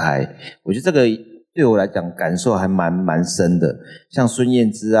港台，我觉得这个对我来讲感受还蛮深的，像孙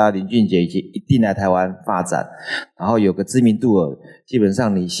燕姿啊、林俊杰一定来台湾发展，然后有个知名度了，基本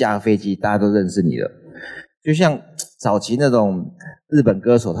上你下飞机大家都认识你了。就像早期那种日本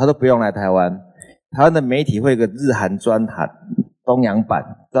歌手，他都不用来台湾，台湾的媒体会有个日韩专栏东洋版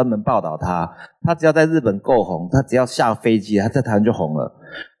专门报道他，他只要在日本够红，他只要下飞机，他在台湾就红了。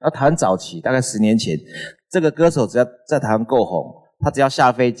然后台湾早期大概10年前，这个歌手只要在台湾够红，他只要下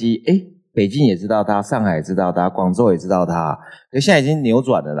飞机，北京也知道他，上海也知道他，广州也知道他，可现在已经扭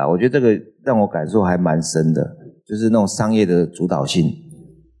转了啦。我觉得这个让我感受还蛮深的，就是那种商业的主导性。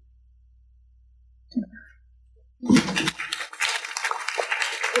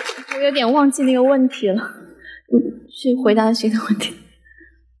我有点忘记那个问题了，是回答谁的问题？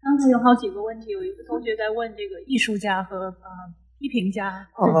刚才有好几个问题，有一个同学在问这个艺术家和批评家。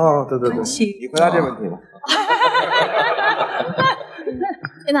对，你回答这个问题吧。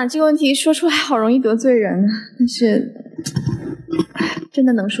天哪，这个问题说出来好容易得罪人，但是真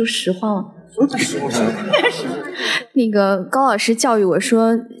的能说实话吗？说实话。那个高老师教育我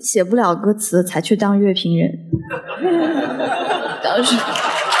说，写不了歌词才去当乐评人。当时。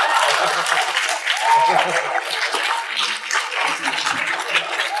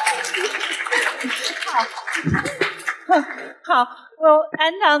好, we'll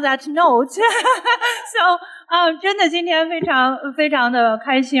end on that note. So, 真的今天非常的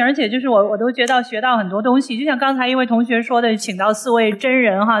开心，而且就是我都学到很多东西。就像刚才一位同学说的，请到4位真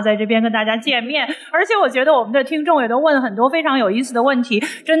人哈，在这边跟大家见面。而且我觉得我们的听众也都问很多非常有意思的问题，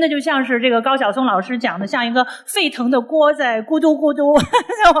真的就像是这个高晓松老师讲的，像一个沸腾的锅在咕嘟咕嘟。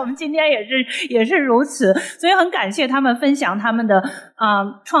像我们今天也是如此，所以很感谢他们分享他们的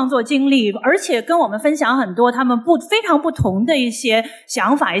创作经历，而且跟我们分享很多他们非常不同的一些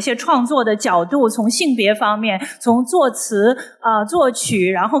想法，一些创作的角度，从性别方面，从作词作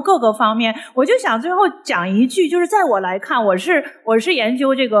曲，然后各个方面。我就想最后讲一句，就是在我来看，我是研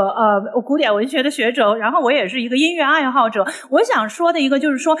究这个古典文学的学者，然后我也是一个音乐爱好者。我想说的一个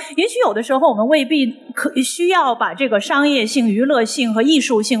就是说，也许有的时候我们未必需要把这个商业性、娱乐性和艺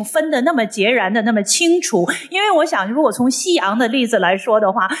术性分得那么截然的那么清楚，因为我想如果从西洋的例子来说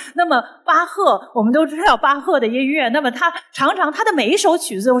的话，那么巴赫，我们都知道巴赫的音乐，那么他常常他的每一首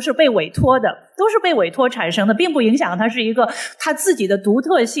曲子都是被委托的，都是被委托产生的，并不影响它是一个他自己的独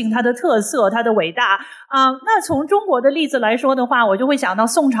特性、他的特色、他的伟大那从中国的例子来说的话，我就会想到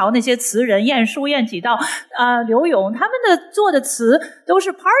宋朝那些词人晏殊、晏几道刘永，他们的做的词都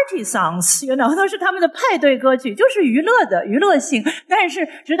是 party songs， 都是他们的派对歌曲，就是娱乐性。但是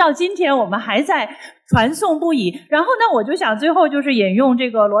直到今天，我们还在传颂不已。然后呢，我就想最后就是引用这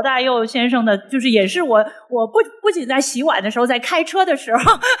个罗大佑先生的，就是也是我不仅在洗碗的时候，在开车的时候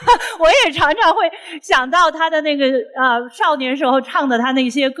我也常常会想到他的那个少年时候唱的他那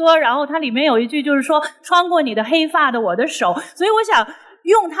些歌，然后他里面有一句就是说穿过你的黑发的我的手，所以我想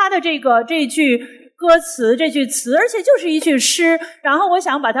用他的这句歌词，这句词，而且就是一句诗，然后我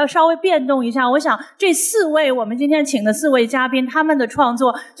想把它稍微变动一下。我想这我们今天请的4位嘉宾，他们的创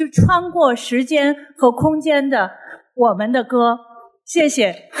作就穿过时间和空间的我们的歌。谢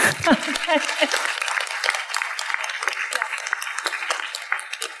谢。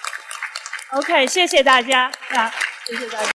OK， 谢谢大家，谢谢大家。